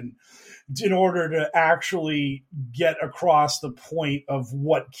person in order to actually get across the point of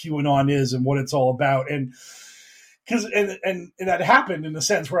what QAnon is and what it's all about. And because and that happened in the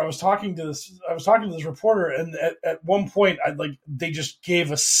sense where I was talking to this reporter, and at one point they just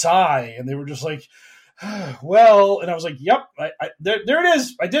gave a sigh, and they were just like, well, and I was like, yep, there it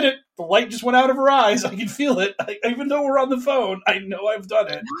is. I did it. The light just went out of her eyes. I can feel it. Even though we're on the phone, I know I've done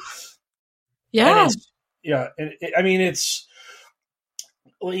it. Yeah. I mean, it's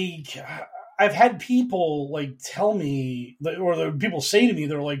like, I've had people like tell me, or the people say to me,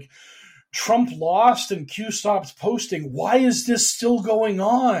 they're like, Trump lost and Q stopped posting. Why is this still going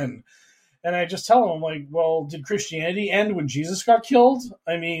on? And I just tell them, I'm like, well, did Christianity end when Jesus got killed?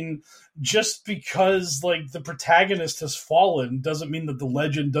 I mean, just because like the protagonist has fallen doesn't mean that the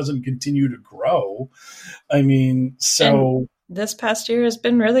legend doesn't continue to grow. I mean, so... And this past year has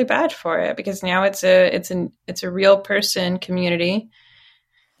been really bad for it, because now it's a real person community,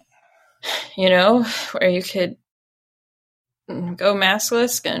 you know, where you could go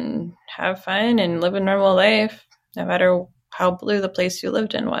maskless and have fun and live a normal life, no matter how blue the place you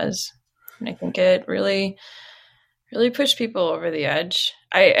lived in was. And I think it really, really pushed people over the edge.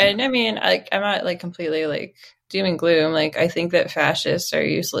 I mean, I'm not like completely like doom and gloom. Like, I think that fascists are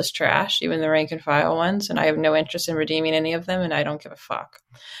useless trash, even the rank and file ones, and I have no interest in redeeming any of them, and I don't give a fuck.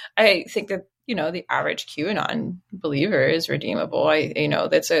 I think that, you know, the average QAnon believer is redeemable.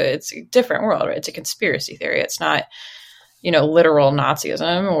 It's a different world, right? It's a conspiracy theory. It's not, you know, literal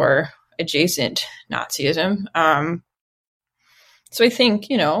Nazism or adjacent Nazism. So I think,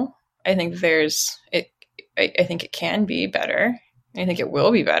 you know, I think there's it. I think it can be better. I think it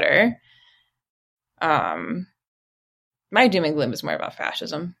will be better. My doom and gloom is more about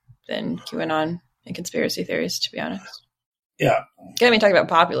fascism than QAnon and conspiracy theories, to be honest. Yeah. Get me talking about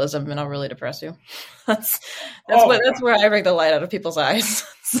populism and I'll really depress you. That's where I bring the light out of people's eyes.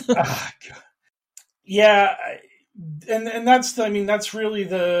 Yeah. And that's that's really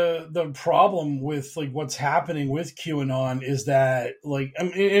the problem with like what's happening with QAnon is that like,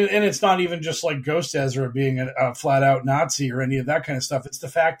 and it's not even just like Ghost Ezra being a flat out Nazi or any of that kind of stuff. It's the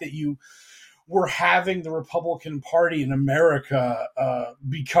fact that we're having the Republican Party in America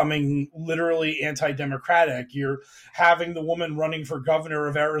becoming literally anti-democratic. You're having the woman running for governor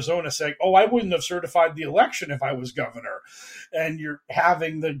of Arizona saying, "Oh, I wouldn't have certified the election if I was governor." And you're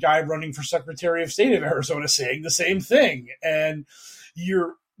having the guy running for Secretary of State of Arizona saying the same thing. And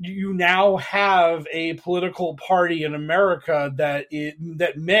you now have a political party in America that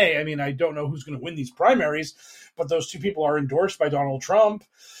may, I mean, I don't know who's going to win these primaries, but those two people are endorsed by Donald Trump.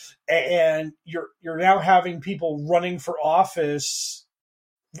 And you're now having people running for office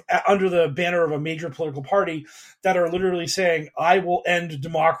under the banner of a major political party that are literally saying, "I will end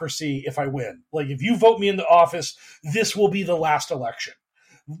democracy if I win. Like, if you vote me into office, this will be the last election.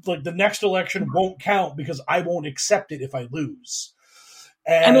 Like, the next election won't count because I won't accept it if I lose."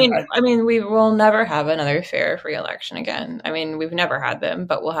 And I mean, we will never have another fair free election again. I mean, we've never had them,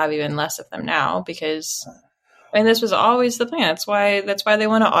 but we'll have even less of them now because, and this was always the plan. That's why they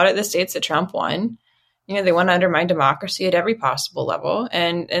want to audit the states that Trump won. You know, they want to undermine democracy at every possible level.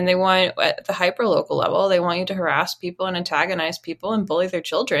 And they want, at the hyper-local level, they want you to harass people and antagonize people and bully their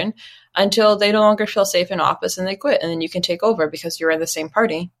children until they no longer feel safe in office and they quit. And then you can take over because you're in the same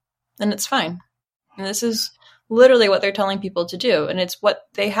party. And it's fine. And this is literally what they're telling people to do. And it's what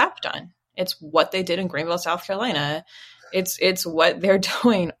they have done. It's what they did in Greenville, South Carolina. It's what they're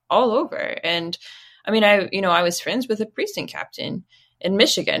doing all over. And I mean, I was friends with a precinct captain in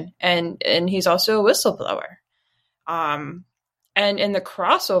Michigan, and he's also a whistleblower. And in the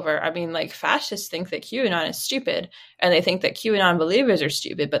crossover, I mean, like, fascists think that QAnon is stupid, and they think that QAnon believers are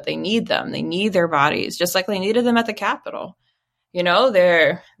stupid, but they need them. They need their bodies, just like they needed them at the Capitol. You know,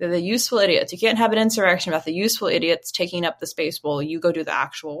 they're the useful idiots. You can't have an insurrection without the useful idiots taking up the space while you go do the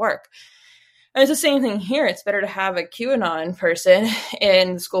actual work. And it's the same thing here. It's better to have a QAnon person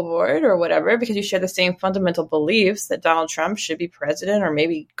in the school board or whatever, because you share the same fundamental beliefs that Donald Trump should be president or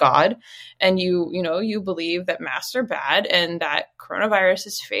maybe God. And you believe that masks are bad and that coronavirus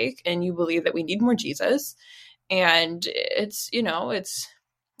is fake. And you believe that we need more Jesus. And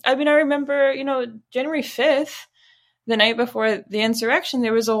I remember, January 5th, the night before the insurrection,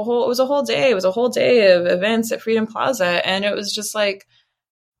 it was a whole day of events at Freedom Plaza. And it was just like,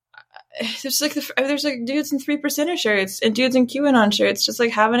 there's like dudes in 3% shirts and dudes in QAnon shirts, just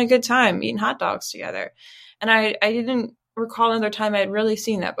like having a good time, eating hot dogs together. And I didn't recall another time I had really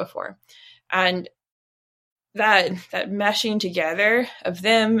seen that before. And that meshing together of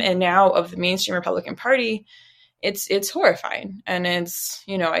them and now of the mainstream Republican Party, it's horrifying. And it's,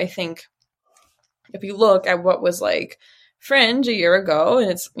 I think if you look at what was like Fringe a year ago, and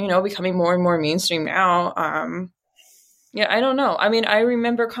it's, becoming more and more mainstream now, yeah, I don't know. I mean, I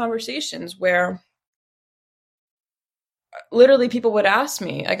remember conversations where literally people would ask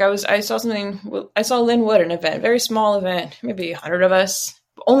me, like I saw Lynn Wood, an event, very small event, maybe 100 of us,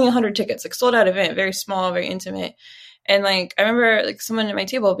 only 100 tickets, like sold out event, very small, very intimate. And like, I remember like someone at my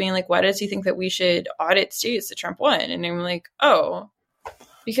table being like, "Why does he think that we should audit states that Trump won?" And I'm like, "Oh,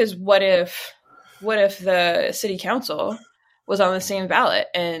 because what if the city council was on the same ballot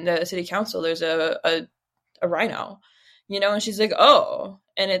and the city council, there's a rhino?" And she's like, "Oh,"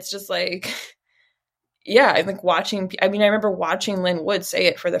 and it's just like, yeah, I think I remember watching Lynn Wood say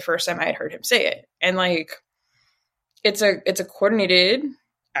it for the first time I had heard him say it. And like, it's a coordinated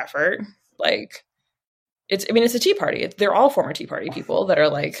effort. Like it's a Tea Party. They're all former Tea Party people that are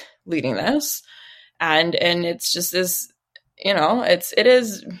like leading this. And it's just this, it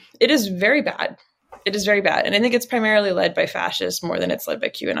is very bad. It is very bad. And I think it's primarily led by fascists more than it's led by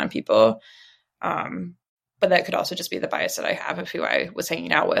QAnon people. But that could also just be the bias that I have of who I was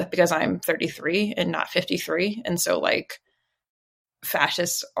hanging out with, because I'm 33 and not 53. And so like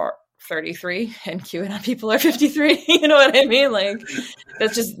fascists are 33 and QAnon people are 53. You know what I mean? Like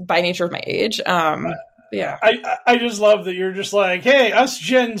that's just by nature of my age. Yeah. I just love that you're just like, hey, us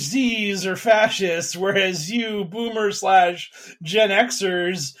Gen Zs are fascists, whereas you boomers / Gen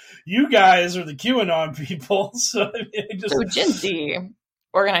Xers, you guys are the QAnon people. So Gen Z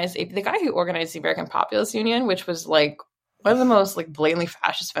organized the guy who organized the American Populist Union, which was like one of the most like blatantly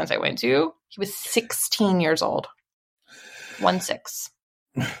fascist events I went to. He was 16 years old.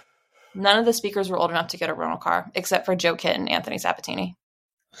 16. None of the speakers were old enough to get a rental car, except for Joe Kidd and Anthony Sabatini,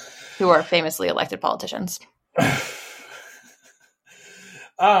 who are famously elected politicians.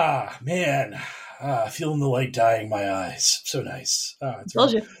 Man. Feeling the light dyeing my eyes. So nice.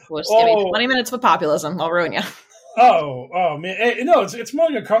 Told you. We'll just give me 20 minutes of populism. I'll ruin you. Oh man! No, it's more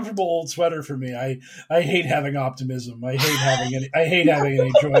like a comfortable old sweater for me. I hate having optimism. I hate having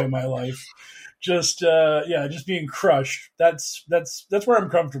any joy in my life. just being crushed. That's where I'm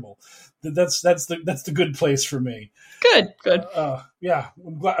comfortable. That's the good place for me. Good. Yeah,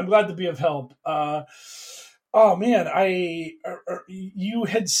 I'm glad to be of help. Oh man, you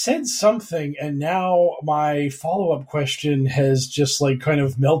had said something, and now my follow-up question has just like kind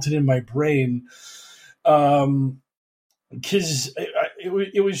of melted in my brain. Because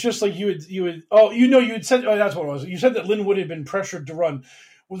it was just like you had said, that's what it was. You said that Lin Wood had been pressured to run.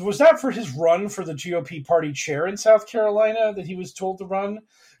 Was that for his run for the GOP party chair in South Carolina that he was told to run?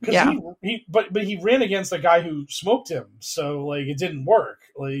 Yeah. But he ran against a guy who smoked him, so like it didn't work.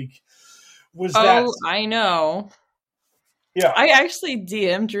 Like, was that? Oh, I know. Yeah, I actually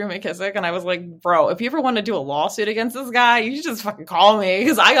DM'd Drew McKissick and I was like, bro, if you ever want to do a lawsuit against this guy, you should just fucking call me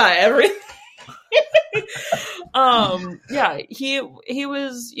because I got everything. Yeah, he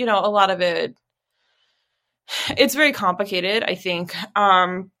was, a lot of it. It's very complicated, I think.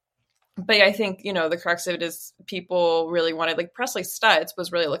 But I think, the crux of it is people really wanted, like Presley Stutz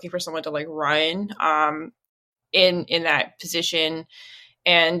was really looking for someone to like run in that position.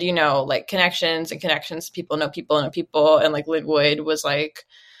 And, like connections, people know people. And like Lin Wood was like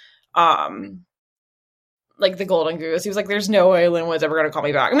the golden goose. He was like, there's no way Lin Wood's ever going to call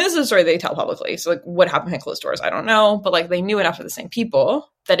me back. I mean, this is a story they tell publicly. So like what happened behind closed doors, I don't know. But like they knew enough of the same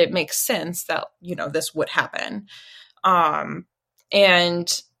people that it makes sense that, this would happen. And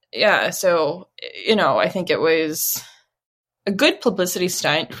yeah, so, I think it was a good publicity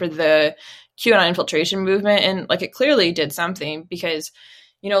stunt for the QAnon infiltration movement. And like it clearly did something because,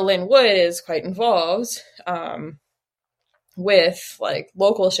 Lin Wood is quite involved with like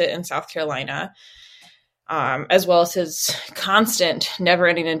local shit in South Carolina. As well as his constant,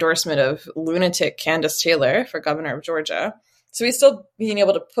 never-ending endorsement of lunatic Candace Taylor for governor of Georgia. So he's still being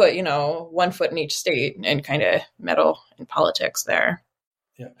able to put, one foot in each state and kind of meddle in politics there.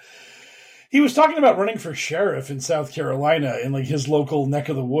 Yeah. He was talking about running for sheriff in South Carolina in like his local neck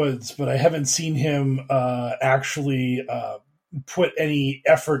of the woods, but I haven't seen him actually put any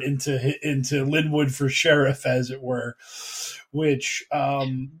effort into Lin Wood for sheriff, as it were, which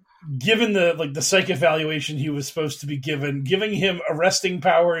given the psych evaluation he was supposed to be given, giving him arresting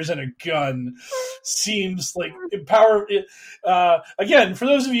powers and a gun seems like power. Again, for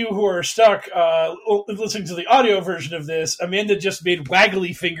those of you who are stuck listening to the audio version of this, Amanda just made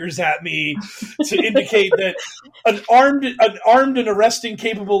waggly fingers at me to indicate that an armed and arresting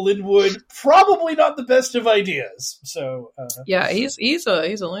capable Lin Wood, probably not the best of ideas. So yeah, he's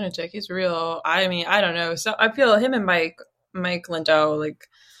a lunatic. He's real. I mean, I don't know. So I feel him and Mike Lindell, like,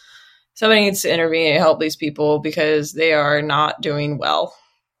 somebody needs to intervene and help these people because they are not doing well,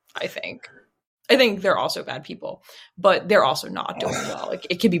 I think. I think they're also bad people, but they're also not doing well. Like,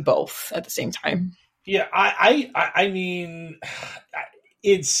 it could be both at the same time. Yeah, I mean,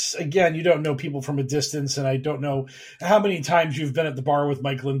 it's, again, you don't know people from a distance, and I don't know how many times you've been at the bar with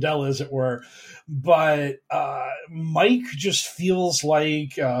Mike Lindell, as it were, but Mike just feels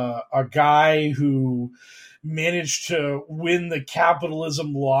like a guy who managed to win the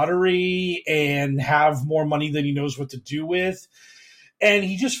capitalism lottery and have more money than he knows what to do with. And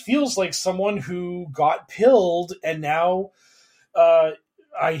he just feels like someone who got pilled and now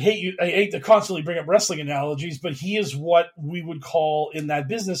I hate to constantly bring up wrestling analogies, but he is what we would call in that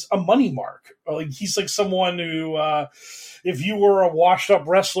business a money mark. Like, he's like someone who, if you were a washed up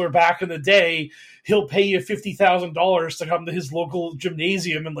wrestler back in the day, he'll pay you $50,000 to come to his local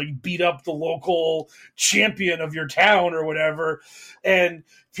gymnasium and like beat up the local champion of your town or whatever. And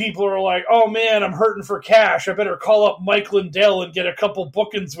people are like, oh man, I'm hurting for cash. I better call up Mike Lindell and get a couple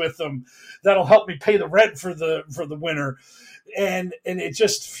bookings with him. That'll help me pay the rent for the winter. And it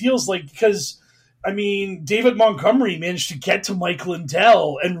just feels like, because I mean, David Montgomery managed to get to Mike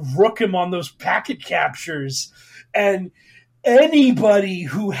Lindell and rook him on those packet captures. And anybody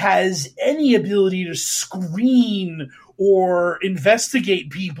who has any ability to screen or investigate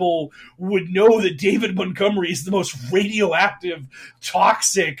people would know that David Montgomery is the most radioactive,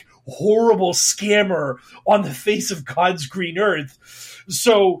 toxic, horrible scammer on the face of God's green earth.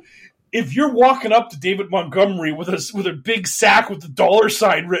 So if you're walking up to David Montgomery with a big sack with the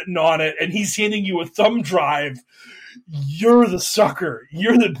 $sign written on it and he's handing you a thumb drive, you're the sucker.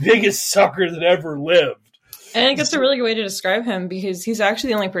 You're the biggest sucker that ever lived. And I think it's a really good way to describe him, because he's actually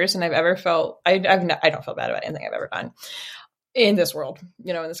the only person I've ever felt. I don't feel bad about anything I've ever done in this world,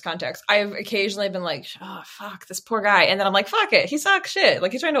 in this context. I've occasionally been like, oh, fuck, this poor guy. And then I'm like, fuck it. He sucks shit.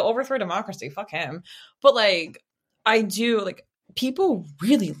 Like, he's trying to overthrow democracy. Fuck him. But like, I do, like, people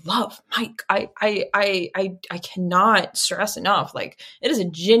really love Mike. I cannot stress enough. Like, it is a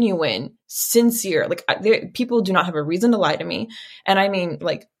genuine, sincere, like, people do not have a reason to lie to me. And I mean,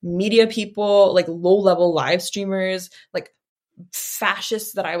 like, media people, like low-level live streamers, like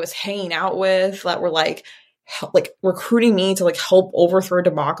fascists that I was hanging out with that were like recruiting me to like help overthrow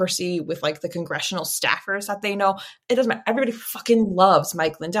democracy with like the congressional staffers that they know. It doesn't matter. Everybody fucking loves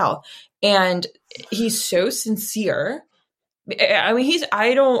Mike Lindell. And he's so sincere. I mean,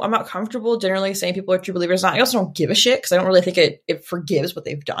 I'm not comfortable generally saying people are true believers. I also don't give a shit because I don't really think it forgives what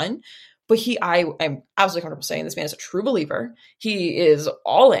they've done. But I'm absolutely comfortable saying this man is a true believer. He is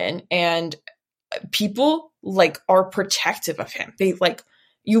all in, and people like are protective of him. They like,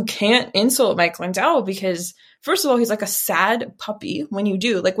 you can't insult Mike Lindell because, first of all, he's like a sad puppy when you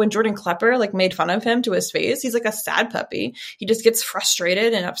do. Like when Jordan Klepper like made fun of him to his face, he's like a sad puppy. He just gets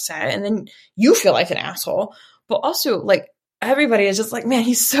frustrated and upset, and then you feel like an asshole. But also, like, everybody is just like, man,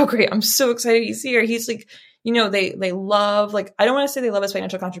 he's so great. I'm so excited he's here. He's like, you know, they love, like, I don't want to say they love his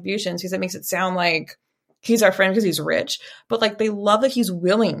financial contributions because that makes it sound like he's our friend because he's rich, but like they love that he's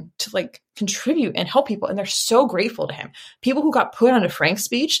willing to like contribute and help people. And they're so grateful to him. People who got put on a Frank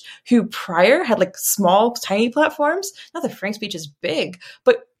speech who prior had like small, tiny platforms. Not that Frank speech is big,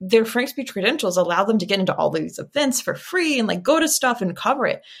 but their Frank speech credentials allow them to get into all these events for free and like go to stuff and cover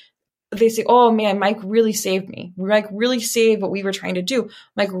it. They say, oh man, Mike really saved me. Mike really saved what we were trying to do.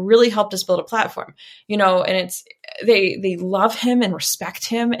 Mike really helped us build a platform, you know, and it's, they love him and respect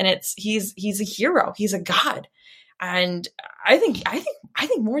him. And he's a hero. He's a god. And I think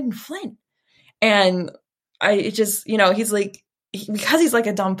more than Flynn. And you know, he's like, because he's like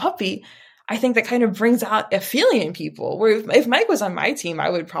a dumb puppy, I think that kind of brings out a feeling in people where if Mike was on my team, I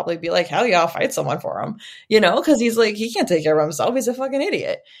would probably be like, hell yeah, I'll fight someone for him, you know, because he's like, he can't take care of himself. He's a fucking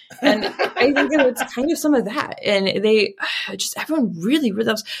idiot. And I think that it's kind of some of that. And everyone really, really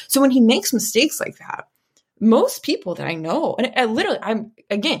loves. So when he makes mistakes like that, most people that I know, and I'm,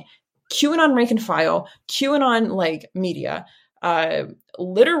 again, QAnon rank and file, QAnon like media,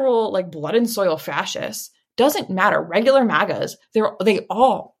 literal like blood and soil fascists, doesn't matter. Regular MAGAs,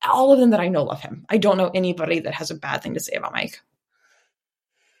 all of them that I know love him. I don't know anybody that has a bad thing to say about Mike.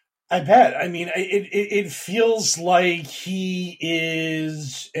 I bet. I mean, it feels like he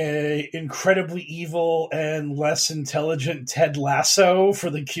is an incredibly evil and less intelligent Ted Lasso for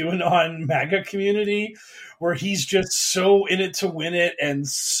the QAnon MAGA community, where he's just so in it to win it and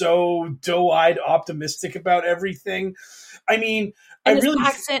so doe-eyed optimistic about everything. I mean, and his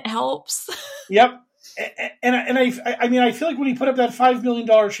accent helps. Yep. And I mean, I feel like when he put up that $5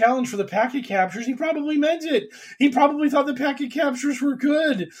 million challenge for the packet captures, he probably meant it. He probably thought the packet captures were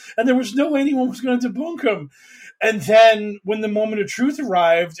good, and there was no way anyone was going to debunk them. And then when the moment of truth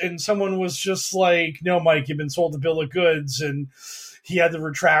arrived, and someone was just like, "No, Mike, you've been sold a bill of goods," and he had to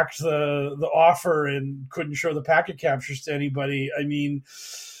retract the offer and couldn't show the packet captures to anybody. I mean,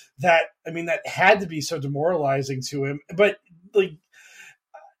 that had to be so demoralizing to him. But like,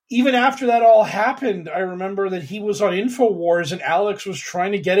 even after that all happened, I remember that he was on InfoWars and Alex was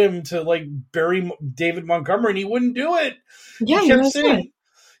trying to get him to like bury David Montgomery, and he wouldn't do it. Yeah,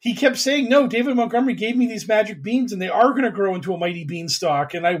 he kept saying, no, David Montgomery gave me these magic beans and they are going to grow into a mighty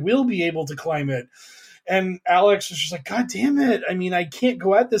beanstalk and I will be able to climb it. And Alex was just like, God damn it. I mean, I can't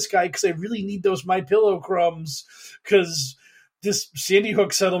go at this guy because I really need those MyPillow crumbs because this Sandy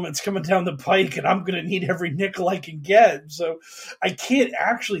Hook settlement's coming down the pike and I'm going to need every nickel I can get. So I can't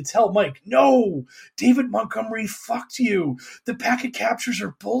actually tell Mike, no, David Montgomery fucked you. The packet captures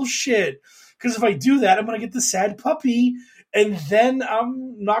are bullshit. Because if I do that, I'm going to get the sad puppy and then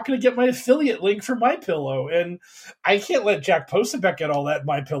I'm not going to get my affiliate link for MyPillow. And I can't let Jack Posobiec get all that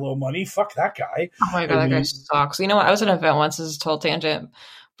MyPillow money. Fuck that guy. Oh my God, that guy sucks. You know what? I was at an event once, this is a total tangent,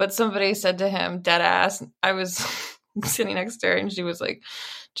 but somebody said to him, dead ass, I was sitting next to her and she was like,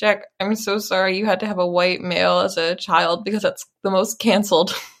 Jack, I'm so sorry you had to have a white male as a child because that's the most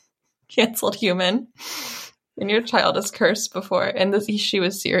canceled human. And your child is cursed before. And she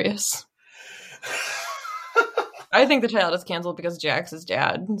was serious. I think the child is canceled because Jack's his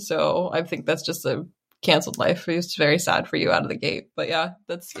dad. So I think that's just a canceled life. It's very sad for you out of the gate. But yeah,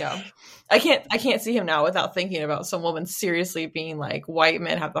 I can't see him now without thinking about some woman seriously being like, white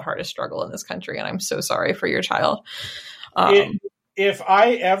men have the hardest struggle in this country. And I'm so sorry for your child. If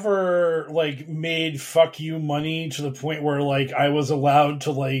I ever like made fuck you money to the point where like I was allowed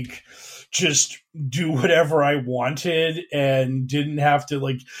to like just do whatever I wanted and didn't have to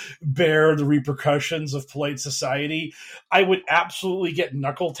like bear the repercussions of polite society, I would absolutely get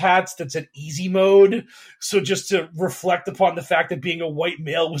knuckle tats that's at easy mode. So just to reflect upon the fact that being a white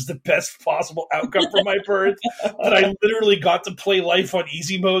male was the best possible outcome for my birth, that I literally got to play life on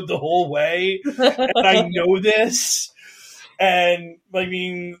easy mode the whole way. And I know this. And I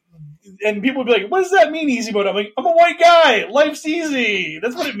mean, and people would be like, what does that mean, easy mode? I'm like, I'm a white guy. Life's easy.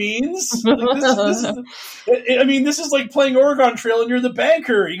 That's what it means. Like, this is like playing Oregon Trail and you're the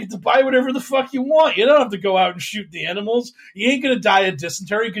banker. You get to buy whatever the fuck you want. You don't have to go out and shoot the animals. You ain't going to die of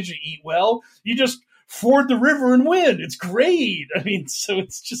dysentery because you eat well. You just ford the river and win. It's great. So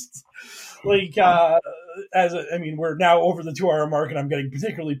it's just like, we're now over the 2-hour mark and I'm getting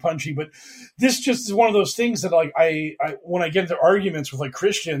particularly punchy, but this just is one of those things that like, I when I get into arguments with like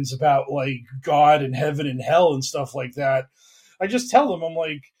Christians about like God and heaven and hell and stuff like that, I just tell them, I'm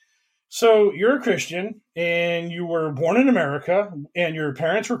like, so you're a Christian and you were born in America and your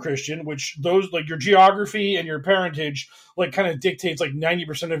parents were Christian, which those like your geography and your parentage like kind of dictates like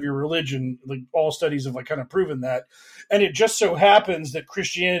 90% of your religion. Like all studies have like kind of proven that. And it just so happens that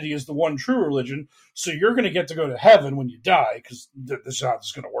Christianity is the one true religion. So you're going to get to go to heaven when you die because this is how this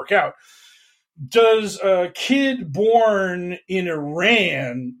is going to work out. Does a kid born in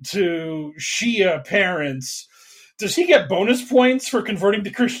Iran to Shia parents, does he get bonus points for converting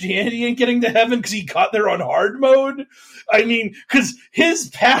to Christianity and getting to heaven because he got there on hard mode? Because his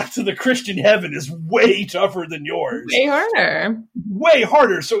path to the Christian heaven is way tougher than yours. Way harder. Way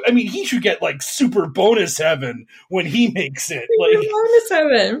harder. So, he should get, like, super bonus heaven when he makes it. Bonus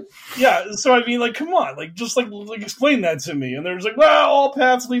heaven. Yeah, so, come on. Like, just, explain that to me. And they're just like, well, all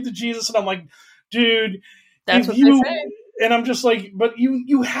paths lead to Jesus. And I'm like, dude. That's what they say. And I'm just like, but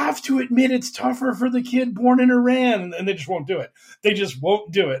you have to admit it's tougher for the kid born in Iran. And they just won't do it. They just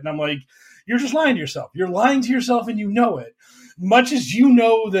won't do it. And I'm like, you're just lying to yourself. You're lying to yourself and you know it. Much as you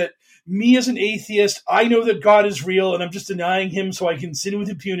know that me as an atheist, I know that God is real and I'm just denying him so I can sin with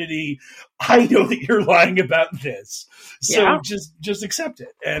impunity. I know that you're lying about this. So just accept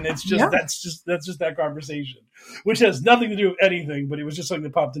it. And it's just, that's just that conversation, which has nothing to do with anything, but it was just something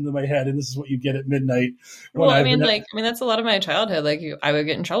that popped into my head. And this is what you get at midnight. That's a lot of my childhood. Like I would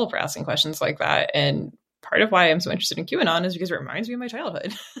get in trouble for asking questions like that. And part of why I'm so interested in QAnon is because it reminds me of my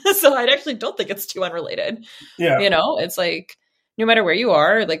childhood. So I actually don't think it's too unrelated. Yeah. It's like, no matter where you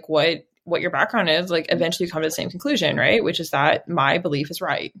are, like what your background is, like eventually you come to the same conclusion, right? Which is that my belief is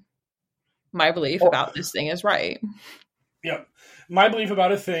right. My belief about this thing is right. Yeah. My belief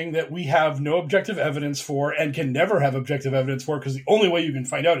about a thing that we have no objective evidence for and can never have objective evidence for, because the only way you can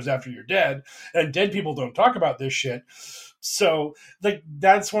find out is after you're dead, and dead people don't talk about this shit. So like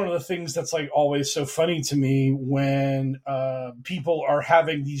that's one of the things that's like always so funny to me when people are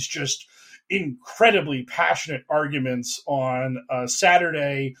having these just incredibly passionate arguments on a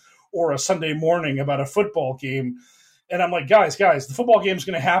Saturday or a Sunday morning about a football game. And I'm like, guys, the football game is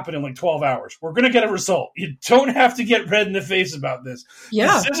going to happen in like 12 hours. We're going to get a result. You don't have to get red in the face about this.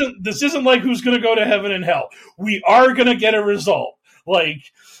 Yeah. This isn't like who's going to go to heaven and hell. We are going to get a result. The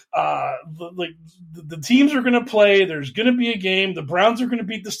teams are going to play. There's going to be a game. The Browns are going to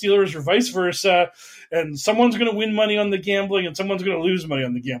beat the Steelers or vice versa. And someone's going to win money on the gambling and someone's going to lose money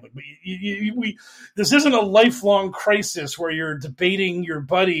on the gambling. But this isn't a lifelong crisis where you're debating your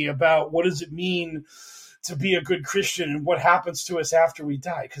buddy about what does it mean to be a good Christian and what happens to us after we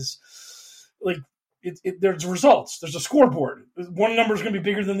die. Because there's results. There's a scoreboard. One number is going to be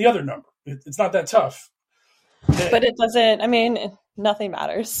bigger than the other number. It's not that tough. But it doesn't, nothing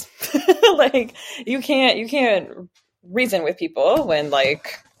matters. Like you can't reason with people when they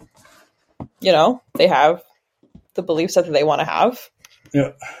have the beliefs that they want to have.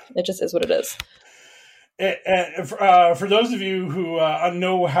 Yeah. It just is what it is. And for those of you who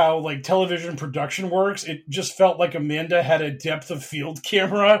know how television production works, it just felt like Amanda had a depth of field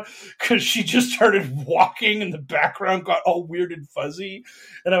camera because she just started walking and the background got all weird and fuzzy,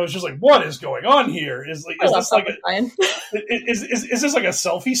 and I was just like, "What is going on here? Is this like is this like a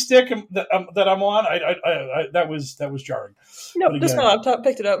selfie stick that I'm on?" That was jarring. No, just my laptop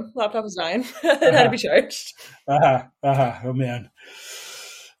picked it up. Laptop was dying. It had to be charged. Oh man.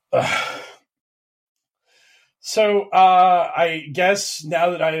 So I guess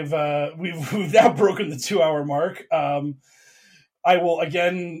now that we've now broken the 2-hour mark, I will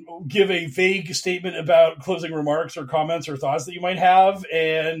again give a vague statement about closing remarks or comments or thoughts that you might have,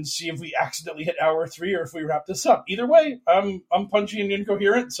 and see if we accidentally hit hour 3 or if we wrap this up. Either way, I'm punchy and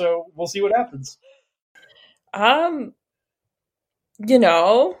incoherent, so we'll see what happens.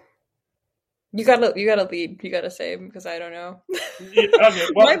 You gotta lead. You gotta say, because I don't know. Yeah, okay,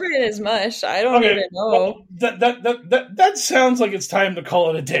 well, my brain is mush. I don't even know. Well, that sounds like it's time to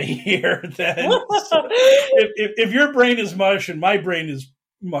call it a day here. Then, so, if your brain is mush and my brain is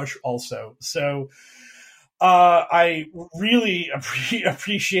mush also, so I really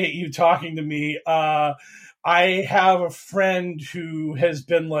appreciate you talking to me. I have a friend who has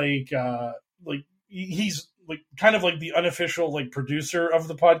been like he's like kind of like the unofficial like producer of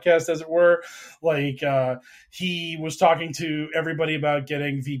the podcast, as it were. Like he was talking to everybody about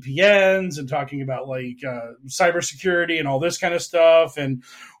getting VPNs and talking about like cybersecurity and all this kind of stuff, and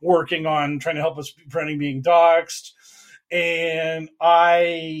working on trying to help us preventing being doxxed. And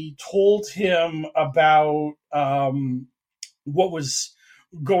I told him about what was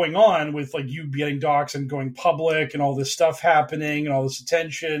going on with like you getting doxxed and going public and all this stuff happening and all this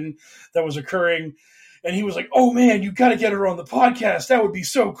attention that was occurring. And he was like, "Oh man, you got to get her on the podcast. That would be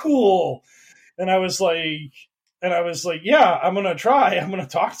so cool." And I was like, "Yeah, I'm going to try. I'm going to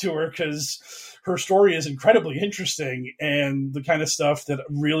talk to her because her story is incredibly interesting and the kind of stuff that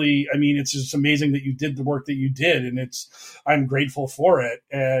really, I mean, it's just amazing that you did the work that you did, and I'm grateful for it."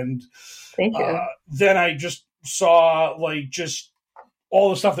 And thank you. Then I just saw like just all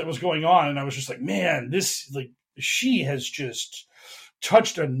the stuff that was going on, and I was just like, man, this, like, she has just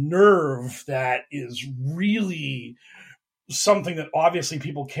touched a nerve that is really something that obviously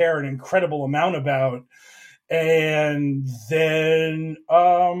people care an incredible amount about. And then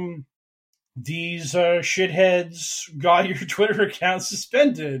these shitheads got your Twitter account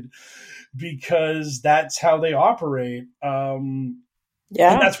suspended because that's how they operate.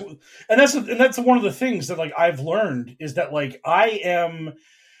 Yeah, and that's one of the things that like I've learned is that like I am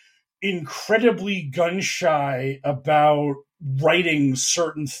incredibly gun shy about writing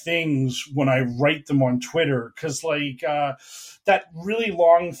certain things when I write them on Twitter, because like that really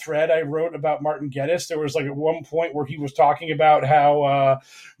long thread I wrote about Martin Geddes, there was like at one point where he was talking about how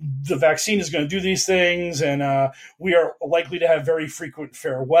the vaccine is going to do these things, and we are likely to have very frequent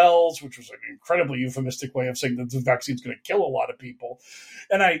farewells, which was like an incredibly euphemistic way of saying that the vaccine is going to kill a lot of people.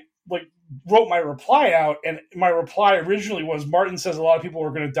 And I like wrote my reply out, and my reply originally was, Martin says a lot of people are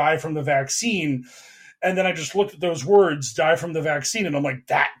going to die from the vaccine. And then I just looked at those words, die from the vaccine, and I'm like,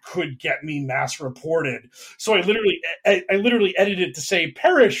 that could get me mass reported. So I literally edited it to say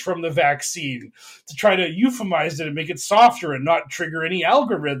perish from the vaccine to try to euphemize it and make it softer and not trigger any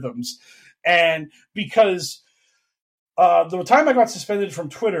algorithms. And because the time I got suspended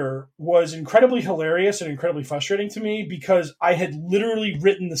from Twitter was incredibly hilarious and incredibly frustrating to me, because I had literally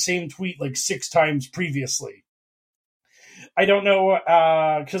written the same tweet like 6 times previously. I don't know,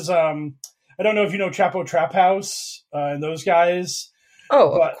 because I don't know if you know Chapo Trap House and those guys.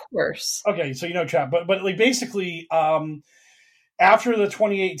 Oh, but, of course. Okay, so you know Chap, but like basically, after the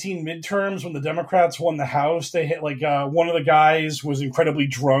 2018 midterms, when the Democrats won the House, they had like one of the guys was incredibly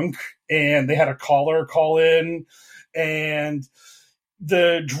drunk, and they had a caller call in, and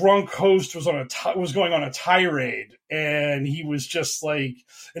the drunk host was going on a tirade, and he was just like,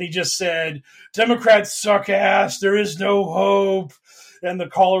 and he just said, "Democrats suck ass. There is no hope." And the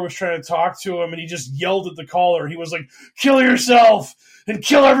caller was trying to talk to him, and he just yelled at the caller. He was like, "Kill yourself and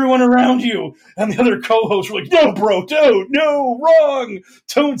kill everyone around you." And the other co-hosts were like, "No, bro, don't. No, wrong.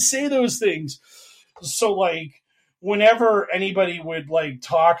 Don't say those things." So, like, whenever anybody would, like,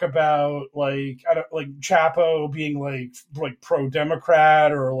 talk about, like Chapo being, like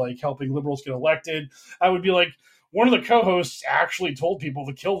pro-Democrat or, like, helping liberals get elected, I would be like, one of the co-hosts actually told people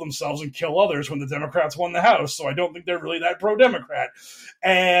to kill themselves and kill others when the Democrats won the House, so I don't think they're really that pro-Democrat.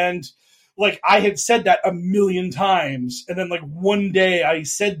 And, like, I had said that a million times, and then, like, one day I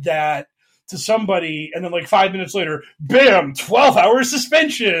said that to somebody, and then, like, 5 minutes later, bam, 12-hour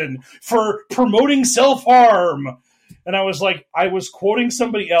suspension for promoting self-harm. And I was like, I was quoting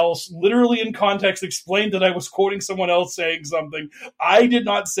somebody else, literally in context, explained that I was quoting someone else saying something. I did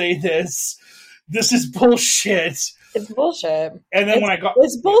not say this. This is bullshit. It's bullshit. And then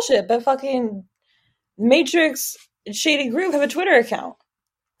it's bullshit, but fucking Matrix and Shady Groove have a Twitter account.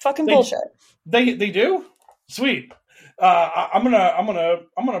 Fucking bullshit. They do? Sweet. I'm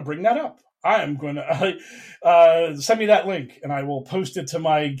gonna bring that up. I am gonna send me that link, and I will post it to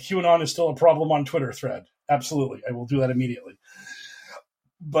my QAnon is still a problem on Twitter thread. Absolutely, I will do that immediately.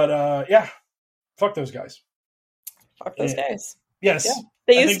 But yeah, fuck those guys. Fuck those guys. Yes. Yeah.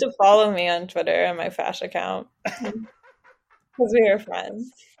 They used to follow me on Twitter and my Fash account because we were friends.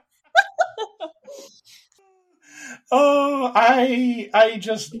 Oh, I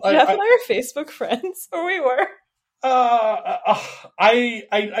just... Jeff and I are Facebook friends, or we were. I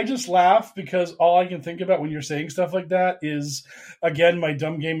just laugh because all I can think about when you're saying stuff like that is, again, my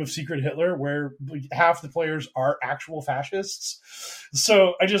dumb game of Secret Hitler, where half the players are actual fascists.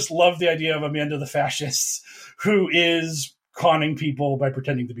 So I just love the idea of Amanda the Fascist, who is conning people by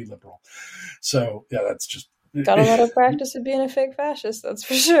pretending to be liberal. So yeah, that's just got a lot of practice of being a fake fascist, that's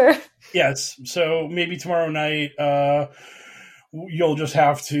for sure. Yes. So maybe tomorrow night, you'll just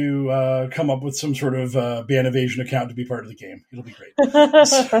have to come up with some sort of ban evasion account to be part of the game. It'll be great.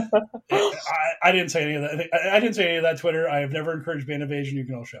 So, I didn't say any of that. I didn't say any of that, Twitter. I have never encouraged ban evasion. You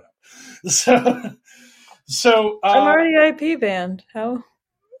can all shut up. So I'm already IP banned. How?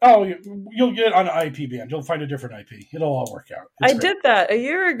 Oh, you'll get on an IP banned. You'll find a different IP. It'll all work out. I did that a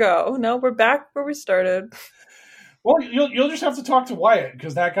year ago. No, we're back where we started. Well, you'll just have to talk to Wyatt,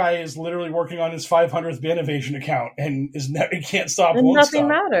 because that guy is literally working on his 500th ban evasion account and he can't stop. And won't nothing stop.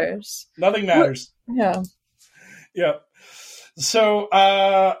 matters. Nothing matters. Yeah. Yeah. So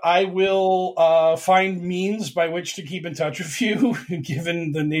I will find means by which to keep in touch with you,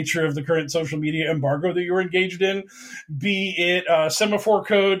 given the nature of the current social media embargo that you're engaged in, be it semaphore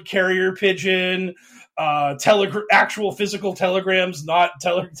code, carrier pigeon, actual physical telegrams, not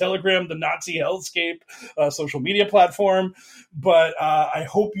Telegram, the Nazi hellscape social media platform. But I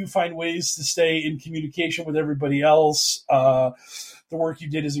hope you find ways to stay in communication with everybody else. The work you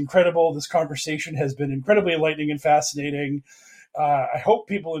did is incredible. This conversation has been incredibly enlightening and fascinating. I hope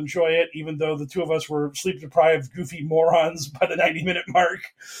people enjoy it, even though the two of us were sleep-deprived, goofy morons by the 90-minute mark.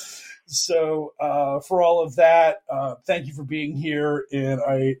 So for all of that, thank you for being here, and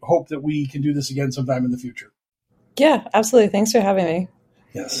I hope that we can do this again sometime in the future. Yeah, absolutely. Thanks for having me.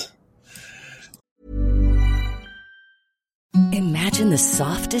 Yes. Imagine the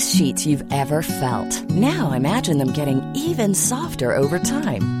softest sheets you've ever felt. Now imagine them getting even softer over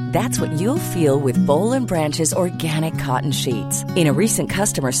time. That's what you'll feel with Boll & Branch's organic cotton sheets. In a recent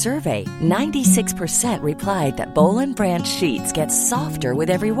customer survey, 96% replied that Boll & Branch sheets get softer with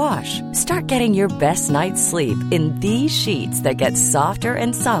every wash. Start getting your best night's sleep in these sheets that get softer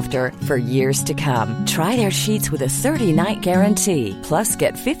and softer for years to come. Try their sheets with a 30-night guarantee. Plus,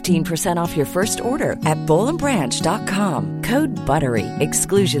 get 15% off your first order at bollandbranch.com. Code BUTTERY.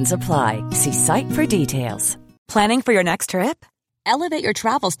 Exclusions apply. See site for details. Planning for your next trip? Elevate your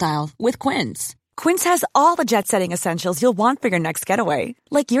travel style with Quince. Quince has all the jet-setting essentials you'll want for your next getaway,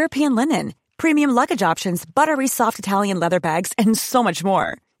 like European linen, premium luggage options, buttery soft Italian leather bags, and so much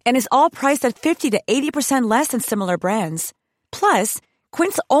more. And is all priced at 50 to 80% less than similar brands. Plus,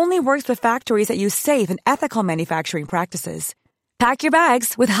 Quince only works with factories that use safe and ethical manufacturing practices. Pack your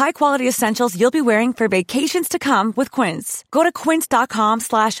bags with high-quality essentials you'll be wearing for vacations to come with Quince. Go to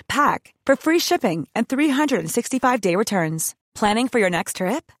quince.com/pack for free shipping and 365-day returns. Planning for your next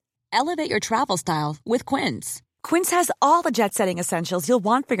trip? Elevate your travel style with Quince. Quince has all the jet-setting essentials you'll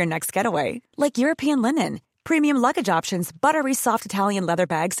want for your next getaway, like European linen, premium luggage options, buttery soft Italian leather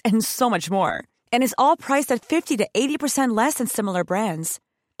bags, and so much more. And is all priced at 50 to 80% less than similar brands.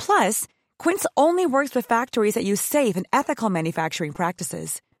 Plus, Quince only works with factories that use safe and ethical manufacturing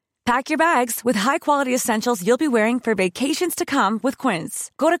practices. Pack your bags with high-quality essentials you'll be wearing for vacations to come with Quince.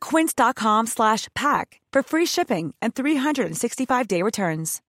 Go to quince.com/pack for free shipping and 365-day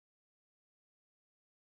returns.